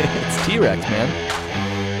 It's T-Rex, man.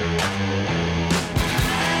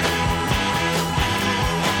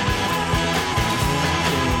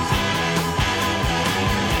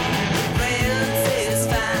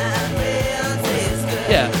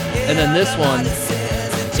 Yeah, and then this one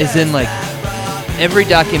is in like every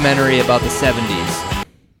documentary about the 70s.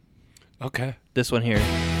 Okay. This one here.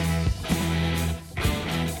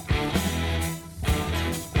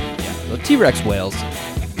 Yeah, the T-Rex wails.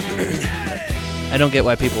 I don't get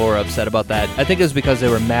why people were upset about that. I think it was because they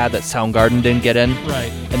were mad that Soundgarden didn't get in.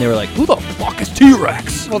 Right. And they were like, who the fuck is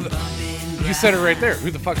T-Rex? Well, you said it right there.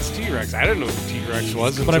 Who the fuck is T-Rex? I didn't know who T-Rex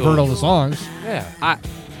was. But I've heard all the songs. Yeah.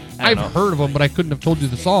 I've heard of them, but I couldn't have told you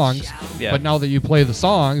the songs. Yeah. But now that you play the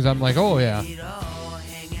songs, I'm like, oh, yeah.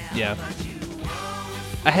 Yeah.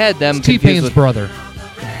 I had them It's confused T-Pain's with... brother.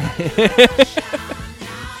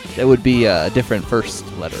 That would be a different first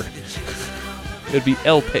letter. It would be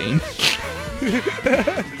L Pain.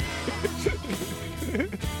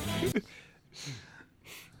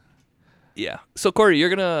 Yeah. So Corey, you're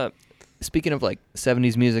gonna, speaking of like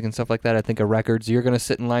 70s music and stuff like that, I think of records, you're gonna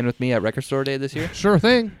sit in line with me at Record Store Day this year? Sure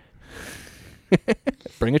thing.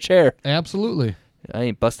 Bring a chair. Absolutely. I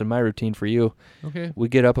ain't busting my routine for you. Okay. We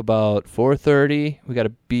get up about 4:30. We got to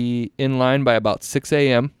be in line by about 6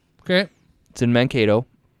 a.m. Okay. It's in Mankato.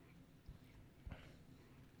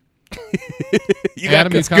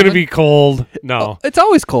 Adam, It's going to be cold. No. It's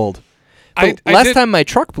always cold. But I last did- time my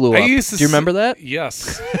truck blew up. I used to Do you remember that?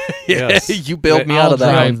 Yes. Yeah, Yes. you bailed me out I'll of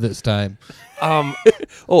that. drive this time.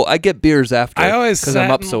 Oh, I get beers after. I always because I'm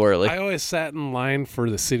sat up in- so early. I always sat in line for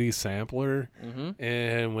the city sampler,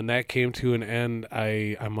 and when that came to an end,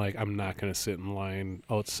 I'm like, I'm not going to sit in line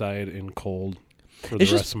outside in cold for the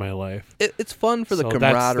It's just- rest of my life. It's fun for the So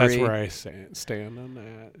camaraderie. That's where I stand on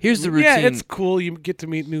that. Here's the Yeah, routine. it's cool. You get to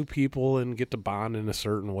meet new people and get to bond in a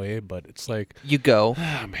certain way, but it's like, You go.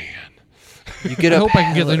 oh man, You get I up hope I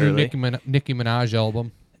can get the hella new early. Nicki Minaj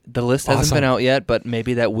album. The list hasn't Awesome. been out yet, but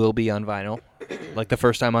maybe that will be on vinyl. Like the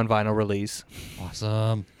first time on vinyl release.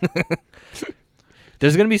 Awesome.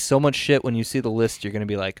 There's going to be so much shit when you see the list. You're going to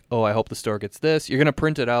be like, oh, I hope the store gets this. You're going to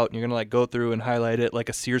print it out and you're going to like go through and highlight it like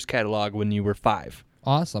a Sears catalog when you were 5.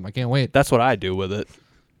 Awesome. I can't wait. That's what I do with it.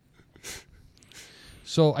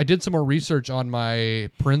 So I did some more research on my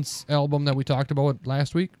Prince album that we talked about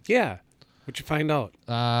last week. yeah. What'd you find out?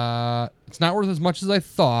 It's not worth as much as I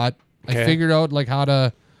thought. Okay. I figured out like how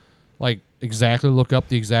to like exactly look up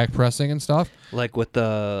the exact pressing and stuff. Like with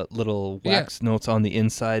the little Yeah. wax notes on the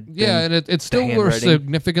inside. Yeah, thing. and it's still worth handwriting.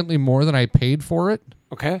 significantly more than I paid for it.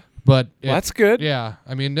 Okay. But Well, that's good. Yeah,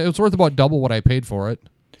 I mean it's worth about double what I paid for it.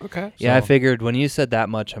 Okay. Yeah, I So- figured when you said that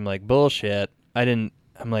much, I'm like, bullshit.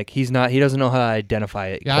 I'm like, he doesn't know how to identify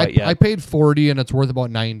it Yeah, quite yet. I paid 40 and it's worth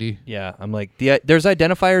about 90. Yeah, I'm like, there's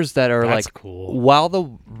identifiers that are That's like, cool. while the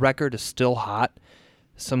record is still hot,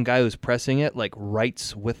 some guy who's pressing it like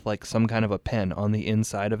writes with like some kind of a pen on the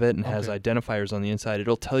inside of it and has Okay. identifiers on the inside.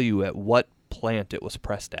 It'll tell you at what plant it was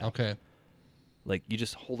pressed at. Okay. Like you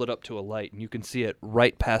just hold it up to a light and you can see it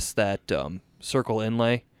right past that circle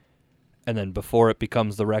inlay, and then before it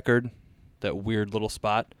becomes the record, that weird little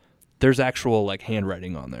spot. There's actual like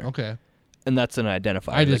handwriting on there, Okay. and that's an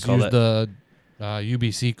identifier. I they just call used that. the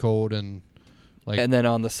UBC code and like And then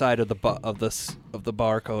on the side of the of the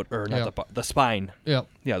barcode, or not Yep. the spine. Yep.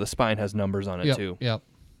 Yeah, the spine has numbers on it Yep. too. Yep.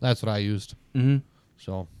 That's what I used. Mm-hmm.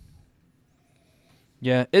 So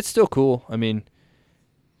Yeah, it's still cool. I mean,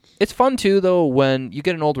 it's fun too though when you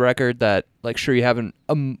get an old record that like sure you have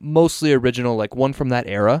a mostly original like one from that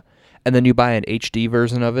era, and then you buy an HD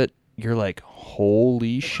version of it. You're like,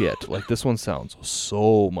 holy shit! Like this one sounds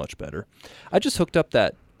so much better. I just hooked up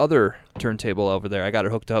that other turntable over there. I got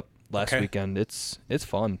it hooked up last Okay. weekend. It's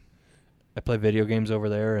fun. I play video games over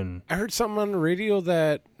there, and I heard something on the radio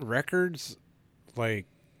that records like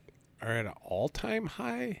are at an all-time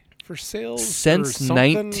high for sales since or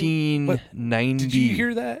something. 1990. Did you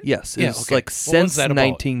hear that? Yes, Yeah, it's okay. like What was since that about?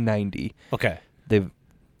 1990. Okay.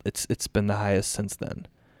 It's been the highest since then.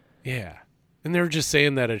 Yeah. And they were just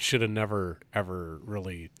saying that it should have never ever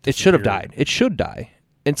really It should have disappeared. died. It should die.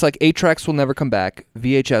 It's like 8-tracks will never come back.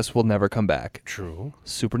 VHS will never come back. True.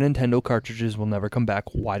 Super Nintendo cartridges will never come back.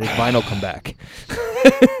 Why did vinyl come back?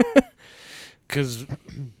 Because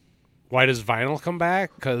why does vinyl come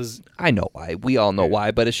back? Because I know why. We all know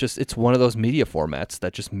why, but it's one of those media formats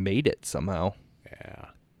that just made it somehow. yeah,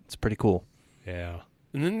 It's pretty cool. yeah.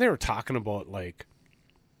 And then they were talking about like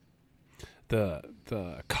the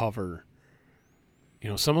cover. You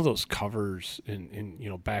know, some of those covers in you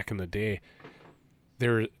know back in the day,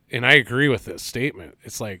 and I agree with this statement.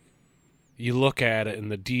 It's like you look at it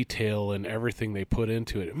and the detail and everything they put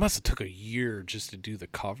into it. It must have took a year just to do the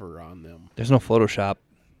cover on them. There's no Photoshop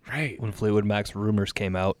Right. when Fleetwood Mac's Rumors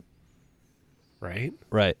came out. Right.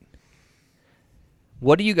 Right.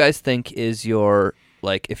 What do you guys think is your,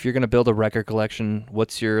 like, if you're going to build a record collection,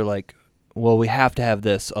 what's your, like, well, we have to have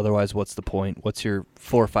this, otherwise what's the point? What's your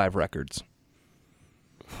 4 or 5 records?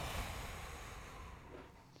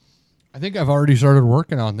 I think I've already started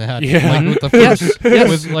working on that. Yeah. Like with the first, Yes.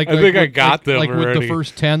 with like I think I got like, them like with already. the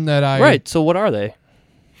first 10 that I Right, so what are they?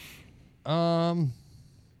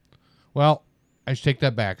 Well, I should take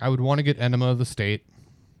that back. I would want to get Enema of the State.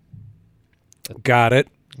 Got it.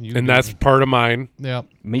 You And do. that's part of mine. Yeah,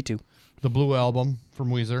 Me too. the Blue Album from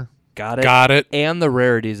Weezer. Got it. Got it. And the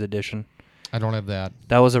Rarities edition. I don't have that.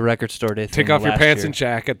 That was a record store day thing Take off your last pants year. and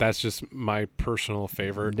jacket. That's just my personal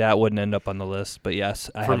favorite. That wouldn't end up on the list, but yes,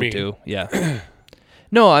 I For had me. it too. Yeah.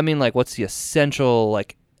 No, I mean, like, what's the essential,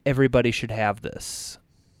 like, everybody should have this?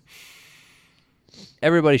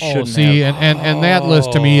 Everybody Oh, shouldn't see, have. and that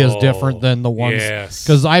list to me is different than the ones Yes.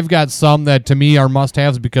 because I've got some that to me are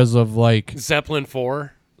must-haves because of like Zeppelin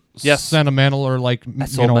 4. Yes. sentimental or like I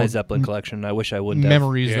sold my Zeppelin collection. I wish I wouldn't have.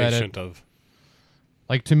 memories Yeah, you that it, shouldn't have.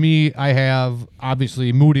 like to me I have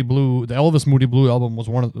obviously Moody Blue. The Elvis Moody Blue album was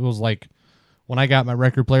was like when I got my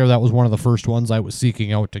record player, that was one of the first ones I was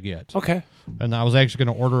seeking out to get. Okay. And I was actually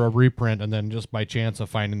going to order a reprint, and then just by chance of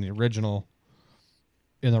finding the original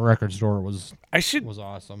in the record store was I should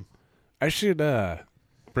awesome.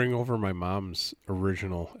 bring over my mom's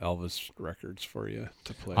original Elvis records for you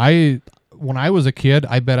to play. When I was a kid,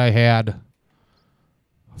 I bet I had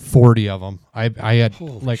 40 of them. I had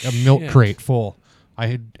Holy like a milk shit. crate full.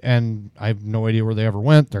 I have no idea where they ever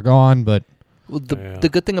went. They're gone, but Well, Yeah. the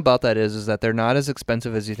good thing about that is that they're not as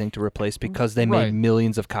expensive as you think to replace because they Right. made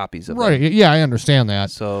millions of copies of right, them. yeah, I understand that.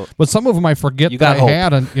 So But some of them I forget You that got I hope.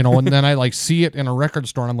 had, and and then I like see it in a record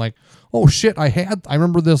store, and I'm like, oh shit, I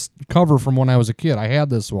remember this cover from when I was a kid. I had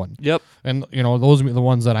this one. yep. And those are the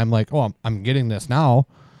ones that I'm like, oh, I'm getting this now.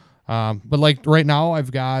 But like right now,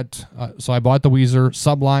 I've got. So I bought the Weezer.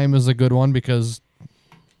 Sublime is a good one because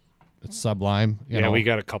it's Sublime. You know. we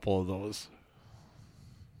got a couple of those.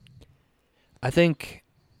 I think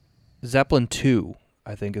Zeppelin 2,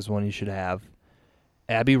 I think, is one you should have.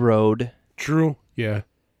 Abbey Road, True. Yeah.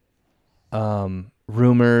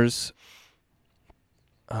 Rumors,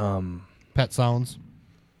 Pet Sounds.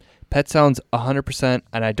 Pet Sounds 100%,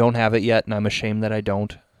 and I don't have it yet, and I'm ashamed that I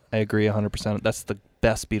don't. I agree 100%. That's the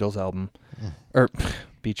best Beatles album. Or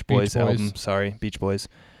Beach Boys Boys. album. Sorry, Beach Boys.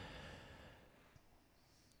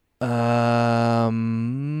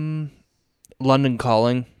 London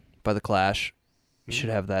Calling by The Clash. You should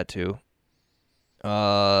have that too.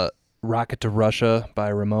 Rocket to Russia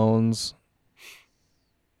by Ramones.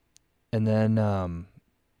 And then,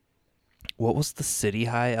 what was the City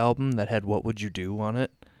High album that had What Would You Do on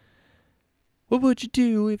it? What would you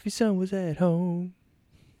do if your son was at home?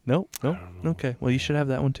 No? Okay. Well, you should have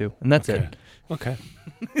that one too. And that's it. Okay.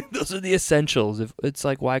 Those are the essentials. If it's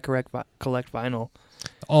like, why collect vinyl?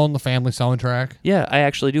 All in the Family soundtrack. Yeah, I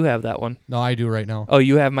actually do have that one. No, I do right now. Oh,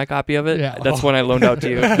 you have my copy of it? Yeah. That's one I loaned out to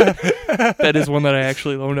you. That is one that I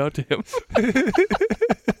actually loaned out to him. I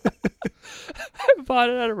bought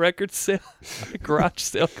it at a record sale, a garage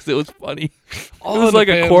sale, because it was funny. It was like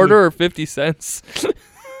a quarter or 50 cents.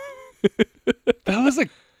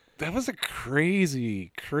 That was a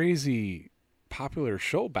crazy popular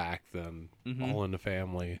show back then. All in the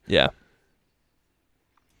Family. Yeah.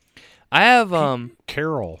 I have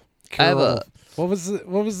Carol. I have a- What was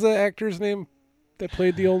the actor's name that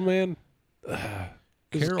played the old man? It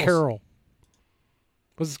was Carol's- Carol.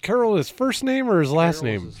 Was Carol his first name or his last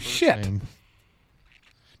Carol name? was his first Shit. name.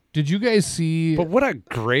 Did you guys see? But what a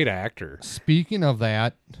great actor. Speaking of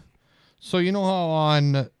that, so you know how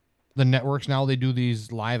on the networks now they do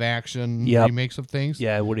these live action Yep. remakes of things?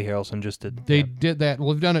 Yeah, Woody Harrelson just did. They did that. Well,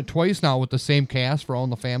 we've done it twice now with the same cast for All in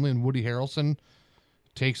the Family, and Woody Harrelson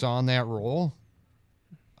takes on that role.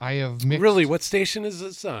 I have mixed Really, what station is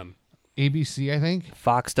this on? ABC, I think.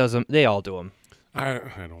 Fox does them. They all do them. I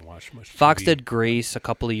don't watch much. Fox TV. did Grace a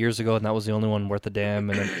couple of years ago, and that was the only one worth a damn.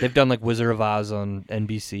 And then they've done like Wizard of Oz on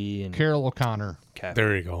NBC. And Carol O'Connor. okay.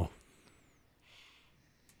 There you go.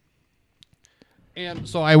 And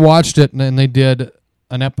so I watched it, and then they did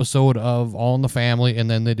an episode of All in the Family, and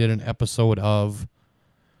then they did an episode of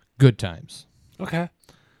Good Times. Okay.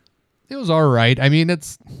 It was all right. I mean,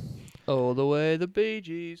 it's the way the Bee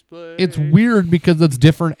Gees play. it's weird because it's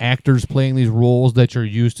different actors playing these roles that you're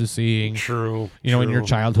used to seeing. True. You know, in your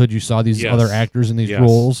childhood, you saw these Yes. other actors in these Yes.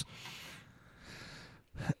 roles.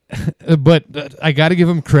 But I got to give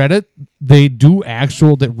them credit. They do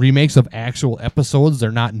remakes of actual episodes.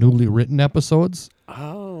 They're not newly written episodes.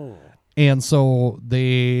 Oh. And so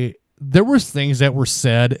there was things that were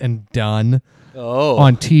said and done Oh.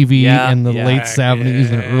 on TV Yeah, in the yeah. late 70s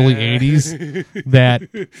and early 80s that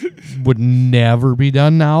would never be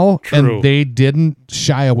done now. True. And they didn't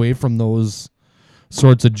shy away from those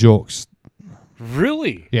sorts of jokes.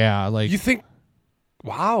 Really? Yeah, like You think?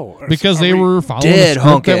 Wow. because Are they we- were following Dead a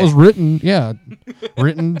script that honky. was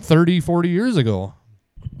written 30, 40 years ago.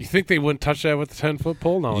 You think they wouldn't touch that with a 10-foot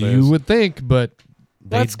pole nowadays? You would think, but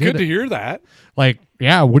they That's did good it. to hear that. Like,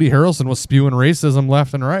 yeah, Woody Harrelson was spewing racism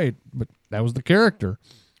left and right, but that was the character.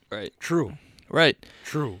 Right. True. Right.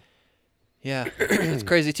 True. Yeah. It's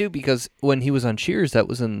crazy, too, because when he was on Cheers, that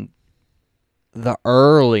was in the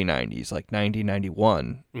early 90s, like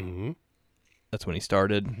 1991. Mm-hmm. That's when he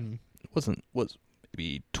started. Was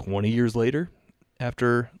maybe 20 years later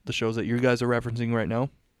after the shows that you guys are referencing right now.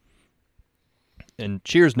 And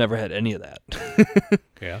Cheers never had any of that.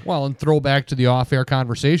 Yeah. Well, and throwback to the off-air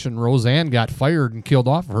conversation, Roseanne got fired and killed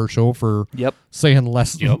off of her show for Yep. saying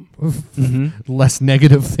less Mm-hmm. less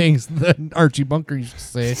negative things than Archie Bunker used to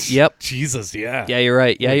say. Yep. Jesus, yeah. Yeah, you're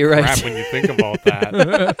right. Yeah, you're Crap right. when you think about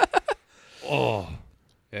that. Oh,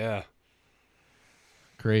 yeah.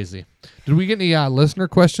 Crazy. Did we get any listener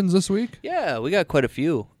questions this week? Yeah, we got quite a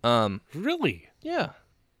few. Really? Yeah.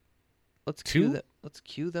 Let's Two?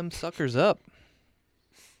 cue them suckers up.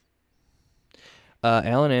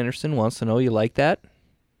 Alan Anderson wants to know you like that.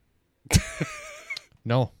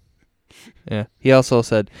 No. Yeah. He also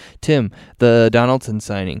said, Tim, the Donaldson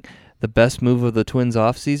signing, the best move of the Twins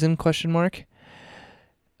off season? ?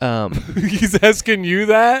 He's asking you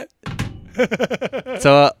that?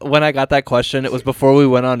 So when I got that question, it was before we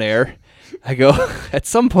went on air. I go, at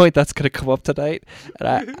some point that's going to come up tonight.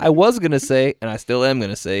 And I was going to say, and I still am going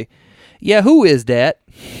to say, yeah, who is that?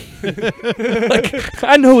 Like,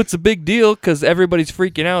 I know it's a big deal because everybody's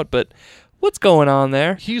freaking out, but what's going on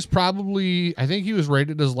there? He's probably, I think he was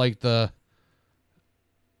rated as like the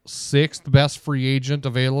 6th best free agent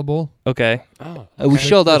available, Okay. Oh. We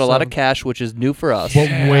shelled out a lot of 7. cash, which is new for us. but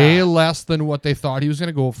way less than what they thought he was going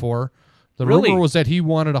to go for. The Really? rumor was that he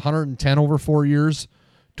wanted 110 over 4 years.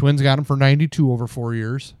 Twins got him for 92 over 4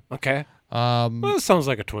 years. Okay. Well, that sounds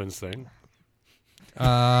like a Twins thing.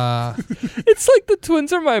 It's like the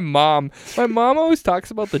Twins are my mom. My mom always talks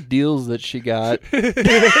about the deals that she got.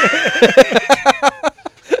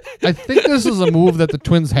 I think this is a move that the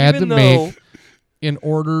Twins had Even to though- make in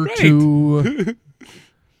order to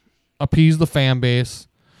appease the fan base.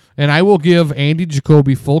 And I will give Andy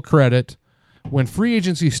Jacoby full credit. When free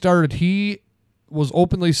agency started, he was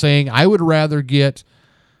openly saying, I would rather get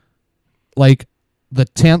like the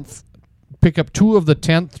 10th, pick up 2 of the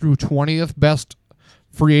 10th through 20th best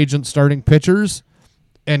free agent starting pitchers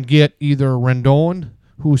and get either Rendon,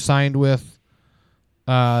 who signed with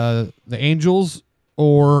the Angels,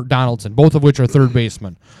 or Donaldson, both of which are third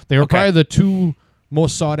basemen. They were probably the 2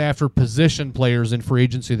 most sought-after position players in free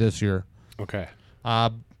agency this year. Okay.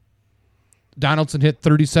 Donaldson hit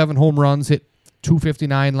 37 home runs, hit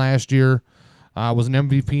 259 last year, was an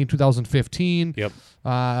MVP in 2015. Yep.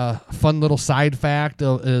 Fun little side fact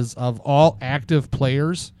is of all active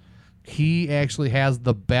players, he actually has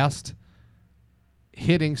the best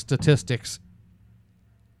hitting statistics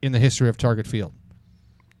in the history of Target Field.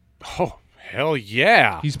 Oh, hell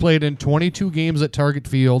yeah. He's played in 22 games at Target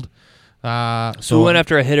Field. So we went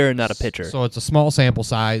after a hitter and not a pitcher. So it's a small sample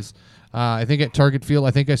size. I think at Target Field,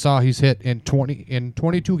 I think I saw he's hit in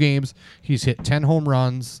 22 games. He's hit 10 home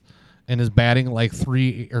runs and is batting like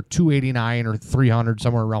 289 or 300,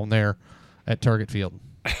 somewhere around there at Target Field.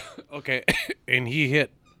 Okay. And he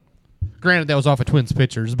hit. Granted, that was off of Twins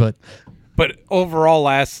pitchers, but overall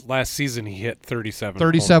last season he hit 37.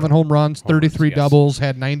 37 home runs, 33 yes. doubles,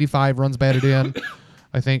 had 95 runs batted in.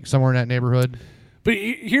 I think somewhere in that neighborhood. But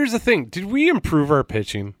here's the thing. Did we improve our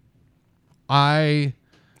pitching? I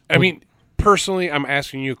mean, personally, I'm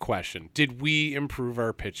asking you a question. Did we improve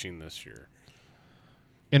our pitching this year?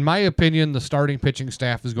 In my opinion, the starting pitching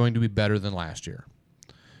staff is going to be better than last year.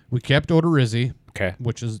 We kept Odorizzi, Okay.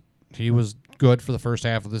 he was good for the first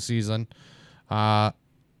half of the season.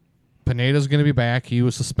 Pineda's going to be back. He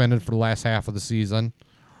was suspended for the last half of the season.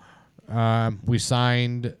 We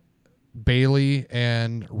signed Bailey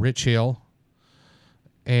and Rich Hill.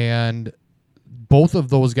 and both of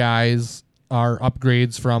those guys are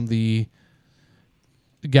upgrades from the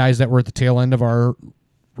guys that were at the tail end of our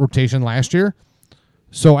rotation last year.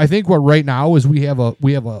 So I think what right now is we have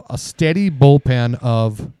a steady bullpen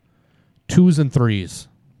of 2s and 3s.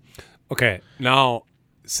 Okay, now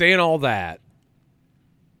saying all that,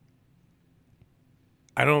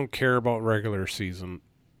 I don't care about regular season.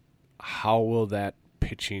 How will that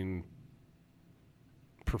pitching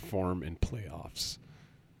perform in playoffs?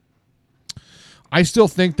 I still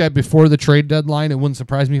think that before the trade deadline, it wouldn't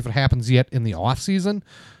surprise me if it happens yet in the offseason.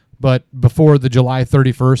 But before the July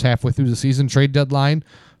 31st, halfway through the season trade deadline,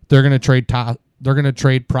 they're going to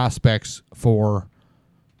trade prospects for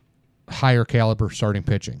higher caliber starting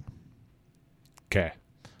pitching. Okay.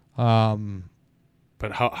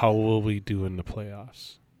 But how will we do in the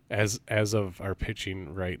playoffs as of our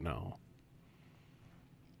pitching right now?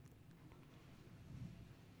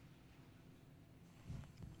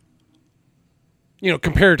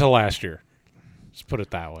 Compared to last year. Let's put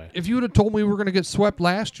it that way. If you would have told me we were going to get swept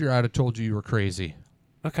last year, I'd have told you were crazy.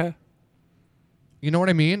 Okay. You know what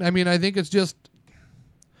I mean? I mean, I think it's just,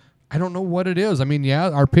 I don't know what it is. I mean,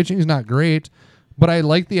 yeah, our pitching's not great, but I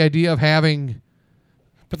like the idea of having.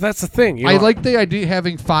 But that's the thing. I like the idea of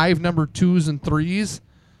having 5 number 2s and 3s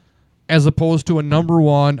as opposed to a number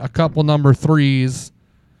 1, a couple number 3s,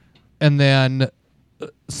 and then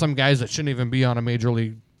some guys that shouldn't even be on a major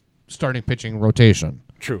league starting pitching rotation.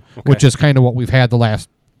 True. Okay. Which is kind of what we've had the last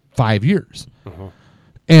 5 years. Uh-huh.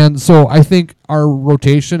 And so I think our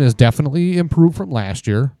rotation is definitely improved from last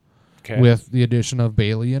year with the addition of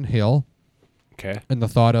Bailey and Hill. Okay. And the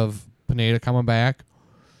thought of Pineda coming back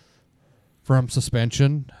from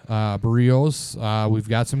suspension. Barrios. We've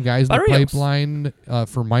got some guys in the pipeline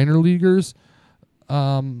for minor leaguers.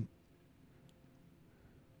 And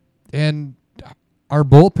our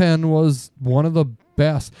bullpen was one of the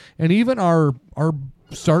best. And even our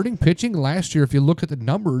starting pitching last year, if you look at the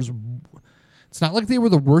numbers, it's not like they were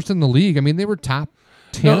the worst in the league. I mean, they were top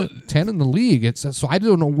 10 in the league. So I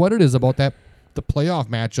don't know what it is about the playoff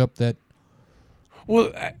matchup that.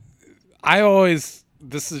 Well, I always,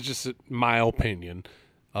 this is just my opinion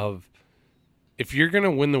of, if you're going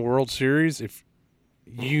to win the World Series, if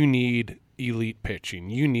you need elite pitching,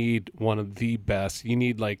 you need one of the best, you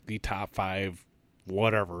need like the top 5,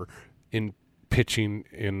 whatever, in pitching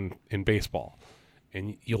in baseball,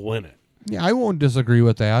 and you'll win it. Yeah, I won't disagree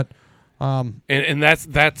with that. And that's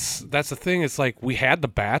the thing. It's like, we had the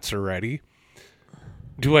bats already.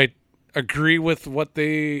 Do I agree with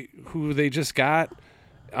who they just got?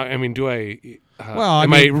 I mean, do I?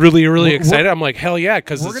 Am I really excited? I'm like, hell yeah,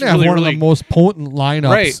 because we're gonna have one of the most potent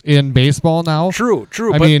lineups in baseball now. True.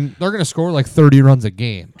 I mean, they're gonna score like 30 runs a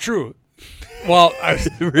game. True. Well,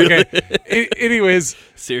 okay. Anyways,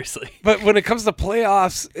 seriously. But when it comes to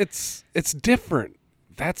playoffs, it's different.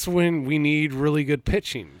 That's when we need really good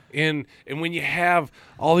pitching. And when you have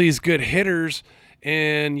all these good hitters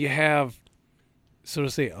and you have, so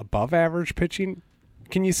to say, above average pitching,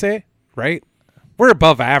 can you say, right? We're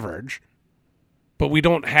above average, but we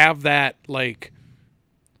don't have that, like.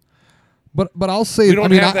 But I'll say, I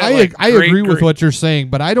mean, I agree with what you're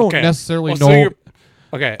saying, but I don't necessarily know.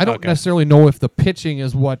 I don't necessarily know if the pitching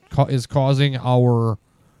is what is causing our,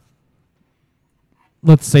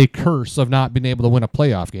 let's say, curse of not being able to win a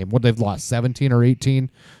playoff game. What, they've lost 17 or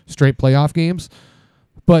 18 straight playoff games.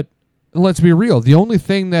 But let's be real. The only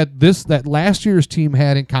thing that last year's team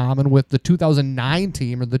had in common with the 2009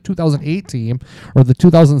 team or the 2008 team or the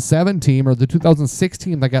 2007 team or the 2006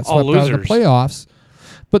 team that got swept out of the playoffs,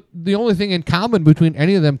 but the only thing in common between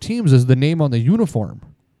any of them teams is the name on the uniform.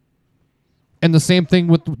 And the same thing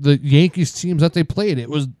with the Yankees teams that they played. It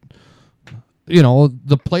was,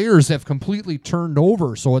 the players have completely turned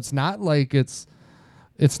over. So it's not like it's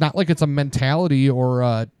not like it's a mentality or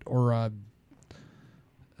a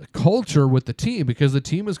culture with the team, because the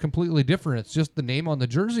team is completely different. It's just the name on the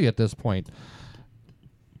jersey at this point.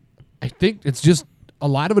 I think it's just a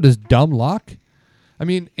lot of it is dumb luck. I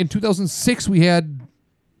mean, in 2006 we had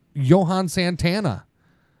Johan Santana.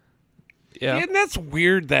 Yeah, and that's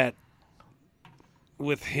weird that.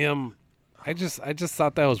 With him, I just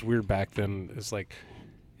thought that was weird back then. It's like,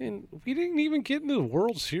 and we didn't even get into the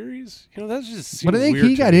World Series. That's just. But I think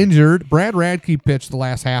he got injured. Brad Radke pitched the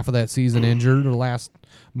last half of that season injured, or the last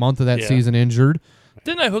month of that season injured.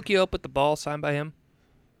 Didn't I hook you up with the ball signed by him?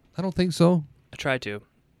 I don't think so. I tried to.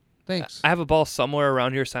 Thanks. I have a ball somewhere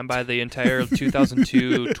around here signed by the entire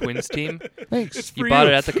 2002 Twins team. Thanks. You bought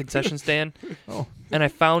it at the concession stand. Oh. And I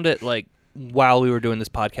found it while we were doing this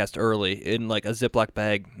podcast early in like a Ziploc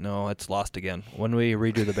bag. No, it's lost again. When we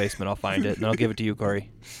redo the basement, I'll find it and I'll give it to you, Corey.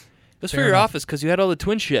 That's Fair for your enough. office because you had all the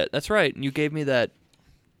twin shit. That's right. And you gave me that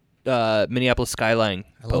Minneapolis skyline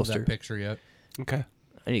I love poster. that picture yet. Okay.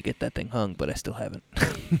 I need to get that thing hung, but I still haven't.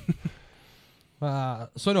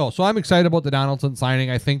 So I'm excited about the Donaldson signing.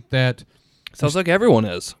 I think that Sounds like everyone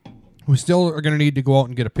is. we still are going to need to go out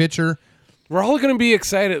and get a pitcher. We're all going to be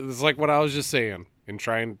excited. It's like what I was just saying. And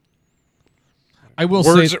trying. I will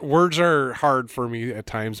Words, say words are hard for me at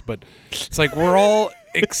times, but it's like we're all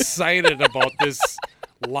excited about this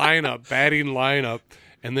batting lineup.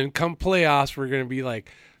 And then come playoffs, we're going to be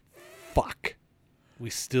like, fuck. We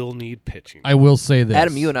still need pitching. I will say this.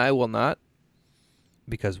 Adam, you and I will not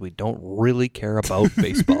because we don't really care about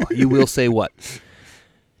baseball. You will say what?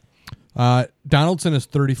 Donaldson is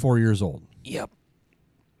 34 years old, Yep.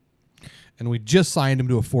 and we just signed him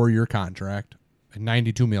to a 4-year contract at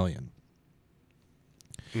 $92 million.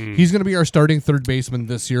 He's going to be our starting third baseman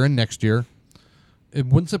this year and next year. It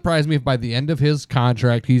wouldn't surprise me if by the end of his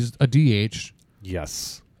contract he's a DH.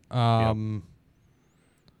 Yes. And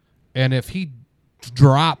if he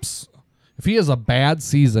drops, if he has a bad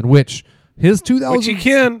season, which his Which he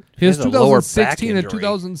can. his He has a lower back 2016 and injury.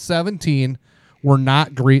 2017 were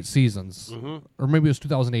not great seasons, Mm-hmm. or maybe it was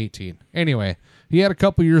 2018. Anyway, he had a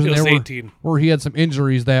couple years in It was there 18. where he had some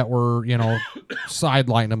injuries that were,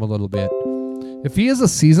 sidelining him a little bit. If he has a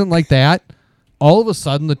season like that, all of a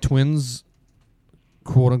sudden the Twins,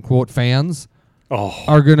 quote unquote, fans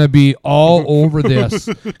are going to be all over this,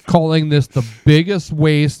 calling this the biggest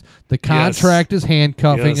waste. The contract is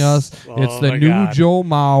handcuffing Yes. us. Oh It's the my new God. Joe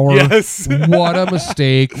Mauer. Yes. What a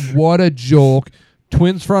mistake. What a joke.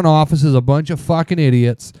 Twins front office is a bunch of fucking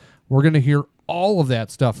idiots. We're going to hear all of that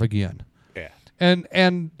stuff again. Yeah.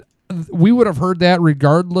 And we would have heard that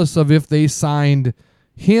regardless of if they signed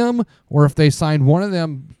him or if they signed one of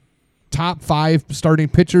them top 5 starting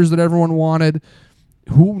pitchers that everyone wanted.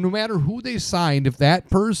 No matter who they signed, if that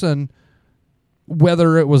person,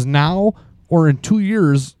 whether it was now or in 2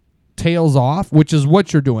 years, tails off, which is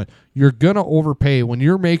what you're doing, you're going to overpay. When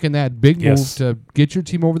you're making that big Yes. move to get your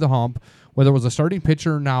team over the hump, whether it was a starting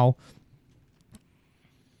pitcher or now,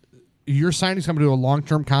 you're signing somebody to a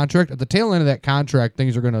long-term contract. At the tail end of that contract,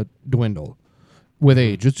 things are going to dwindle with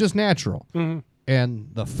age. It's just natural. And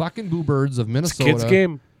the fucking Boo Birds of Minnesota Kids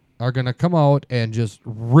game. are going to come out and just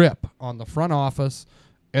rip on the front office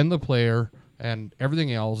and the player and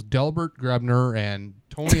everything else. Delbert Grebner and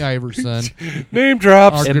Tony Iverson. Name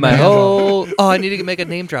drops. Are In gonna my have a whole... Oh, I need to make a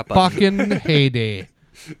name drop button. fucking heyday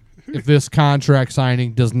if this contract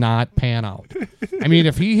signing does not pan out. I mean,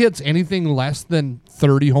 if he hits anything less than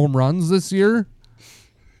 30 home runs this year,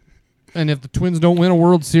 and if the Twins don't win a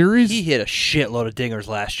World Series, He hit a shitload of dingers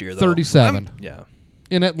last year, though. 37 Yeah.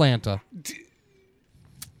 in Atlanta.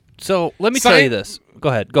 So let me tell you this. Go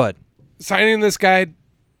ahead. Signing this guy,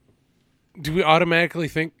 do we automatically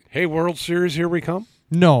think, hey, World Series, here we come?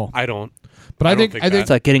 No, I don't. but I think think It's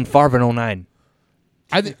like getting Favre in 09.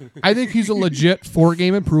 I think he's a legit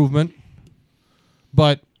 4-game improvement,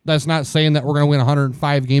 but that's not saying that we're going to win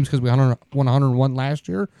 105 games because we won 101 last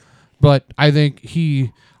year. But I think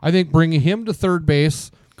bringing him to third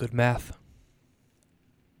base, Good math.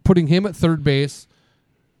 putting him at third base,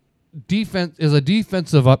 defense is a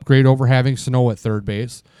defensive upgrade over having Sano at third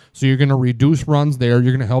base. So you're going to reduce runs there.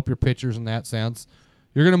 You're going to help your pitchers in that sense.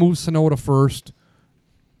 You're going to move Sano to first.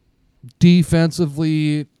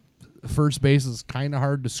 Defensively, first base is kind of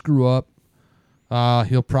hard to screw up.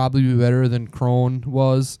 He'll probably be better than Crone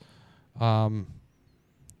was. I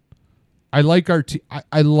like our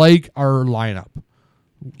I like our lineup.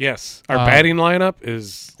 Yes. Our batting lineup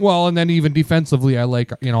is. Well, and then even defensively, I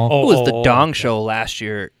like It was the Dong Show last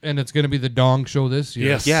year. and it's going to be the Dong Show this year.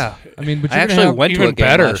 Yes. Yeah. I mean, but I you're actually gonna have, went to even a game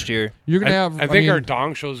better. last year. you're going to have. I think mean, our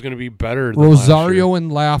Dong Show is going to be better than last Rosario year. in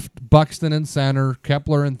left, Buxton in center,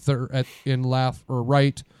 Kepler in left or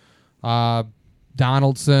right,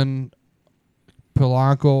 Donaldson,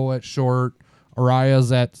 Polanco at short,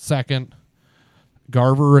 Arias at second,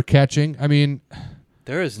 Garver at catching. I mean,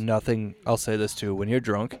 There is nothing, I'll say this too, when you're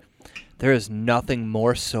drunk, there is nothing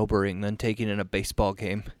more sobering than taking in a baseball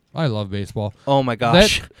game. I love baseball. Oh my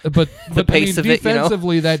gosh. But pace of it, you know?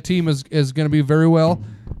 defensively, that team is going to be very well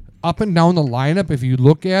up and down the lineup. If you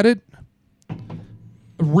look at it,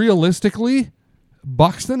 realistically,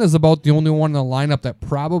 Buxton is about the only one in the lineup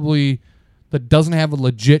that doesn't have a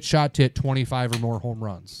legit shot to hit 25 or more home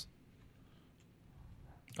runs.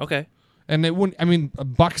 Okay. And it wouldn't. I mean,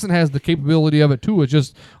 Buxton has the capability of it too. It's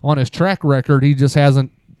just on his track record, he just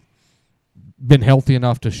hasn't been healthy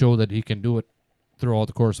enough to show that he can do it throughout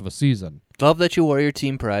the course of a season. Love that you wore your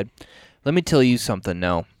team pride. Let me tell you something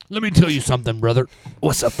now. Let me tell you something, brother.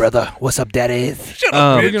 What's up, brother? What's up, daddy?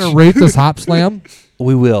 We're gonna rate this Hop Slam.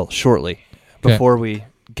 We will shortly, 'Kay. before we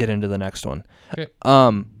get into the next one. Okay.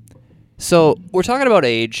 So we're talking about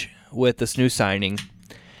age with this new signing,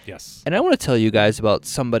 Yes. and I want to tell you guys about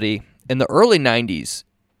somebody in the early '90s.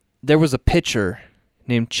 There was a pitcher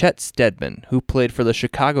named Chet Steadman who played for the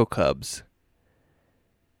Chicago Cubs,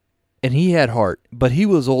 and he had heart, but he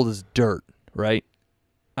was old as dirt, right?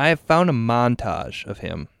 I have found a montage of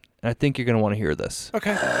him, and I think you're going to want to hear this.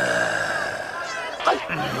 Okay.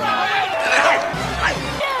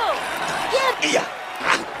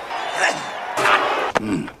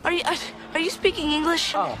 Are you speaking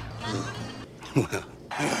English? Oh. Oh my god.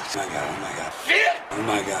 Oh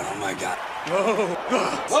my god. Oh my god.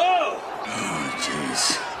 Whoa. Oh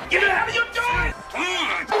jeez. Get out of your door! Come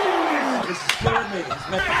on! This scared me.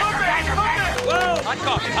 Whoa! Hot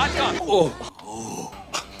coffee. Oh.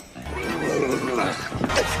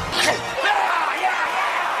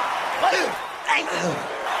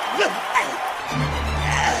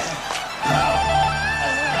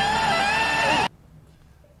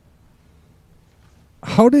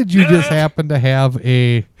 How did you just happen to have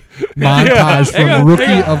a montage from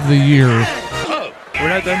Rookie of the Year? We're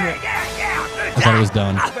not done yet. I thought it was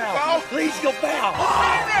done. Please go bow.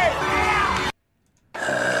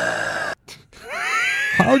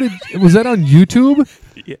 Was that on YouTube?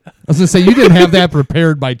 Yeah. I was gonna say you didn't have that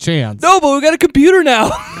prepared by chance. No, but we got a computer now.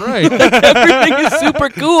 Right. Everything is super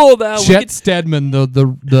cool now. Chet Steadman, the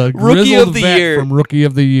Rookie grizzled of the vet Year. from Rookie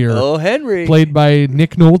of the Year. Oh, Henry. Played by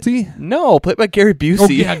Nick Nolte. No, played by Gary Busey. Oh,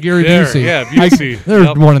 yeah, Gary There, Busey. yeah, Busey. They're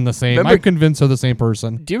Yep. one and the same. Remember- I'm convinced they're the same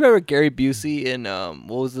person. Do you remember Gary Busey in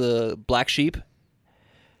what was the Black Sheep?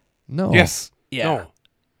 No. Yes. Yeah. No.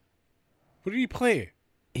 What did he play?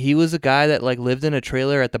 He was a guy that like lived in a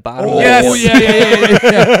trailer at the bottom. Oh, of Yes.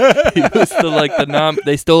 yeah. He was the like the nom.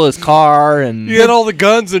 They stole his car and He had all the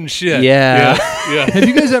guns and shit. Yeah. Yeah. Have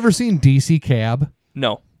you guys ever seen DC Cab?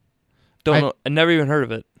 no, don't know. I never even heard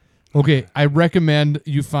of it. Okay, I recommend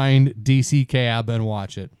you find DC Cab and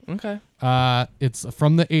watch it. Okay. It's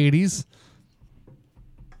from the 80s.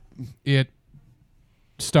 It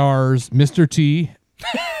stars Mr. T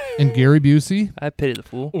and Gary Busey. I pity the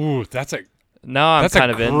fool. Ooh, that's a Now I'm That's a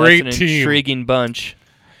kind of in. great That's an team. intriguing bunch.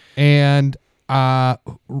 And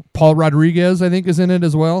Paul Rodriguez, I think, is in it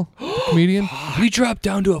as well. Comedian. We dropped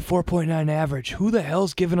down to a 4.9 average. Who the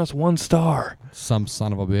hell's giving us 1 star? Some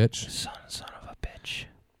son of a bitch. Son of a bitch.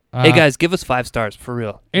 Hey guys, give us 5 stars for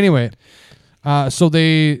real. Anyway, so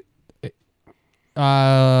they...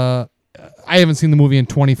 I haven't seen the movie in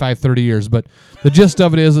 25, 30 years, but the gist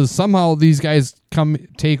of it is somehow these guys come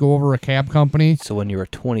take over a cab company. So when you were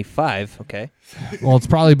 25, okay. Well, it's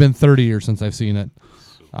probably been 30 years since I've seen it.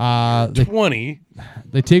 20.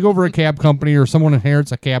 They take over a cab company, or someone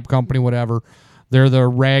inherits a cab company, whatever. They're the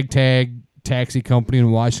ragtag taxi company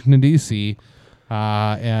in Washington, D.C.,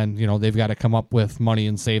 and they've got to come up with money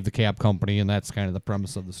and save the cab company, and that's kind of the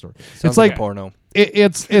premise of the story. Sounds like porno.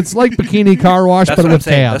 It's like Bikini Car Wash, That's but what I'm with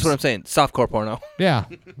saying. cabs. That's what I'm saying. Softcore porno. Yeah,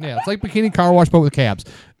 it's like Bikini Car Wash, but with cabs.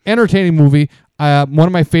 Entertaining movie. One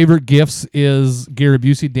of my favorite gifs is Gary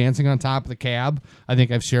Busey dancing on top of the cab. I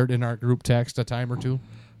think I've shared in our group text a time or two.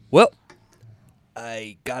 Well,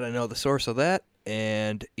 I gotta know the source of that,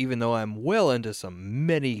 and even though I'm well into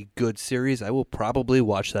many good series, I will probably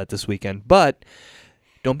watch that this weekend. But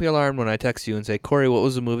don't be alarmed when I text you and say, Corey, what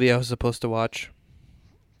was the movie I was supposed to watch?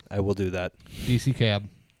 I will do that. DC Cab.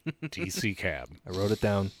 DC Cab. I wrote it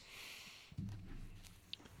down.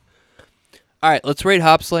 All right, let's rate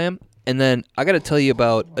Hop Slam, and then I got to tell you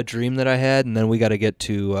about a dream that I had, and then we got to get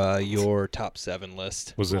to your top 7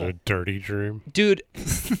 list. Was it a dirty dream? Dude,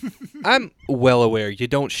 I'm well aware you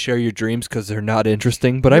don't share your dreams because they're not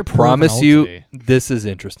interesting, but I They're proven promise out you today. this is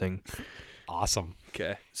interesting. Awesome.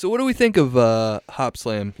 Okay. So what do we think of Hop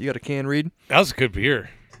Slam? You got a can read? That was a good beer.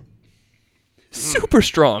 Super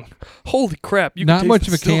strong. Holy crap. You Not can much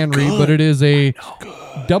taste of a it. can read, but it is a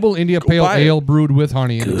double India Pale buy it. Ale brewed with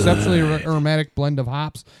honey. An exceptionally aromatic blend of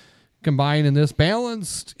hops combined in this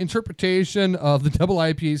balanced interpretation of the double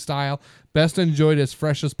IPA style, best enjoyed as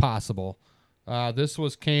fresh as possible. This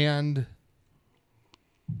was canned...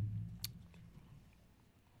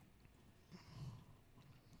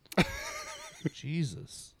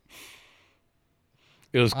 Jesus.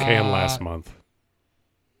 It was canned last month.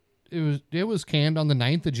 It was canned on the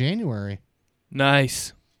 9th of January.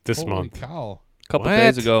 Nice. This Holy month. cow. A couple What?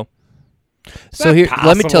 days ago. Is So that here,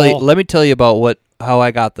 let me tell you. possible? Let me tell you about how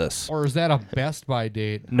I got this. Or is that a Best By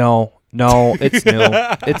date? No, it's new.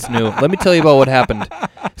 It's new. Let me tell you about what happened.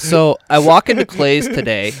 So I walk into Clay's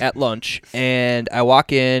today at lunch, and I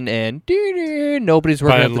walk in, and nobody's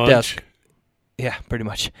working Buying at the lunch? desk. Yeah, pretty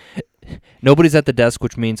much. Nobody's at the desk,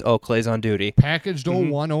 which means, oh, Clay's on duty. Packaged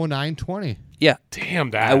 010920. Yeah.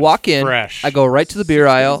 Damn, that I walk in. fresh. I go right to the beer 6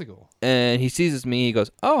 days aisle, ago. and he sees me. He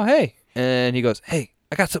goes, oh, hey. And he goes, hey,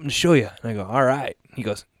 I got something to show you. And I go, all right. He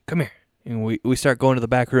goes, come here. And we start going to the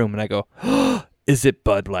back room, and I go, oh, is it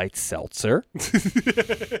Bud Light Seltzer?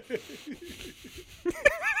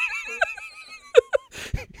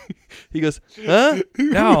 He goes, huh?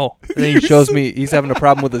 No. And then he shows me he's having a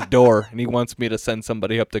problem with his door, and he wants me to send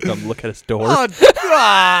somebody up to come look at his door.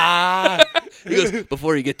 He goes,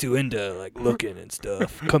 before you get too into like looking and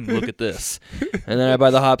stuff, come look at this. And then I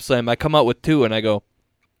buy the Hop Slam. I come out with 2, and I go,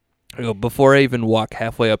 before I even walk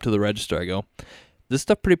halfway up to the register, I go, this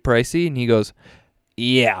stuff pretty pricey? And he goes,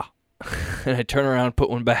 yeah. And I turn around and put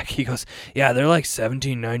one back. He goes, yeah, they're like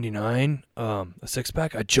 $17.99, a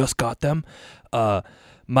 6-pack. I just got them.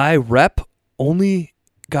 My rep only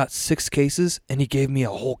got 6 cases, and he gave me a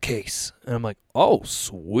whole case. And I'm like, oh,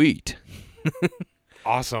 sweet.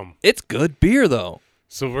 Awesome. It's good beer, though.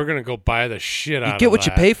 So we're going to go buy the shit out of You get what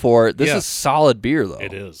you that. pay for. This Yes. is solid beer, though.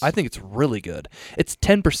 It is. I think it's really good. It's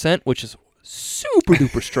 10%, which is super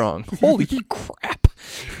duper strong. Holy crap.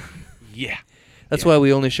 Yeah. That's why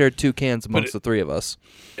we only shared 2 cans amongst But the 3 of us.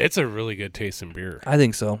 It's a really good tasting beer. I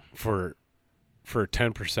think so. For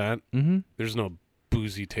 10%, there's no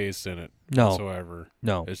boozy taste in it No. whatsoever.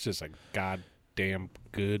 No. It's just a goddamn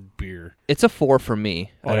good beer. It's a 4 for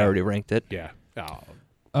me. Oh, I'd yeah. already ranked it. Yeah. Oh,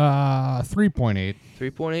 3.8.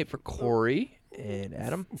 3.8 for Corey and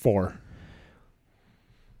Adam. 4.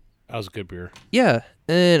 that was a good beer. Yeah,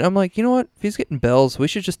 and I'm like, you know what? If he's getting bells, we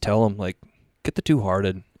should just tell him, like, get the 2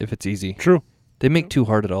 Hearted if it's easy. True. They make 2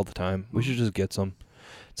 Hearted all the time. We should just get some.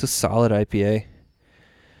 It's a solid IPA.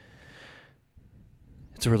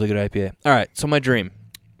 It's a really good IPA. All right, so my dream.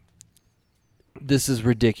 This is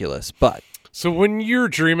ridiculous, but So when you're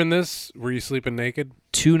dreaming this, were you sleeping naked?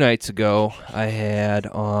 2 nights ago, I had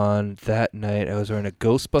on that night, I was wearing a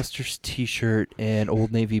Ghostbusters t-shirt and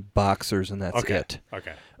Old Navy boxers, and that's it.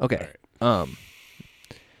 Okay. Okay. All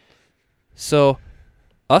right. So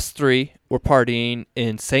us 3 were partying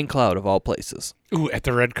in St. Cloud of all places. Ooh, at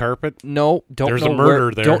the red carpet? No, don't There's know a murder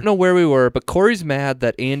where, there. Don't know where we were, but Corey's mad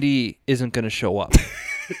that Andy isn't going to show up.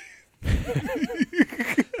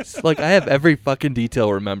 It's like I have every fucking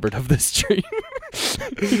detail remembered of this dream.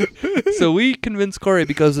 So we convinced Corey,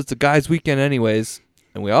 because it's a guys' weekend anyways,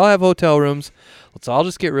 and we all have hotel rooms. Let's all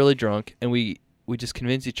just get really drunk, and we just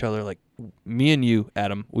convince each other, like me and you,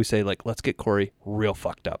 Adam. We say like, let's get Corey real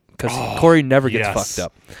fucked up, because Corey never gets yes. fucked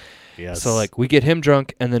up. Yes. So like we get him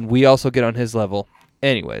drunk, and then we also get on his level.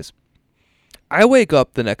 Anyways, I wake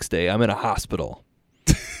up the next day. I'm in a hospital.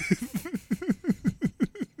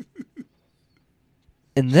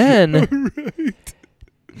 And then,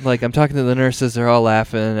 like, I'm talking to the nurses. They're all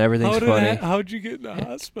laughing. Everything's funny. How'd you get in the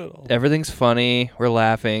hospital? Everything's funny. We're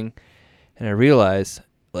laughing. And I realize,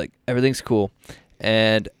 like, everything's cool.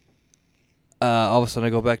 And all of a sudden I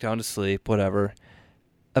go back down to sleep, whatever.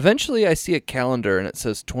 Eventually I see a calendar, and it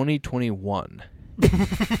says 2021.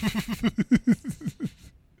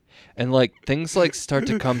 And, like, things, like, start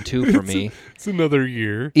to come to for me. It's another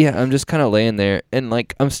year. Yeah, I'm just kind of laying there, and,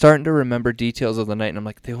 like, I'm starting to remember details of the night, and I'm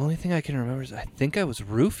like, the only thing I can remember is I think I was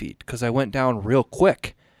roofied, because I went down real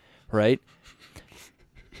quick, right?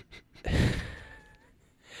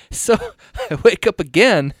 So I wake up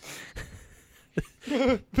again.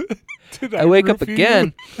 I wake up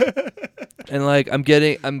again, and, like, I'm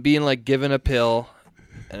being, like, given a pill,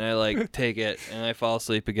 and I, like, take it, and I fall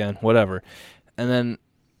asleep again, whatever. And then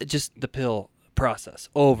just the pill process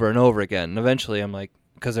over and over again. And eventually I'm like,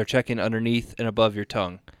 because they're checking underneath and above your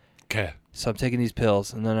tongue. Okay. So I'm taking these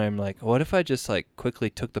pills, and then I'm like, what if I just, like, quickly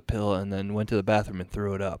took the pill and then went to the bathroom and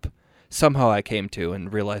threw it up? Somehow I came to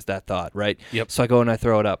and realized that thought, right? Yep. So I go and I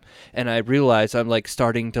throw it up. And I realize I'm, like,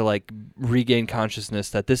 starting to, like, regain consciousness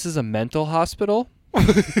that this is a mental hospital. And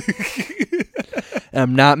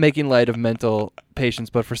I'm not making light of mental patients,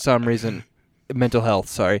 but for some reason, mental health,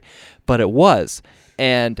 sorry. But it was.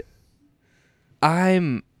 And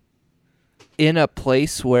I'm in a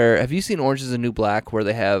place where, have you seen Orange is the New Black, where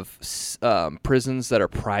they have prisons that are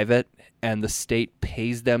private and the state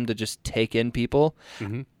pays them to just take in people?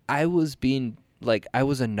 Mm-hmm. I was being, like, I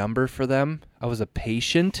was a number for them. I was a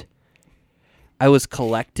patient. I was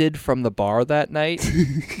collected from the bar that night.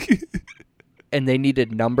 And they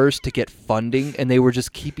needed numbers to get funding, and they were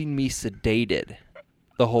just keeping me sedated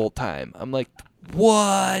the whole time. I'm like,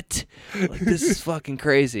 what? Like, this is fucking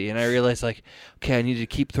crazy. And I realized, like, okay, I need to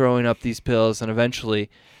keep throwing up these pills, and eventually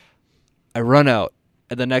I run out.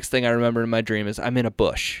 And the next thing I remember in my dream is I'm in a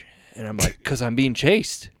bush, and I'm like, because I'm being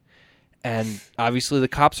chased. And obviously the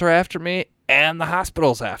cops are after me, and the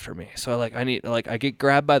hospital's after me. So I get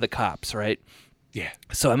grabbed by the cops, right? Yeah.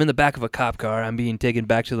 So I'm in the back of a cop car. I'm being taken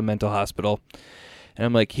back to the mental hospital. And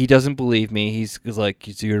I'm like, he doesn't believe me. He's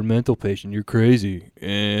like, you're a mental patient. You're crazy.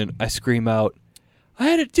 And I scream out, I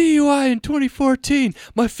had a DUI in 2014.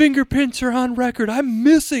 My fingerprints are on record. I'm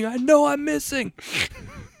missing. I know I'm missing.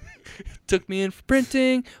 Took me in for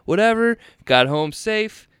printing, whatever. Got home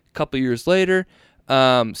safe. A couple years later,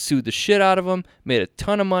 sued the shit out of him. Made a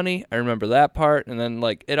ton of money. I remember that part. And then,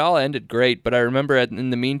 it all ended great. But I remember in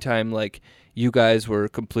the meantime, you guys were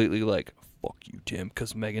completely fuck you, Tim,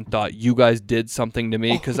 because Megan thought you guys did something to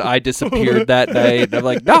me because I disappeared that night. And I'm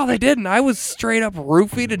like, no, they didn't. I was straight up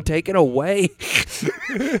roofied and taken away.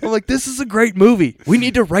 I'm like, this is a great movie. We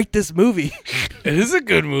need to write this movie. It is a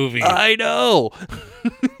good movie. I know.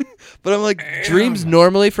 But I'm like, dreams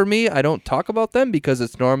normally for me, I don't talk about them because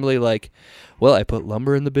it's normally I put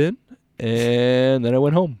lumber in the bin and then I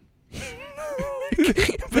went home.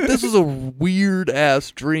 But this was a weird ass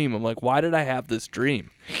dream. I'm like, why did I have this dream?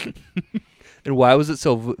 And why was it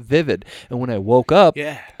so vivid? And when I woke up,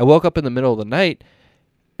 I woke up in the middle of the night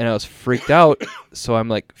and I was freaked out. So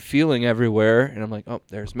I'm feeling everywhere. And I'm like, oh,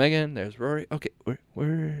 there's Megan. There's Rory. Okay,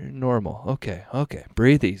 we're normal. Okay.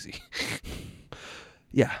 Breathe easy.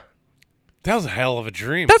 Yeah. That was a hell of a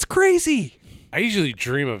dream. That's crazy. I usually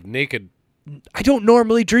dream of naked. I don't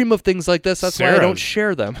normally dream of things like this. That's why I don't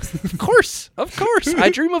share them. Of course. I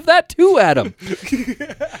dream of that too, Adam.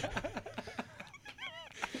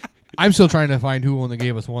 I'm still trying to find who only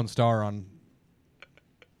gave us 1 star on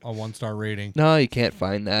a 1-star rating. No, you can't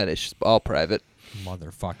find that. It's just all private.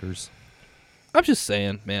 Motherfuckers. I'm just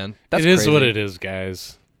saying, man. That's It is crazy. what it is,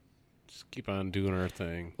 guys. Just keep on doing our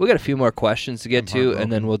thing. We got a few more questions to get to,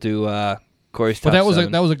 and then we'll do Corey's top But that was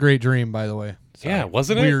 7. that was a great dream, by the way. Yeah,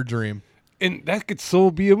 wasn't it? Weird dream. And that could so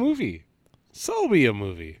be a movie.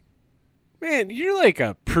 Man, you're like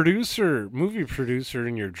a movie producer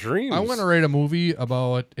in your dreams. I want to write a movie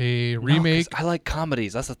about a remake. I like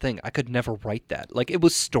comedies. That's the thing. I could never write that. It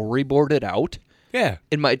was storyboarded out. Yeah.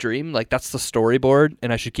 In my dream, that's the storyboard,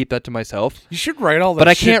 and I should keep that to myself. You should write all that. But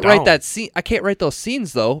I shit can't write down. that scene. I can't write those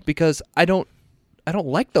scenes though because I don't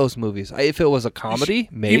like those movies. If it was a comedy,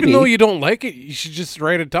 maybe. Even though you don't like it, you should just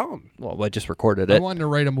write it down. Well, I just recorded I it. wanted to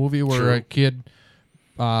write a movie where a kid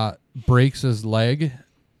breaks his leg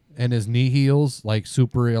and his knee heals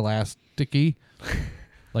super elasticy.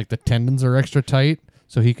 The tendons are extra tight,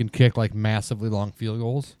 so he can kick massively long field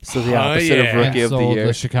goals. So the opposite of Rookie of the Year.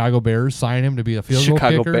 The Chicago Bears sign him to be a field goal kicker.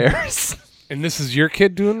 Chicago Bears. And this is your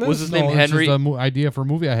kid doing this? Was his name Henry? This is an idea for a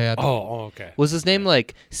movie I had. Oh, okay. Was his name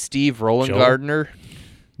Steve Roland Gardner?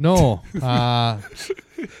 No,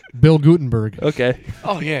 Bill Gutenberg. Okay.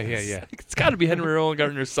 Oh, yeah. It's got to be Henry Roland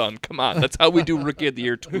Gardner's son. Come on. That's how we do Rookie of the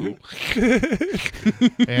Year 2.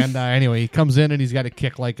 And anyway, he comes in and he's got to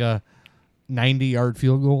kick a 90-yard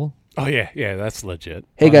field goal. Oh, yeah, that's legit.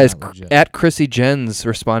 Hey, guys, at Chrissy Jens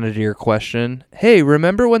responded to your question. Hey,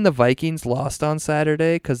 remember when the Vikings lost on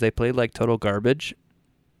Saturday because they played total garbage?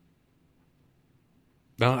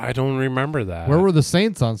 No, I don't remember that. Where were the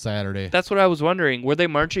Saints on Saturday? That's what I was wondering. Were they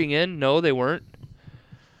marching in? No, they weren't.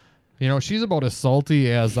 She's about as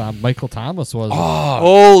salty as Michael Thomas was. Oh,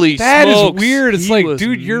 holy that smokes. is weird. It's He was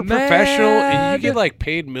dude, you're mad. professional and you get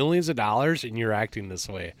paid millions of dollars and you're acting this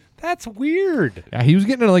way. That's weird. Yeah, he was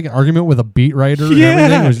getting in an argument with a beat writer and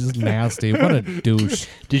everything. It was just nasty. What a douche.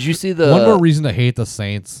 Did you see the... One more reason to hate the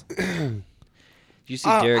Saints. Did you see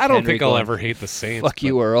Derrick I don't Henry think I'll going, ever hate the Saints. Fuck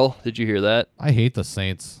you, Earl. Did you hear that? I hate the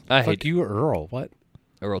Saints. Fuck you, Earl. What?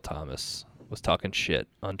 Earl Thomas was talking shit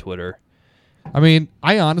on Twitter. I mean,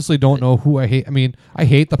 I honestly don't know who I hate. I mean, I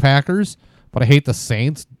hate the Packers, but I hate the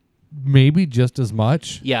Saints maybe just as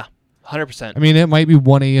much. Yeah, 100%. I mean, it might be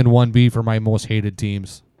 1A and 1B for my most hated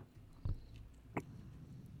teams.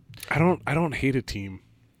 I don't hate a team.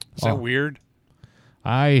 Is that weird?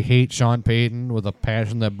 I hate Sean Payton with a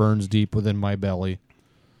passion that burns deep within my belly.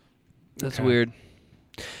 That's weird.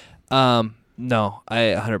 No, I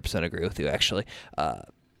 100% agree with you, actually.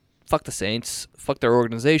 Fuck the Saints. Fuck their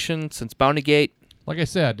organization since Bountygate. Like I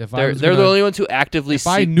said, if they're the only ones who actively if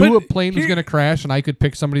I knew a plane was going to crash and I could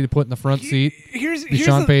pick somebody to put in the front seat, here's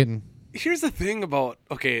Sean Payton. Here's the thing about,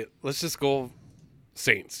 okay, let's just go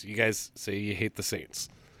Saints. You guys say you hate the Saints.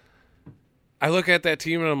 I look at that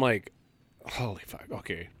team and I'm like, holy fuck,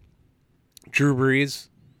 okay. Drew Brees,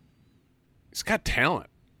 he's got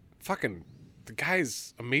talent. Fucking, the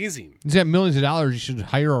guy's amazing. He's got millions of dollars. You should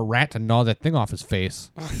hire a rat to gnaw that thing off his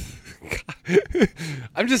face.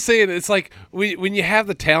 I'm just saying, it's like when you have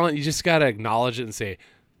the talent, you just got to acknowledge it and say,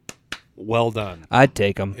 well done. I'd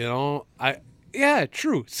take him. You know, yeah,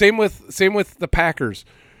 true. Same with the Packers.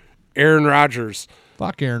 Aaron Rodgers.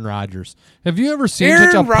 Fuck Aaron Rodgers. Have you ever seen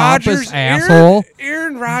Aaron such a Rodgers, pompous asshole?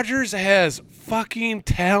 Aaron Rodgers has fucking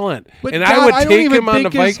talent, But and God, I would don't take even him on the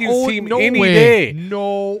think his Vikings own- team no any way. day.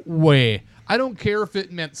 No way. I don't care if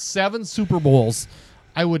it meant 7 Super Bowls.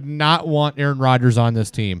 I would not want Aaron Rodgers on this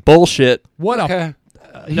team. Bullshit. What a Okay.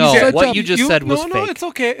 No, such what a- you just said was no, fake. it's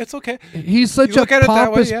okay. It's okay. He's such You a look at it that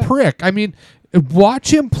way, pompous yeah. prick. I mean,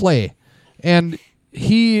 watch him play, and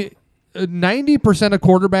he 90% of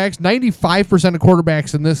quarterbacks, 95% of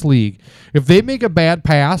quarterbacks in this league, if they make a bad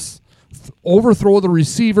pass, overthrow the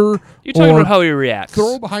receiver, You're talking or about how he reacts.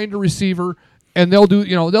 throw behind the receiver, and they'll do,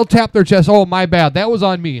 they'll tap their chest. Oh, my bad. That was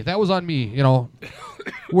on me. That was on me.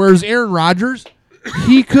 Whereas Aaron Rodgers,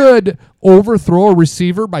 he could overthrow a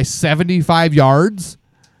receiver by 75 yards,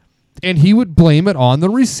 and he would blame it on the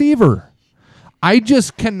receiver. I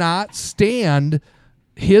just cannot stand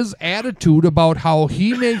his attitude about how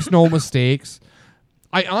he makes no mistakes.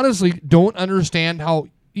 I honestly don't understand how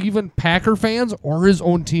even Packer fans or his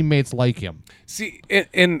own teammates like him. See,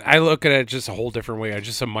 and I look at it just a whole different way. I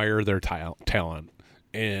just admire their talent,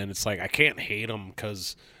 and it's like I can't hate them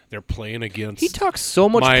because they're playing against. He talks so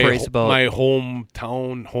much praise about my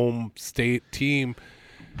hometown, home state team.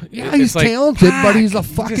 Yeah, he's talented, but he's a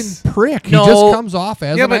fucking prick. He No. just comes off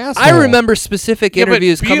as an asshole. I remember specific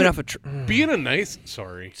interviews coming off being a nice.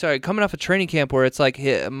 coming off a training camp where it's like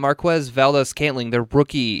Marquez Valdez-Scantling, their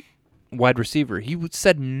rookie wide receiver. He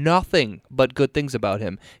said nothing but good things about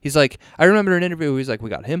him. He's like, I remember an interview where he's like, we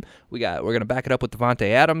got him. We're gonna back it up with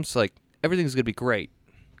Devontae Adams. Like everything's gonna be great.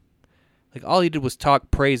 Like all he did was talk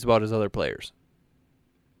praise about his other players.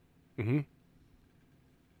 Mm-hmm.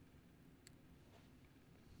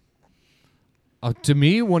 To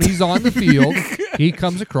me, when he's on the field, he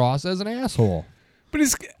comes across as an asshole. But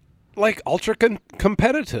he's like ultra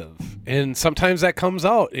competitive, and sometimes that comes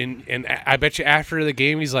out. And I bet you after the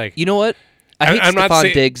game, he's like, You know what? I hate I'm not Stephon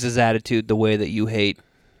saying- Diggs' attitude the way that you hate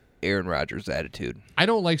Aaron Rodgers' attitude. I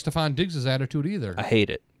don't like Stephon Diggs' attitude either. I hate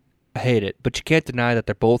it. But you can't deny that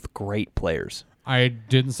they're both great players. I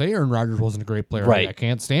didn't say Aaron Rodgers wasn't a great player. Right. I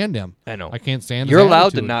can't stand him. I know. I can't stand You're his allowed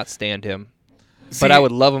attitude. to not stand him. See, But I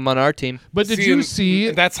would love him on our team. But did you and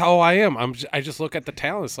see... That's how I am. I just look at the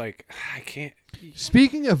talent. It's like I can't.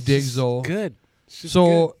 Speaking of Diggs, though... Good. It's just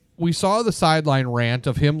So good. we saw the sideline rant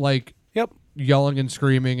of him, like, Yep. yelling and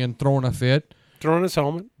screaming and throwing a fit. Throwing his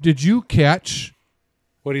helmet. Did you catch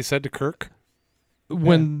What he said to Kirk.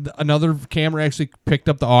 when another camera actually picked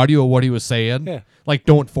up the audio of what he was saying? Yeah. Like,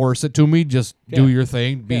 don't force it to me. Just do Yeah. your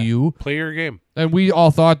thing. Be Yeah. you. Play your game. And we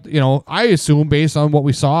all thought, I assume based on what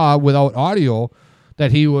we saw without audio,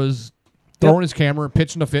 that he was throwing his camera and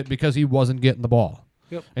pitching a fit because he wasn't getting the ball.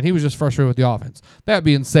 Yep. And he was just frustrated with the offense. That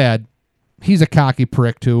being said, he's a cocky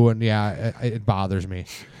prick too, and yeah, it bothers me.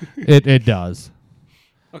 It does.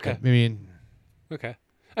 Okay. I mean, Okay.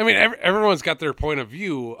 I mean, everyone's got their point of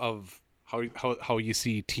view of how you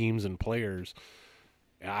see teams and players.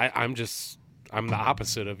 I'm the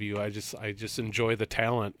opposite of you. I just enjoy the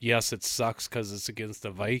talent. Yes, it sucks because it's against the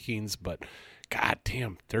Vikings, but god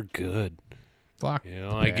damn, they're good. fuck.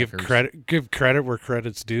 I give credit where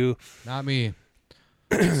credit's due. Not me.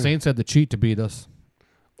 Saints had the cheat to beat us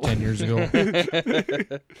 10 years ago.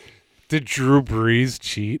 Did Drew Brees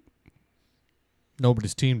cheat?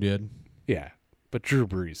 Nobody's team did. Yeah, but Drew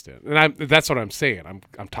Brees did, and that's what I'm saying.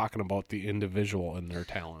 I'm talking about the individual and their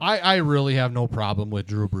talent. I really have no problem with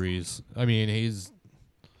Drew Brees. I mean, he's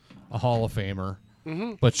a Hall of Famer.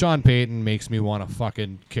 Mm-hmm. But Sean Payton makes me want to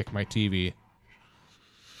fucking kick my TV.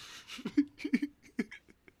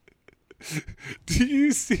 Do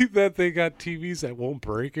you see that they got TVs that won't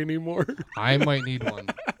break anymore? I might need one.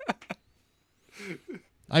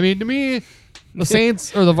 I mean, to me, the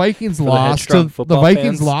Saints or the Vikings lost to headstrong the football Vikings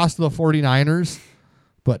fans. lost to the 49ers.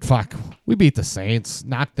 But fuck, we beat the Saints,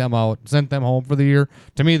 knocked them out, sent them home for the year.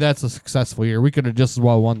 To me, that's a successful year. We could have just as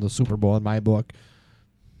well won the Super Bowl in my book.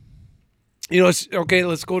 It's okay,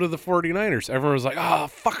 let's go to the 49ers. Everyone was like, oh,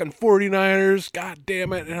 fucking 49ers, god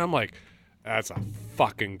damn it. And I'm like, that's a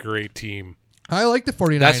fucking great team. I like the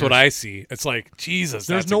 49ers. That's what I see. It's like, Jesus,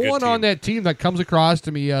 There's that's no a good one team. on that team that comes across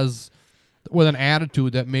to me as with an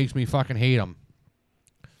attitude that makes me fucking hate them.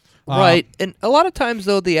 Right. And a lot of times,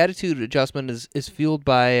 though, the attitude adjustment is fueled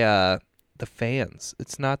by the fans.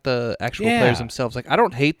 It's not the actual players themselves. Like, I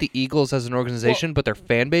don't hate the Eagles as an organization, but their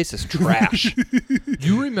fan base is trash. Do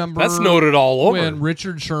you remember That's noted all over. when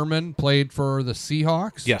Richard Sherman played for the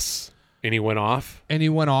Seahawks? Yes. And he went off. And he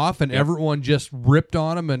went off, and everyone just ripped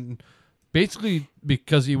on him. And basically,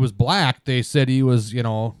 because he was black, they said he was,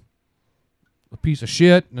 a piece of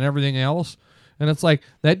shit and everything else. And it's like,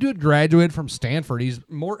 that dude graduated from Stanford. He's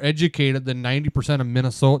more educated than 90% of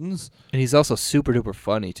Minnesotans. And he's also super duper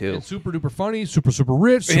funny too. And super duper funny, super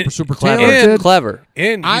rich, super clever. talented. And clever.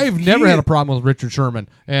 And I've never had a problem with Richard Sherman.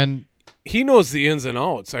 And he knows the ins and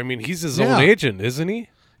outs. I mean, he's his own agent, isn't he?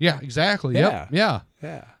 Yeah, exactly. Yeah. Yep.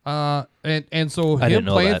 Yeah. And so I him didn't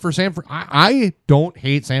know playing that. for I don't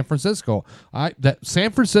hate San Francisco. That San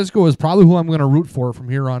Francisco is probably who I'm going to root for from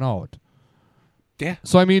here on out. Yeah.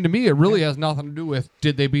 So I mean, to me, it really has nothing to do with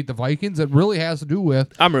did they beat the Vikings. It really has to do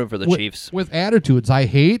with I'm rooting for the Chiefs. With attitudes. I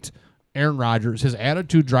hate Aaron Rodgers. His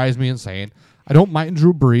attitude drives me insane. I don't mind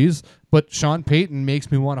Drew Brees, but Sean Payton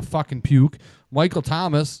makes me want to fucking puke. Michael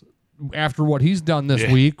Thomas, after what he's done this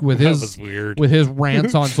week with his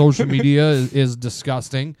rants on social media, is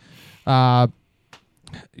disgusting. I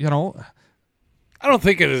don't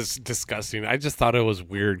think it is disgusting. I just thought it was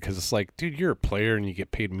weird because it's like, dude, you're a player and you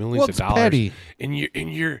get paid millions of dollars. Petty. And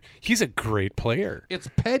he's a great player. It's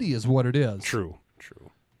petty, is what it is. True.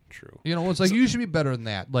 It's like you should be better than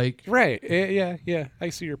that. Like, right? Yeah. I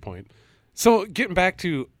see your point. So getting back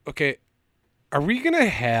to are we gonna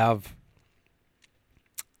have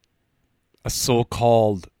a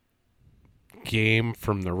so-called game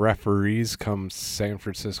from the referees come San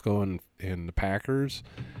Francisco and the Packers,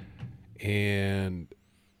 and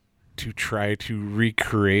to try to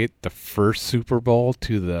recreate the first Super Bowl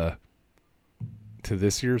to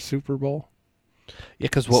this year's Super Bowl? Yeah,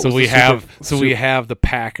 because we have the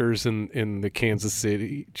Packers and the Kansas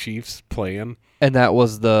City Chiefs playing, and that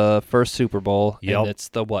was the first Super Bowl. Yep. And it's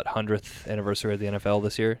the 100th anniversary of the NFL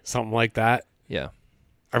this year. Something like that. Yeah.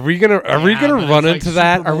 Are we gonna run into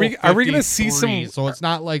that? Are we gonna see some? So it's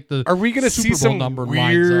not like the. Are we gonna see some number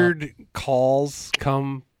weird calls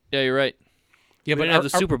come? Yeah, you're right. Yeah, we but didn't have the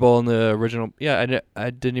Super Bowl in the original. Yeah, I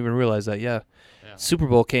didn't even realize that. Yeah. Super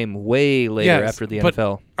Bowl came way later after the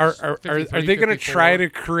NFL. Are they going to try to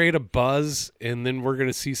create a buzz, and then we're going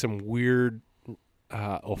to see some weird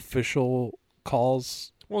official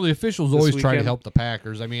calls? Well, the officials always try to help the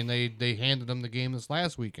Packers. I mean, they handed them the game this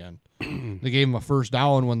last weekend. They gave them a first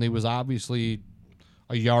down when they was obviously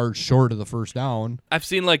a yard short of the first down. I've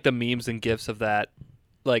seen like the memes and gifs of that.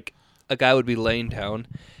 Like a guy would be laying down,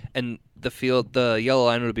 and the yellow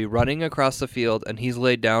line would be running across the field, and he's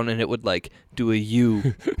laid down, and it would like do a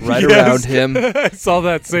U right around him. I saw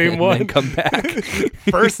that same one. And then come back.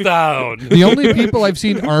 First down. The only people I've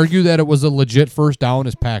seen argue that it was a legit first down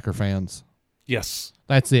is Packer fans. Yes.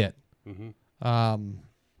 That's it. Mm-hmm.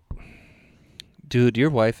 Dude, your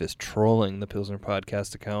wife is trolling the Pilsner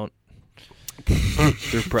Podcast account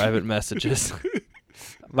through private messages.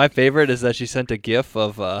 My favorite is that she sent a GIF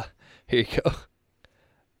of, here you go.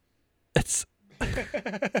 It's.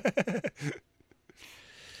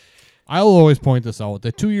 I'll always point this out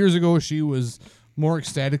that 2 years ago she was more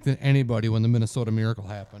ecstatic than anybody when the Minnesota Miracle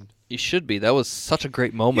happened. You should be. That was such a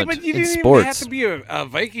great moment but you in didn't sports. even have to be a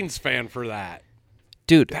Vikings fan for that.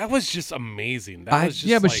 Dude. That was just amazing. That was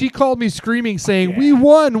just but like, she called me screaming saying, "We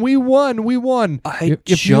won, we won, we won." I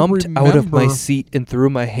jumped out of my seat and threw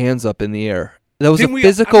my hands up in the air. That was a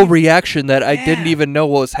physical reaction that I didn't even know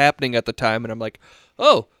what was happening at the time. And I'm like,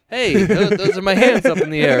 oh, hey, those are my hands up in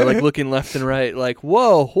the air, like looking left and right, like,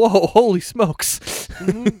 whoa, holy smokes.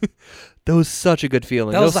 Mm-hmm. That was such a good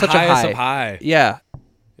feeling. That was such the highest a of high. Yeah.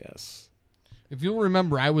 Yes. If you'll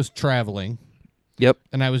remember, I was traveling. Yep.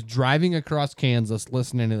 And I was driving across Kansas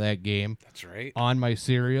listening to that game. That's right. On my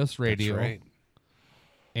Sirius radio. That's right.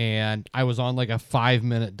 And I was on like a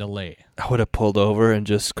 5-minute delay. I would have pulled over and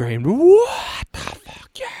just screamed, what the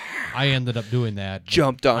fuck, yeah. I ended up doing that.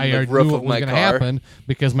 Jumped on the roof of my car. It was going to happen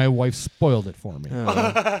because my wife spoiled it for me.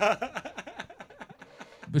 Oh.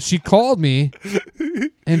 But she called me,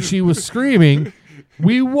 and she was screaming,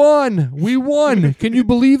 "We won! We won! Can you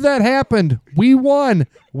believe that happened? We won!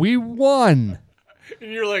 We won!"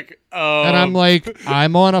 And you're like, oh. And I'm like,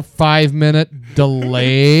 I'm on a 5-minute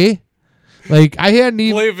delay. Like, I hadn't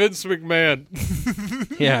even... Play Vince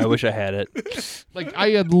McMahon. Yeah, I wish I had it. Like,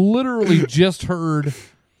 I had literally just heard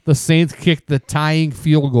the Saints kick the tying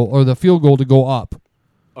field goal, or the field goal to go up.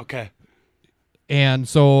 Okay. And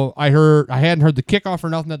so I hadn't heard the kickoff or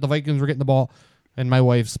nothing that the Vikings were getting the ball, and my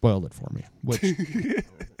wife spoiled it for me, which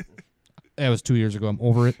that was 2 years ago. I'm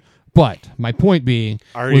over it. But my point being,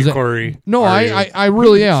 are you, Corey? No, I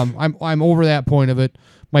really am. I'm over that point of it.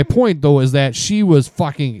 My point though is that she was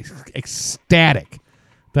fucking ecstatic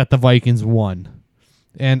that the Vikings won,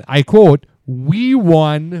 and I quote, "We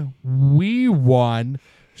won, we won."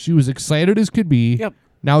 She was excited as could be. Yep.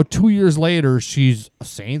 Now 2 years later, she's a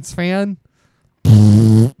Saints fan.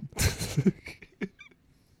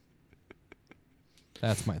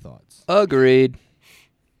 That's my thoughts. Agreed.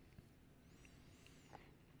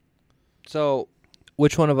 So,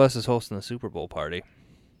 which one of us is hosting the Super Bowl party?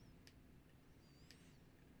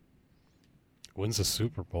 When's the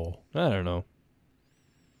Super Bowl? I don't know.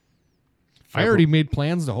 I already made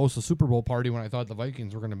plans to host a Super Bowl party when I thought the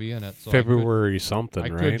Vikings were going to be in it. So February something, I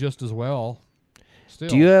right? could just as well. Still.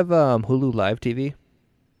 Do you have Hulu Live TV?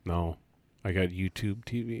 No. I got YouTube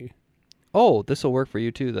TV. Oh, this will work for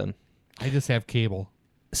you too then. I just have cable.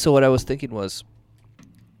 So what I was thinking was,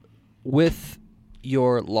 with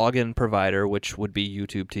your login provider, which would be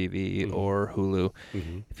YouTube TV or Hulu,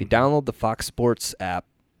 if you download the Fox Sports app,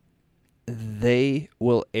 they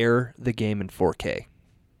will air the game in 4K.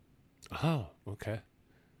 Oh, okay.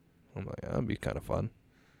 I'm like, that'd be kind of fun.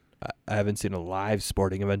 I haven't seen a live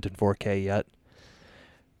sporting event in 4K yet.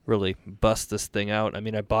 Really bust this thing out. I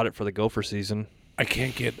mean, I bought it for the Gopher season. I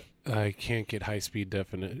can't get high speed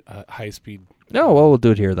No, well, we'll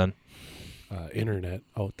do it here then. internet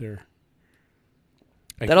out there.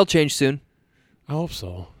 That'll change soon. I hope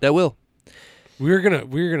so. That will. We're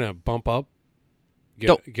gonna bump up.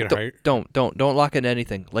 Don't lock into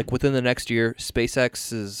anything. Like within the next year,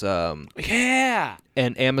 SpaceX is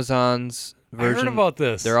and Amazon's version. I heard about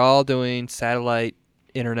this. They're all doing satellite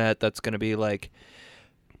internet. That's going to be like,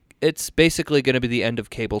 it's basically going to be the end of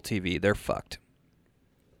cable TV. They're fucked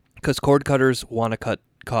because cord cutters want to cut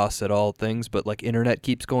costs at all things, but like internet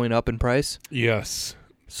keeps going up in price. Yes.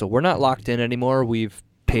 So we're not locked in anymore. We've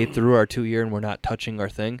paid through our 2-year and we're not touching our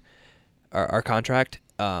thing, our contract.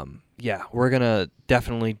 Yeah, we're going to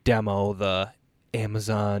definitely demo the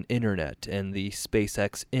Amazon internet and the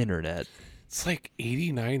SpaceX internet. It's like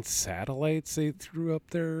 89 satellites they threw up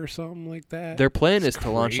there or something like that. Their plan is to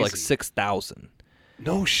launch like 6,000.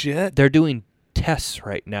 No shit. They're doing tests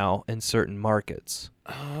right now in certain markets.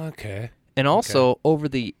 Oh, okay. And also, over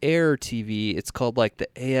the air TV, it's called like the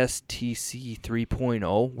ASTC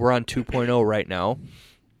 3.0. We're on 2.0 right now.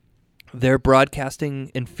 They're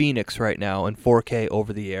broadcasting in Phoenix right now in 4K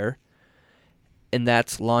over the air. And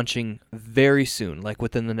that's launching very soon, like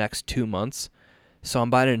within the next 2 months. So I'm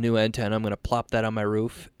buying a new antenna. I'm going to plop that on my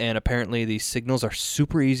roof. And apparently these signals are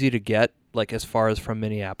super easy to get, like as far as from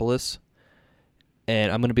Minneapolis.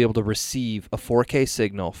 And I'm going to be able to receive a 4K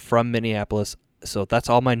signal from Minneapolis. So that's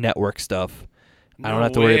all my network stuff. I don't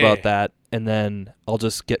have to worry about that. And then I'll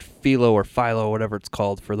just get Philo or Philo, whatever it's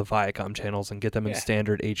called, for the Viacom channels and get them in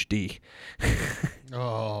standard HD.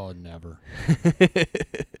 Oh, never.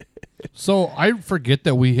 So I forget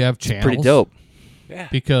that we have channels. Pretty dope. Yeah.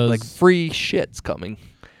 Because like free shit's coming.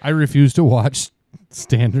 I refuse to watch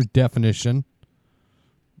standard definition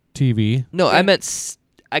TV. No, I meant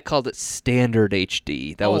I called it standard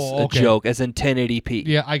HD. That was a joke, as in 1080p.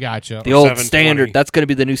 Yeah, I gotcha. The old standard. That's going to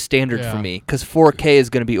be the new standard for me because 4K is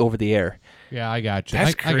going to be over the air. Yeah, I gotcha.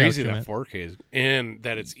 That's crazy that 4K is, and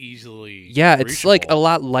that it's easily it's like a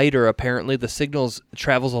lot lighter. Apparently, the signals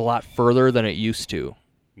travels a lot further than it used to.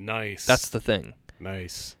 Nice. That's the thing.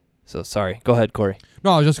 Nice. So sorry. Go ahead, Corey.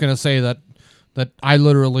 No, I was just gonna say that I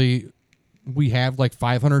literally we have like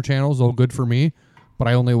 500 channels, all good for me, but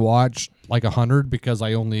I only watch like 100 because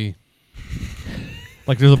I only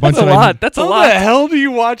like there's a bunch That's a lot. That's a lot. How the hell do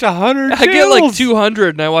you watch 100? I get like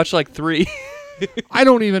 200 and I watch like 3. I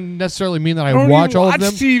don't even necessarily mean that I don't watch even all watch of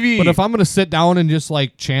them. TV. But if I'm gonna sit down and just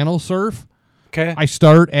like channel surf, okay, I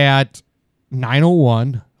start at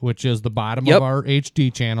 901, which is the bottom of our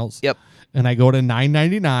HD channels. Yep. And I go to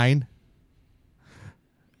 999.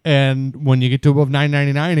 And when you get to above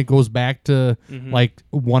 999, it goes back to like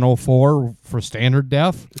 104 for standard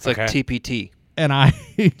def. It's like TPT. And I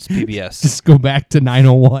it's PBS. Just go back to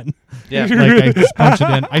 901. Yeah. Like I just punch it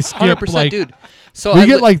in. I skip 100%, like dude. So we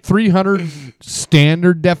get like 300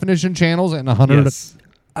 standard definition channels and 100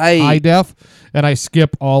 high def, and I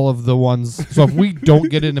skip all of the ones. So if we don't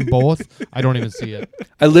get it in both, I don't even see it.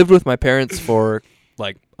 I lived with my parents for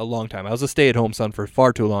like a long time. I was a stay-at-home son for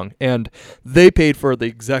far too long, and they paid for the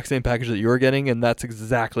exact same package that you were getting, and that's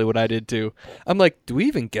exactly what I did too. I'm like, do we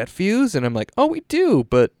even get Fuse? And I'm like, oh, we do,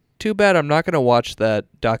 but too bad I'm not going to watch that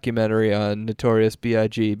documentary on Notorious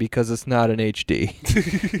B.I.G. because it's not in HD.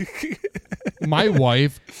 My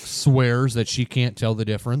wife swears that she can't tell the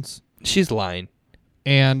difference. She's lying.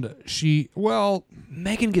 And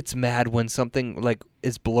Megan gets mad when something like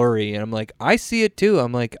is blurry, and I'm like, I see it too.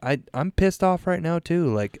 I'm like, I'm pissed off right now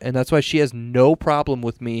too. Like, and that's why she has no problem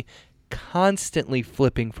with me constantly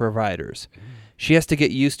flipping providers. She has to get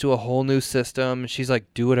used to a whole new system. She's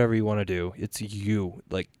like, do whatever you want to do. It's you.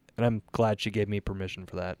 Like, and I'm glad she gave me permission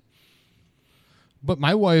for that. But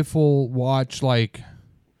my wife will watch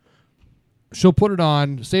she'll put it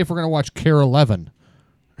on. Say if we're gonna watch Care 11,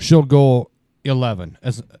 she'll go 11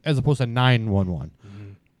 as opposed to 911,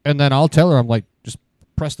 and then I'll tell her, I'm like, just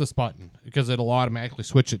press this button because it'll automatically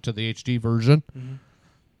switch it to the HD version.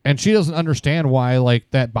 And she doesn't understand why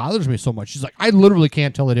like that bothers me so much. She's like, I literally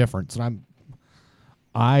can't tell the difference, and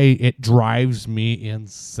it drives me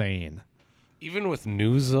insane. Even with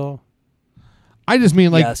news though. I just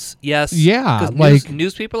mean like yes, yeah, 'cause like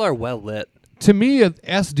news people are well lit. to me,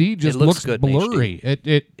 SD just looks good in blurry.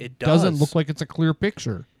 It doesn't does. look like it's a clear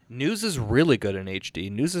picture. News is really good in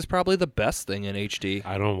HD. News is probably the best thing in HD.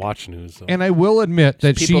 I don't watch news though. And I will admit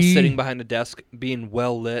that People sitting behind a desk being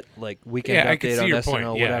well lit, like Weekend I can Update see on your SNL,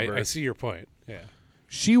 point. Yeah, whatever. I see your point. Yeah.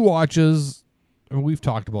 she watches, and we've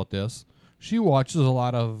talked about this, she watches a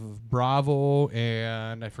lot of Bravo,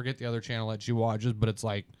 and I forget the other channel that she watches, but it's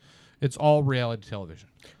all reality television.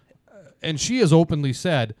 And she has openly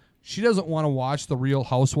said she doesn't want to watch The Real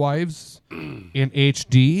Housewives in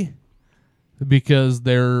HD because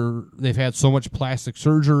they've had so much plastic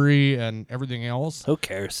surgery and everything else. Who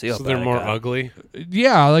cares? See how So bad they're it more got. ugly.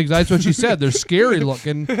 Yeah, like that's what she said. They're scary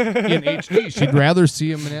looking in HD. She'd rather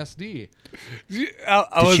see them in SD.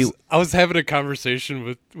 I was having a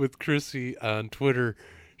conversation with Chrissy on Twitter.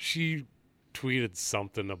 She tweeted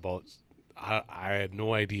something about I had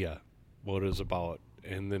no idea what it was about,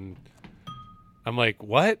 and then I'm like,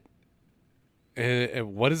 what?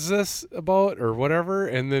 And what is this about or whatever?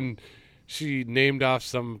 And then she named off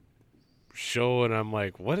some show, and I'm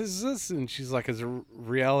like, what is this? And she's like, it's a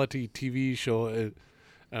reality TV show. And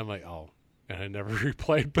I'm like, oh. And I never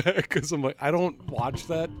replied back because I'm like, I don't watch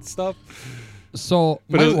that stuff. So,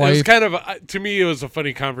 but my it wife, was kind of, to me, it was a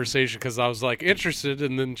funny conversation because I was like interested,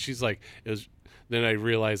 and then she's like, it was. Then I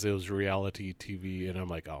realized it was reality TV, and I'm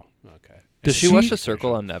like, oh, okay. Does she watch The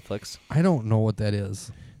Circle on Netflix? I don't know what that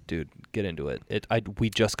is. Dude, get into it. We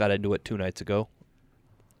just got into it 2 nights ago.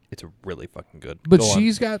 It's really fucking good. But Go on.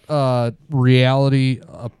 she's got a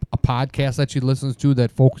podcast that she listens to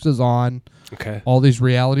that focuses on all these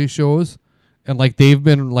reality shows, and like they've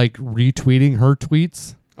been like retweeting her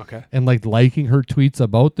tweets, and like liking her tweets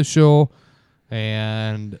about the show,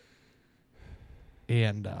 and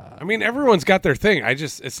I mean, everyone's got their thing.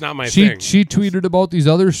 It's not my she thing. she tweeted about these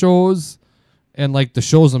other shows, and like the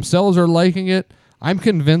shows themselves are liking it. I'm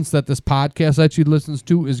convinced that this podcast that she listens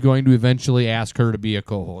to is going to eventually ask her to be a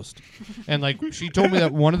co-host. And like she told me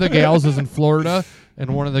that one of the gals is in Florida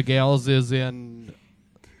and one of the gals is in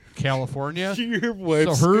California.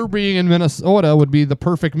 So her being in Minnesota would be the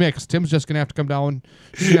perfect mix. Tim's just going to have to come down.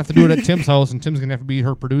 She's going to have to do it at Tim's house, and Tim's going to have to be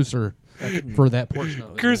her producer for that portion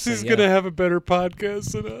of it. Kirsty's going to have a better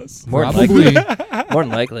podcast than us. More than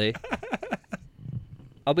likely.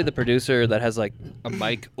 I'll be the producer that has like a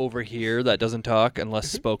mic over here that doesn't talk unless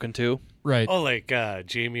spoken to. Right. Oh, like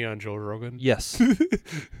Jamie on Joe Rogan? Yes.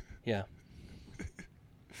 Yeah.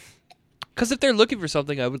 Because if they're looking for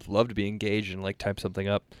something, I would love to be engaged and like type something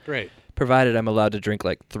up. Great. Provided I'm allowed to drink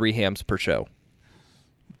like 3 hams per show.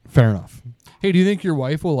 Fair enough. Hey, do you think your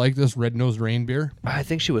wife will like this Red-Nosed Rain beer? I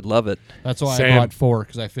think she would love it. That's why Same. I brought 4,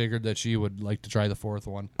 because I figured that she would like to try the 4th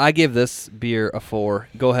one. I give this beer a 4.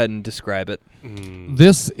 Go ahead and describe it.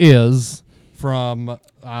 This is from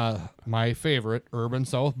my favorite, Urban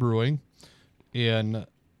South Brewing in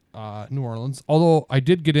New Orleans. Although I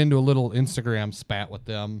did get into a little Instagram spat with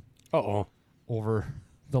them over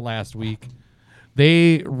the last week.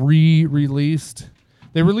 They released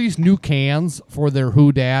new cans for their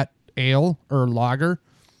Who Dat ale or lager.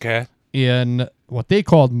 Okay. In what they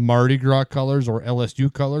called Mardi Gras colors or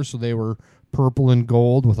LSU colors. So they were purple and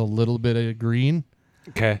gold with a little bit of green.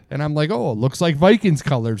 Okay. And I'm like, oh, it looks like Vikings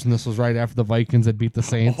colors. And this was right after the Vikings had beat the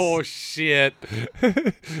Saints. Oh, shit.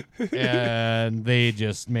 And they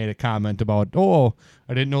just made a comment about, oh,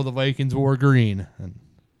 I didn't know the Vikings wore green. And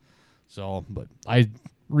so, but I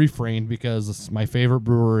refrained because it's my favorite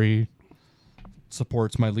brewery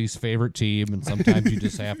supports my least favorite team, and sometimes you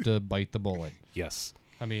just have to bite the bullet. Yes.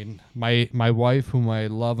 I mean, my wife, whom I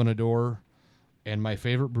love and adore, and my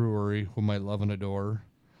favorite brewery, whom I love and adore,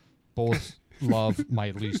 both love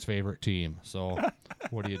my least favorite team. So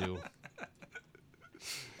what do you do?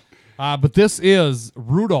 But this is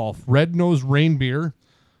Rudolph Red-Nosed Rain Beer.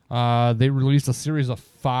 They released a series of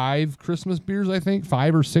 5 Christmas beers, I think,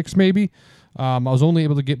 5 or 6 maybe. I was only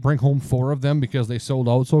able to bring home 4 of them because they sold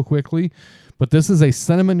out so quickly. But this is a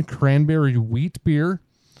cinnamon cranberry wheat beer.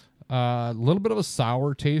 A little bit of a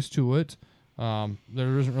sour taste to it.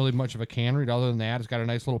 There isn't really much of a can read other than that. It's got a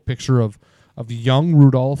nice little picture of young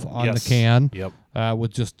Rudolph on the can. Yep.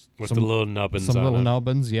 With the little nubbins some on little it.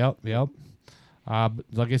 nubbins. Yep. But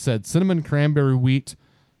like I said, cinnamon cranberry wheat.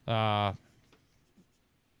 I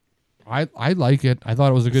like it. I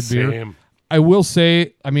thought it was a good beer. Same. I will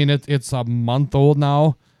say, I mean, it's a month old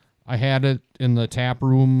now. I had it in the tap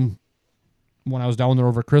room when I was down there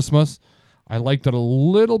over Christmas. I liked it a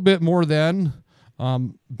little bit more then.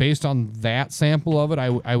 Based on that sample of it,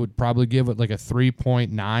 I would probably give it like a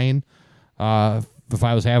 3.9. If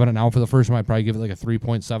I was having it now for the first time, I'd probably give it like a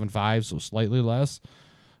 3.75, so slightly less.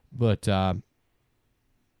 But see,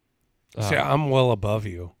 I'm well above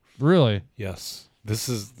you. Really? Yes.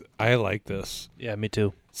 I like this. Yeah, me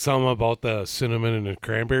too. Something about the cinnamon and the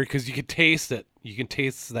cranberry, because you can taste it. You can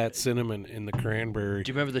taste that cinnamon in the cranberry. Do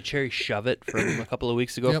you remember the cherry shove it from a couple of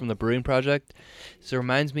weeks ago from the Brewing Project? So it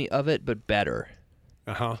reminds me of it, but better.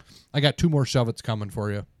 Uh-huh. I got 2 more shove-its coming for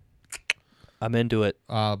you. I'm into it.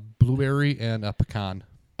 Blueberry and a pecan.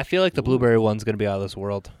 I feel like the blueberry one's going to be out of this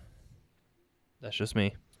world. That's just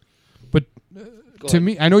me. But to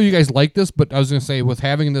me, I know you guys like this, but I was going to say, with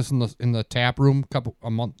having this in the tap room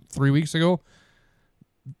 3 weeks ago,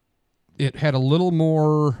 it had a little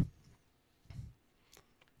more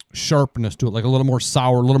sharpness to it, like a little more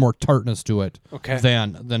sour, a little more tartness to it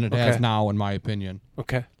than it has now, in my opinion.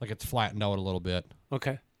 Okay. Like it's flattened out a little bit.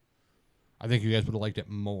 Okay. I think you guys would have liked it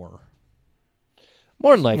more.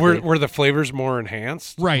 More than likely. Were the flavors more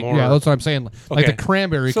enhanced? Right, More, yeah, that's what I'm saying. Like Okay. the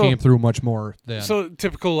cranberry came through much more than. So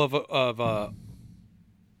typical of a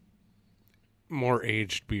more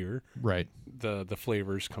aged beer. Right. The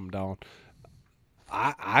flavors come down.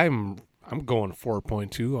 I'm going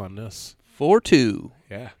 4.2 on this. 4.2.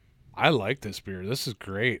 Yeah. I like this beer. This is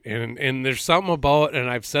great. And there's something about, and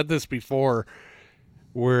I've said this before,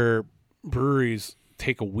 where breweries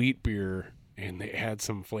take a wheat beer and they add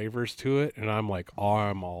some flavors to it, and I'm like, oh,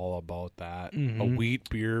 I'm all about that. A wheat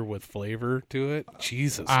beer with flavor to it.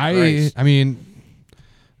 Jesus Christ. I mean,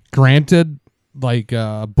 granted, like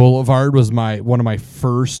Boulevard was one of my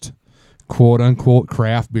first quote unquote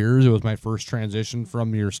craft beers. It was my first transition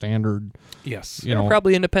from your standard. Yes. They were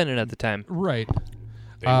probably independent at the time. Right.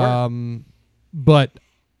 They were. But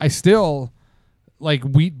I still like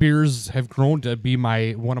wheat beers have grown to be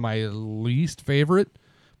one of my least favorite.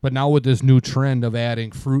 But now with this new trend of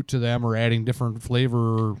adding fruit to them or adding different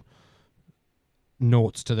flavor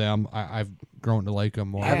notes to them, I've grown to like them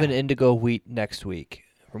more. I have an indigo wheat next week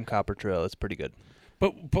from Copper Trail. It's pretty good.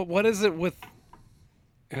 But what is it with?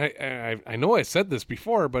 And I know I said this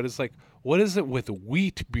before, but it's like, what is it with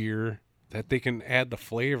wheat beer that they can add the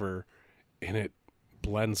flavor and it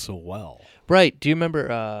blends so well? Right. Do you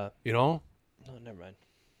remember? You know? No, never mind.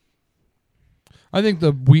 I think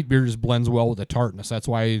the wheat beer just blends well with the tartness. That's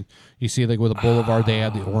why you see, like with a Boulevard, they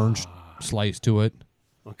add the orange slice to it.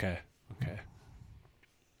 Okay.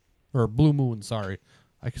 Or Blue Moon, sorry.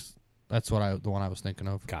 That's the one I was thinking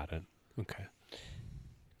of. Got it. Okay.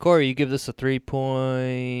 Corey, you give this a 3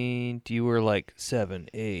 point. You were like 7,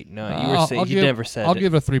 8, 9. You were saying you never said. I'll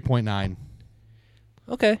give it a 3.9.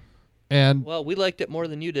 Okay. And well, we liked it more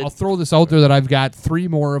than you did. I'll throw this out there that I've got 3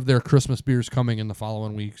 more of their Christmas beers coming in the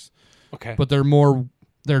following weeks. Okay. But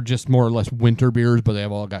they're just more or less winter beers, but they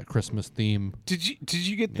have all got Christmas theme. Did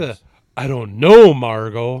you get the I don't know,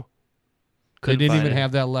 Margot? They didn't even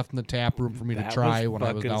have that left in the tap room for me to try when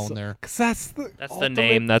I was down there. 'Cause that's the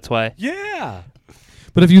name. That's why. Yeah.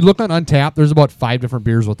 But if you look on Untappd, there's about 5 different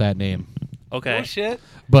beers with that name. Okay. Oh shit.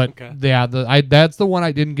 But yeah, that's the one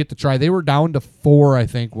I didn't get to try. They were down to 4, I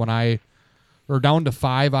think, or down to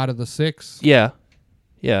 5 out of the 6. Yeah.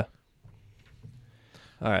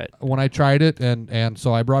 All right. When I tried it, and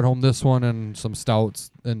so I brought home this one and some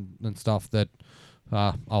stouts and stuff that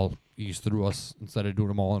I'll ease through us instead of doing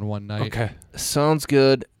them all in one night. Okay. Sounds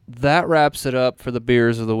good. That wraps it up for the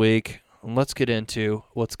beers of the week. And let's get into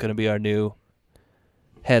what's going to be our new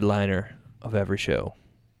headliner of every show.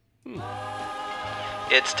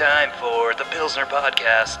 It's time for the Pilsner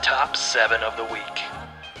Podcast Top 7 of the Week.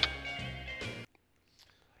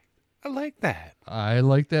 I like that. I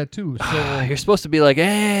like that too. So You're supposed to be like,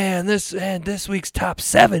 and this week's top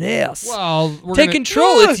 7 is. well, Take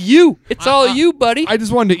control. It's you. It's all you, buddy. I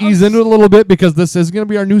just wanted to ease into it a little bit because this is going to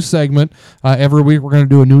be our new segment. Every week we're going to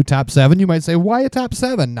do a new top 7. You might say, why a top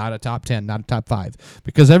 7, not a top 10, not a top 5?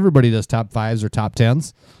 Because everybody does top 5s or top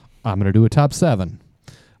 10s. I'm going to do a top 7.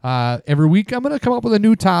 Every week I'm going to come up with a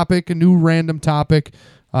new topic, a new random topic.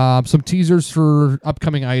 Some teasers for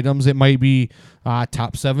upcoming items. It might be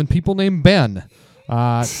top 7 people named Ben.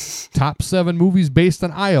 Top 7 movies based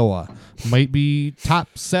on Iowa. Might be top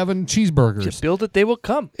 7 cheeseburgers. Just build it, they will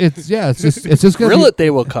come. It's just gonna Grill it, they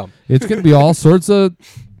will come. It's gonna be all sorts of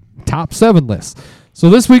top 7 lists. So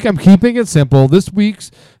this week I'm keeping it simple.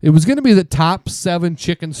 It was gonna be the top 7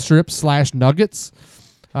 chicken strips / nuggets.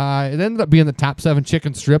 It ended up being the top 7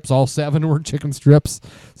 chicken strips. All 7 were chicken strips.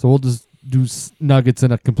 So we'll just do nuggets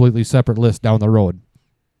in a completely separate list down the road.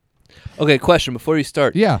 Okay, question before you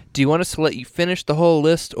start. Yeah. Do you want us to let you finish the whole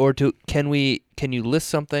list, or can you list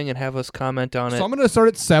something and have us comment on it? So I'm going to start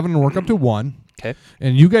at 7 and work up to 1. Okay.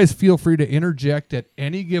 And you guys feel free to interject at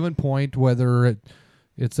any given point, whether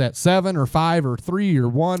it's at 7 or 5 or 3 or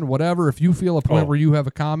 1, whatever. If you feel a point where you have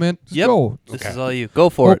a comment, just go. This is all you. Go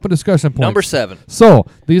for it. Open discussion point. Number 7. So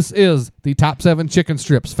this is the top 7 chicken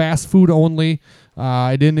strips, fast food only.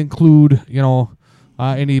 I didn't include,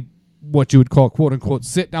 any what you would call quote unquote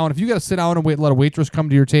sit down. If you got to sit down and let a waitress come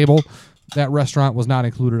to your table, that restaurant was not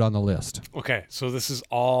included on the list. Okay, so this is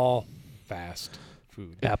all fast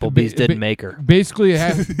food. Applebee's didn't make her. Basically, it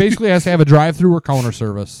has to have a drive-through or counter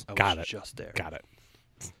service. Got it. Just there. Got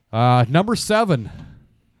it. Number 7,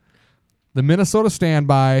 the Minnesota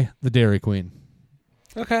Standby, the Dairy Queen.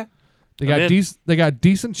 Okay. They got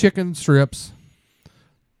decent chicken strips.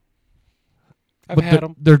 I've had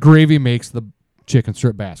them. Their gravy makes the chicken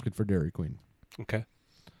strip basket for Dairy Queen. Okay.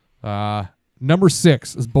 Number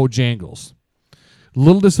 6 is Bojangles. A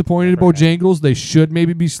little disappointed in Bojangles. They should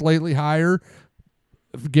maybe be slightly higher,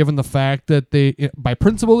 given the fact that by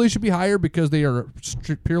principle, they should be higher because they are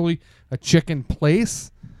purely a chicken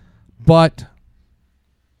place. But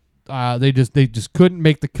they just couldn't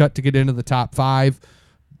make the cut to get into the top 5.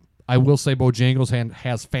 I will say Bojangles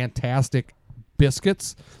has fantastic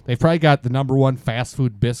biscuits. They've probably got the number 1 fast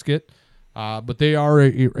food biscuit, but they are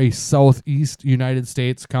a Southeast United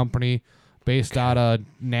States company based out of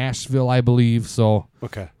Nashville, I believe. So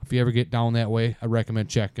if you ever get down that way, I recommend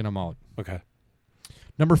checking them out. Okay.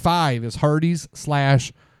 Number 5 is Hardee's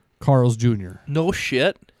 / Carl's Jr. No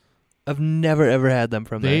shit. I've never ever had them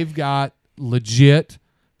from there. They've got legit.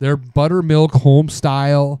 Their buttermilk home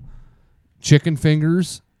style chicken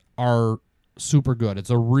fingers are super good. It's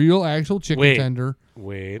a real actual chicken tender.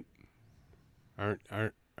 Wait.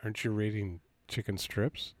 Aren't you rating chicken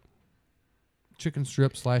strips? Chicken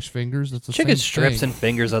strips / fingers. That's the chicken same strips thing. and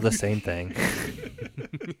fingers are the same thing.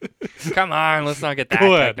 Come on, let's not get that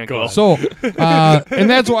technical. So, and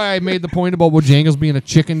that's why I made the point about Bojangles being a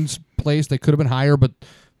chicken place. They could have been higher, but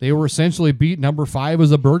they were essentially beat. Number 5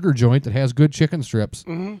 is a burger joint that has good chicken strips.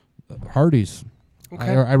 Mm-hmm. Hardee's.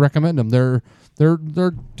 Okay. I recommend them. They're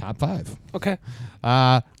top 5. Okay.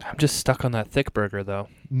 I'm just stuck on that thick burger though.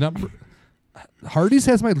 Hardee's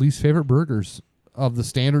has my least favorite burgers of the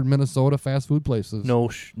standard Minnesota fast food places.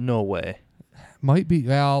 No way. Might be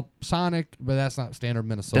Sonic, but that's not standard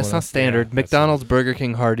Minnesota. That's not standard. Yeah, McDonald's, Burger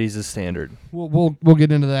King, Hardee's is standard. We'll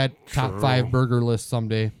get into that top 5 burger list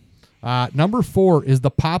someday. Number 4 is the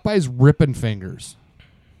Popeyes Rippin' Fingers.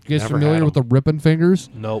 You guys familiar with the Rippin' Fingers?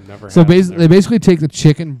 Nope. Never. So they basically take the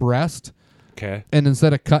chicken breast, okay, and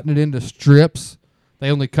instead of cutting it into strips, they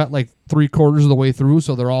only cut like 3/4 of the way through,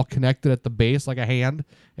 so they're all connected at the base like a hand,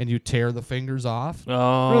 and you tear the fingers off.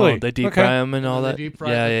 Oh, really? They deep fry them and all that.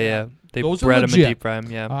 Yeah. They bread them and deep fry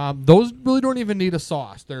them. Yeah. Those really don't even need a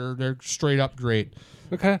sauce. They're straight up great.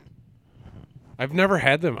 Okay. I've never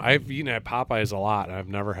had them. I've eaten at Popeyes a lot, and I've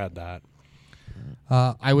never had that.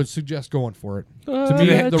 I would suggest going for it. To me,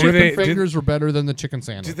 the Rippin' Fingers were better than the chicken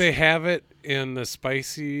sandwich. Do they have it in the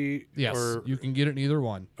spicy? Yes, you can get it in either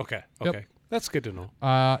one. Okay. Yep. That's good to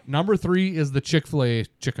know. Number 3 is the Chick-fil-A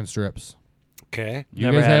chicken strips. Okay.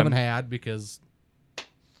 You guys haven't had because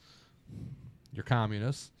you're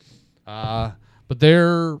communists. But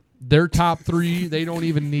they're top 3. They don't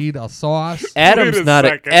even need a sauce. Adam's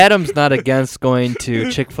not against going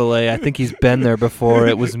to Chick-fil-A. I think he's been there before.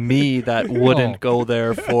 It was me that wouldn't go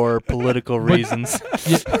there for political reasons.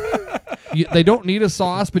 They don't need a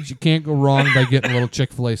sauce, but you can't go wrong by getting a little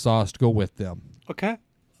Chick-fil-A sauce to go with them. Okay.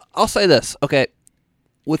 I'll say this, okay,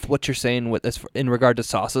 with what you're saying with this in regard to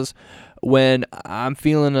sauces, when I'm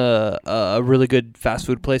feeling a really good fast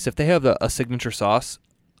food place, if they have a signature sauce,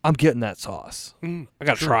 I'm getting that sauce. I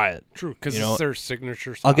got to try it. True, because it's their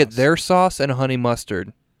signature sauce. I'll get their sauce and a honey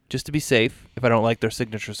mustard just to be safe if I don't like their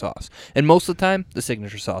signature sauce. And most of the time, the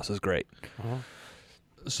signature sauce is great. Uh-huh.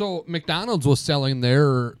 So McDonald's was selling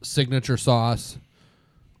their signature sauce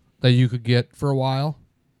that you could get for a while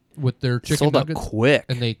with their chicken sold nuggets. Out quick.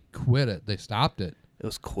 And they quit it. They stopped it. It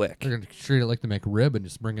was quick. They're going to treat it like the McRib and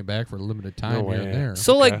just bring it back for a limited time here and there.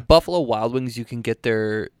 So like Buffalo Wild Wings, you can get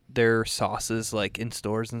their sauces like in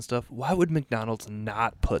stores and stuff. Why would McDonald's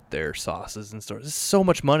not put their sauces in stores? It's so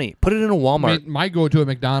much money. Put it in a Walmart. I mean, my go-to at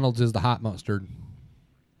McDonald's is the hot mustard.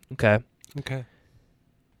 Okay. Okay.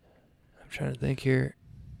 I'm trying to think here.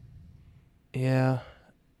 Yeah.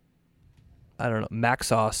 I don't know. Mac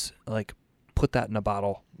sauce, like put that in a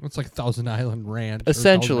bottle. It's like Thousand Island Ranch.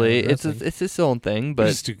 Essentially, it's its own thing, but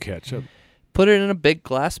just do ketchup. Put it in a big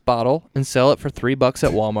glass bottle and sell it for $3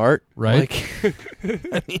 at Walmart. Right. Like,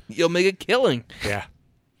 I mean, you'll make a killing. Yeah.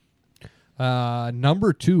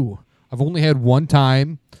 Number 2, I've only had one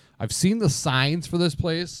time. I've seen the signs for this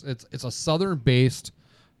place. It's a southern-based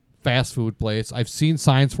fast food place. I've seen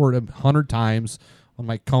signs for it 100 times on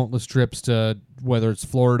my countless trips to whether it's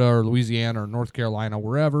Florida or Louisiana or North Carolina,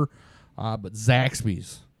 wherever. But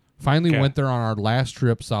Zaxby's. Finally went there on our last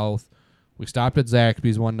trip south. We stopped at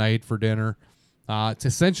Zaxby's one night for dinner. It's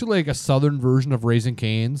essentially like a southern version of Raising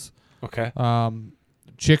Cane's. Okay.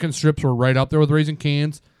 Chicken strips were right up there with Raising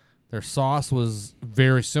Cane's. Their sauce was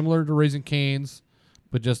very similar to Raising Cane's,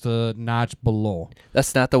 but just a notch below.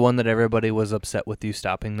 That's not the one that everybody was upset with you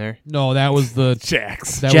stopping there. No, that was the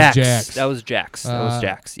Jack's. That was Jack's. That was Jack's. That was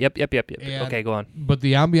Jack's. Yep. Okay, go on. But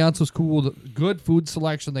the ambiance was cool. Good food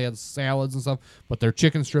selection. They had salads and stuff. But their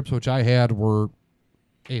chicken strips, which I had, were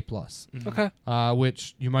A+. Okay.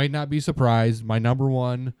 Which you might not be surprised. My number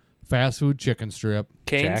 1 fast food chicken strip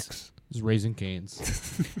Cane's? Jack's. is Raising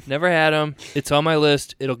Cane's. Never had them. It's on my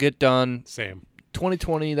list. It'll get done. Same.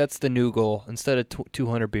 2020, that's the new goal instead of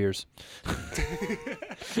 200 beers.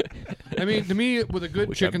 I mean, to me, with a good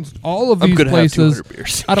Which chicken, all of these gonna have places, 200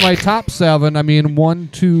 beers. out of my top 7, I mean, 1,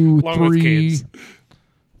 2, Along with 3, Cane's.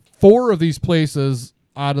 4 of these places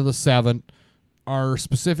out of the 7 are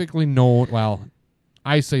specifically known. Well,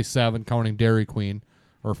 I say 7 counting Dairy Queen,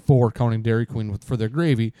 or 4 counting Dairy Queen for their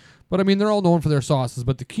gravy. But I mean, they're all known for their sauces.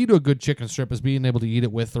 But the key to a good chicken strip is being able to eat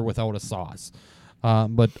it with or without a sauce.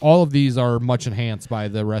 But all of these are much enhanced by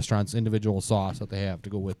the restaurant's individual sauce that they have to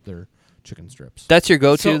go with their chicken strips. That's your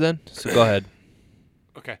go-to So- then? So go ahead.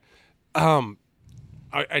 Okay.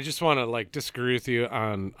 I just want to like disagree with you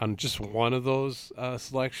on just one of those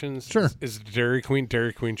selections. Sure. Is Dairy Queen.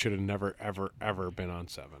 Dairy Queen should have never, ever, ever been on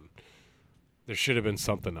 7. There should have been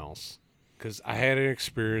something else. Because I had an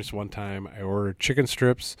experience one time. I ordered chicken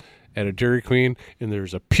strips at a Dairy Queen, and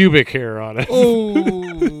there's a pubic hair on it. Oh,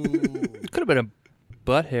 Could have been a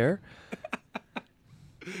butt hair.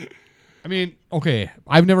 I mean, okay,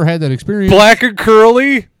 I've never had that experience. Black and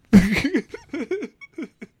curly.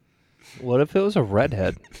 What if it was a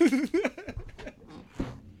redhead?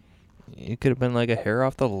 It could have been like a hair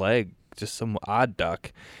off the leg. Just some odd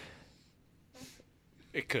duck.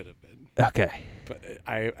 It could have been. Okay. But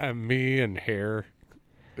I'm me and hair.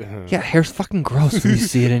 Yeah, hair's fucking gross when you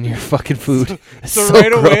see it in your fucking food. It's So, so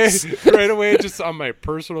right gross. away, just on my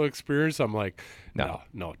personal experience, I'm like, no,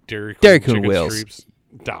 Dairy Queen, Dairy Queen chicken Wales. strips,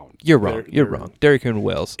 down. You're wrong. You're wrong. Dairy Queen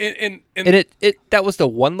Wales. And it that was the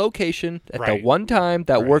one location at the Right. one time.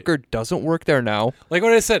 That Right. worker doesn't work there now. like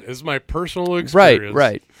what I said, is my personal experience.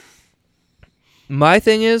 Right. My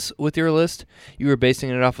thing is, with your list, you were basing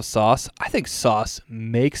it off of sauce. I think sauce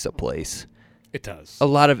makes a place. It does. A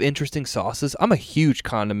lot of interesting sauces. I'm a huge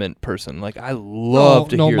condiment person. Like, I love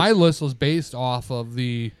to hear. my list was based off of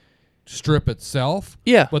the strip itself.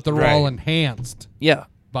 Yeah. But they're Right. all enhanced Yeah.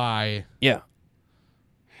 by. Yeah.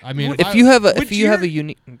 I mean, If you have a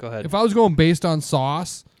unique, go ahead. If I was going based on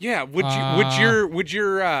sauce, Yeah. Would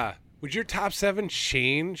your top 7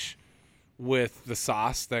 change with the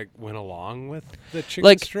sauce that went along with the chicken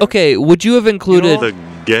like, strip? okay, would you have included The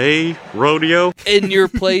gay rodeo? in your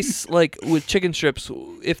place, like with chicken strips,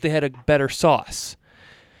 if they had a better sauce?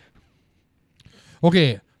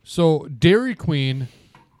 okay, so Dairy Queen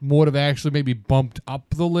would have actually maybe bumped up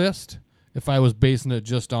the list if I was basing it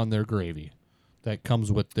just on their gravy that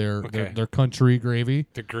comes with their country gravy.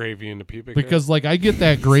 The gravy and the pubic Because like I get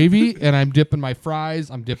that gravy and I'm dipping my fries,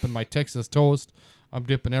 I'm dipping my Texas toast, I'm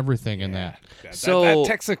dipping everything in that. hair? So- that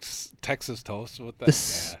Texas toast with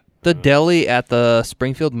that. The deli at the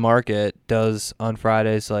Springfield Market does on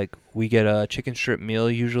Fridays, like, we get a chicken strip meal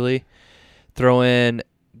usually. Throw in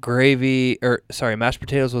mashed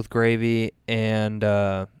potatoes with gravy and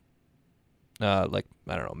like,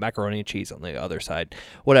 I don't know, macaroni and cheese on the other side.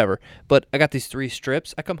 Whatever. But I got these 3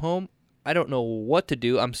 strips. I come home. I don't know what to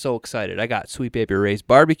do. I'm so excited. I got Sweet Baby Ray's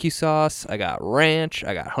barbecue sauce. I got ranch.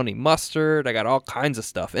 I got honey mustard. I got all kinds of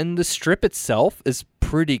stuff. And the strip itself is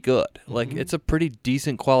pretty good. Like, it's a pretty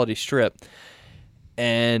decent quality strip.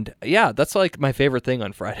 And, yeah, that's, like, my favorite thing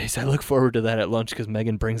on Fridays. I look forward to that at lunch because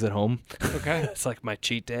Megan brings it home. Okay. It's like my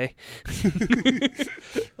cheat day.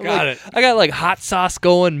 Got it. I got, like, hot sauce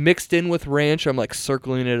going mixed in with ranch. I'm, like,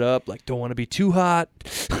 circling it up. Like, don't want to be too hot.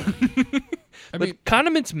 I But mean,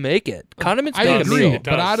 condiments make it. Condiments I make a agree, meal. It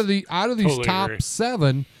but does. out of these Totally top agree.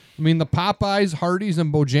 7, I mean the Popeyes, Hardee's,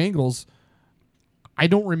 and Bojangles, I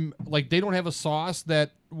don't like they don't have a sauce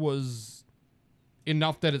that was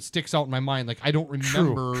enough that it sticks out in my mind. Like I don't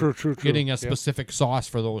remember True. getting a Yep. specific sauce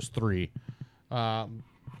for those 3.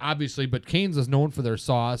 Obviously, but Cane's is known for their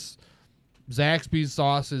sauce. Zaxby's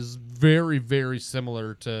sauce is very, very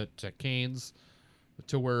similar to Cane's,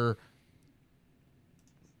 to where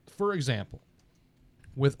for example,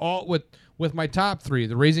 with my top 3,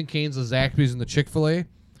 the Raising Cane's, the Zaxby's, and the Chick-fil-A,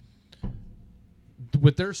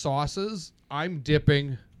 with their sauces, I'm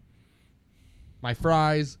dipping my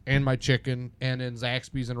fries and my chicken, and in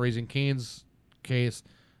Zaxby's and Raising Cane's case,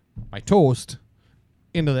 my toast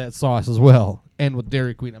into that sauce as well. And with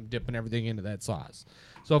Dairy Queen, I'm dipping everything into that sauce.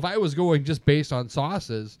 So if I was going just based on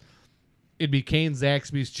sauces, it'd be Cane's,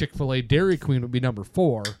 Zaxby's, Chick-fil-A, Dairy Queen would be number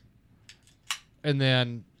 4, and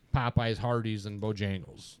then Popeyes, Hardee's, and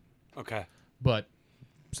Bojangles. Okay. But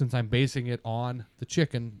since I'm basing it on the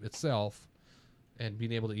chicken itself and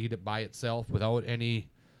being able to eat it by itself without any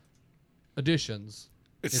additions,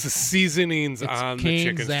 it's the seasonings on Cane's, the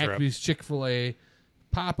chicken strip. Zaxby's, Chick-fil-A,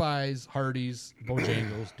 Popeyes, Hardee's,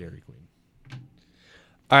 Bojangles, Dairy Queen.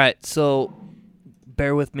 All right, so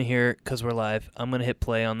bear with me here because we're live. I'm going to hit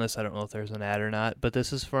play on this. I don't know if there's an ad or not, but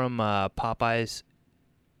this is from Popeyes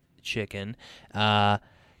Chicken.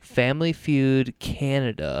 Family Feud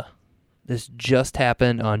Canada. This just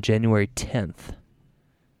happened on January 10th.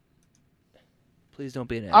 Please don't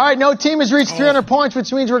be an ad. All right, no team has reached 300 points,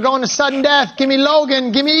 which means we're going to sudden death. Give me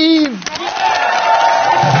Logan. Give me Eve.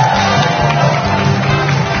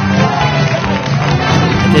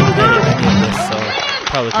 I didn't edit any of this, so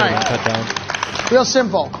probably could have been cut down. Real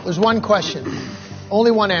simple. There's one question. Only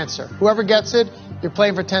one answer. Whoever gets it, you're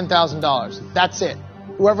playing for $10,000. That's it.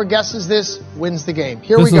 Whoever guesses this wins the game.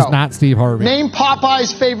 Here we go. This is not Steve Harvey. Name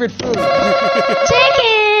Popeye's favorite food. Chicken!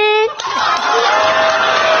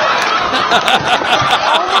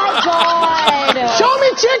 Oh my God! Show me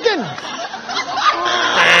chicken!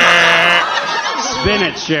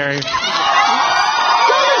 Spinach, Sherry.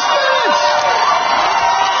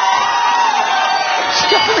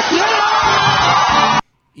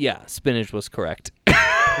 Yeah, spinach was correct.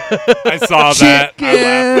 I saw that. I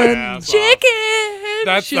laughed my ass off. Chicken!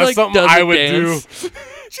 That's She, something does I a would dance. do.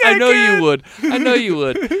 I know you would. I know you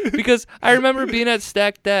would. Because I remember being at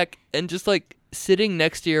Stack Deck and just sitting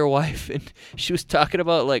next to your wife, and she was talking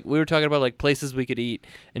about we were talking about places we could eat,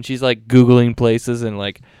 and she's Googling places and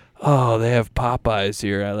oh, they have Popeyes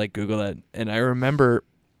here. I Google that, and I remember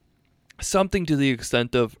something to the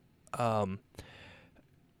extent of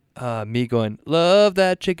me going, love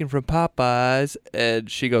that chicken from Popeyes, and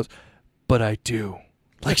she goes, but I do.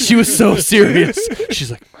 She was so serious.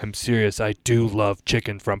 She's like, I'm serious. I do love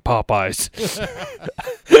chicken from Popeyes.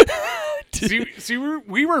 see,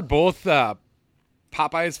 we were both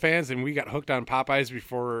Popeyes fans, and we got hooked on Popeyes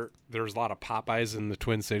before there was a lot of Popeyes in the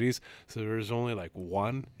Twin Cities. So there was only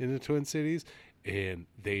one in the Twin Cities, and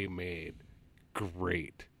they made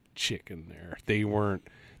great chicken there. They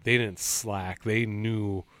didn't slack. They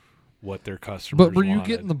knew what their customers But were you wanted.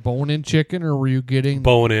 getting the bone-in chicken, or were you getting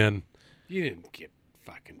bone-in? You didn't get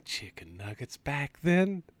fucking chicken nuggets back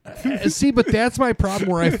then. See, but that's my problem,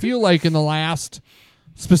 where I feel like in the last,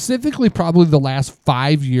 specifically probably the last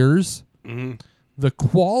 5 years, the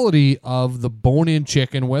quality of the bone-in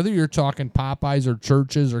chicken, whether you're talking Popeyes or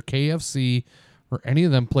Church's or KFC or any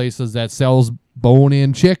of them places that sells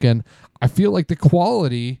bone-in chicken, I feel like the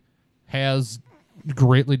quality has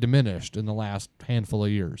greatly diminished in the last handful of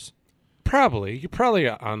years. You're probably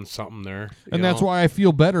on something there. And that's why I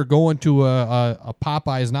feel better going to a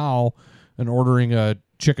Popeyes now and ordering a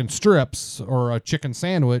chicken strips or a chicken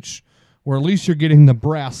sandwich, where at least you're getting the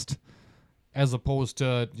breast as opposed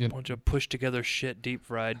to A bunch of pushed together shit, deep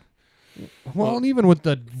fried. Well, and even with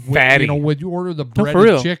fatty. when you order the No, for breaded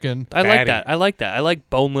real. chicken, I like that. I like that. I like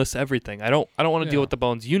boneless everything. I don't want to deal with the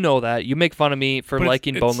bones. You know that. You make fun of me for But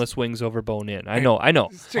liking it's- boneless wings over bone-in. I know. I'm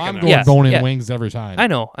chicken going bone-in wings every time. I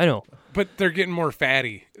know. But they're getting more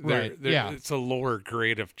fatty. Right, yeah. It's a lower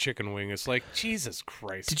grade of chicken wing. It's Jesus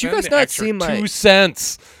Christ. Did you spend guys the not extra see my 2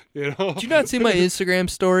 cents? You know? Did you not see my Instagram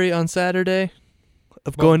story on Saturday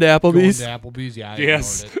of going to Applebee's? Going to Applebee's, yeah. I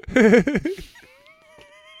Yes. ignored it.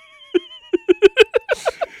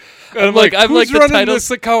 I'm I've who's the running title.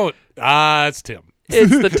 this account? It's Tim.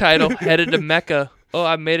 It's the title, Headed to Mecca. Oh,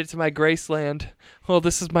 I made it to my Graceland. Oh,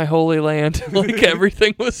 this is my holy land.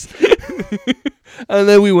 Everything was... And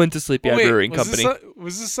then we went to Sleepy Eye Brewing Company.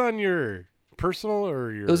 Was this on your personal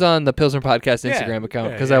or your... It was on the Pilsner Podcast Yeah, Instagram account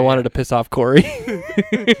yeah, because yeah, I wanted to piss off Corey.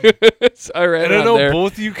 So I ran And I on know there.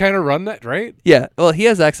 both of you kind of run that, right? Yeah, well, he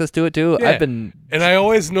has access to it too. Yeah. I've been... And I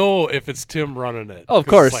always know if it's Tim running it. Oh, of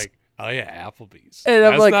 'Cause it's course. oh, yeah, Applebee's. And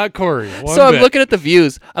I'm That's not Corey. So I'm looking at the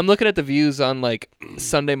views. I'm looking at the views on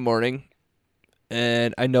Sunday morning,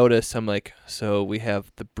 and I notice so we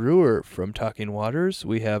have the brewer from Talking Waters,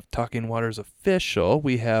 we have Talking Waters official,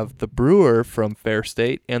 we have the brewer from Fair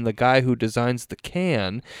State, and the guy who designs the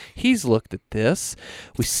can. He's looked at this.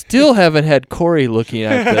 We still haven't had Corey looking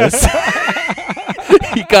at this.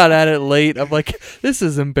 He got at it late. I'm like, this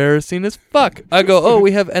is embarrassing as fuck. I go, oh,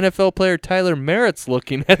 we have NFL player Tyler Merritt's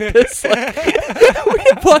looking at this. Like, we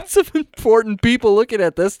have lots of important people looking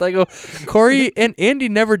at this. And I go, Corey and Andy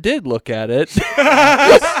never did look at it.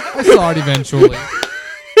 I saw it eventually.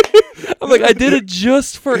 I'm like, I did it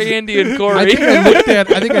just for Andy and Corey. I think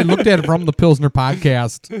I looked at it from the Pilsner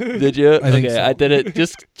podcast. Did you? I think so. I did it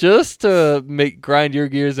just to grind your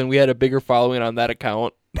gears, and we had a bigger following on that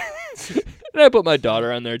account. And I put my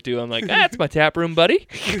daughter on there too. I'm like, that's my tap room buddy.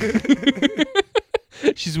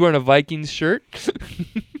 She's wearing a Vikings shirt.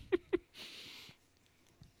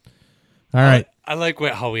 All right. I like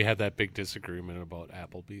how we had that big disagreement about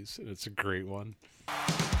Applebee's, and it's a great one.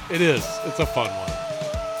 It is. It's a fun one.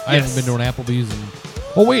 I haven't been to an Applebee's.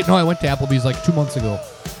 Oh, wait. No, I went to Applebee's like 2 months ago.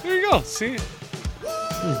 There you go. See?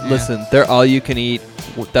 Listen, they're all you can eat.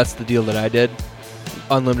 That's the deal that I did.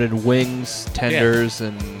 Unlimited wings, tenders,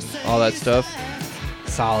 and all that stuff.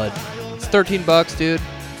 Solid. It's $13, dude.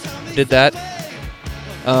 Did that.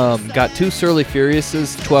 Got 2 Surly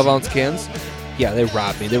Furiouses, 12-ounce cans. Yeah, they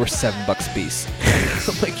robbed me. They were $7 a piece.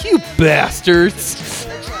 I'm like, you bastards.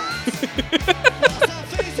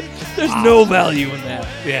 There's no value in that.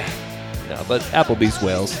 Yeah. No, but Applebee's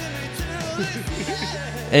whales.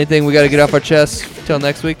 Anything we got to get off our chests till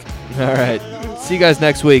next week? All right. See you guys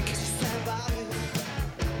next week.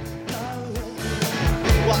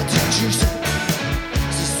 What did you say?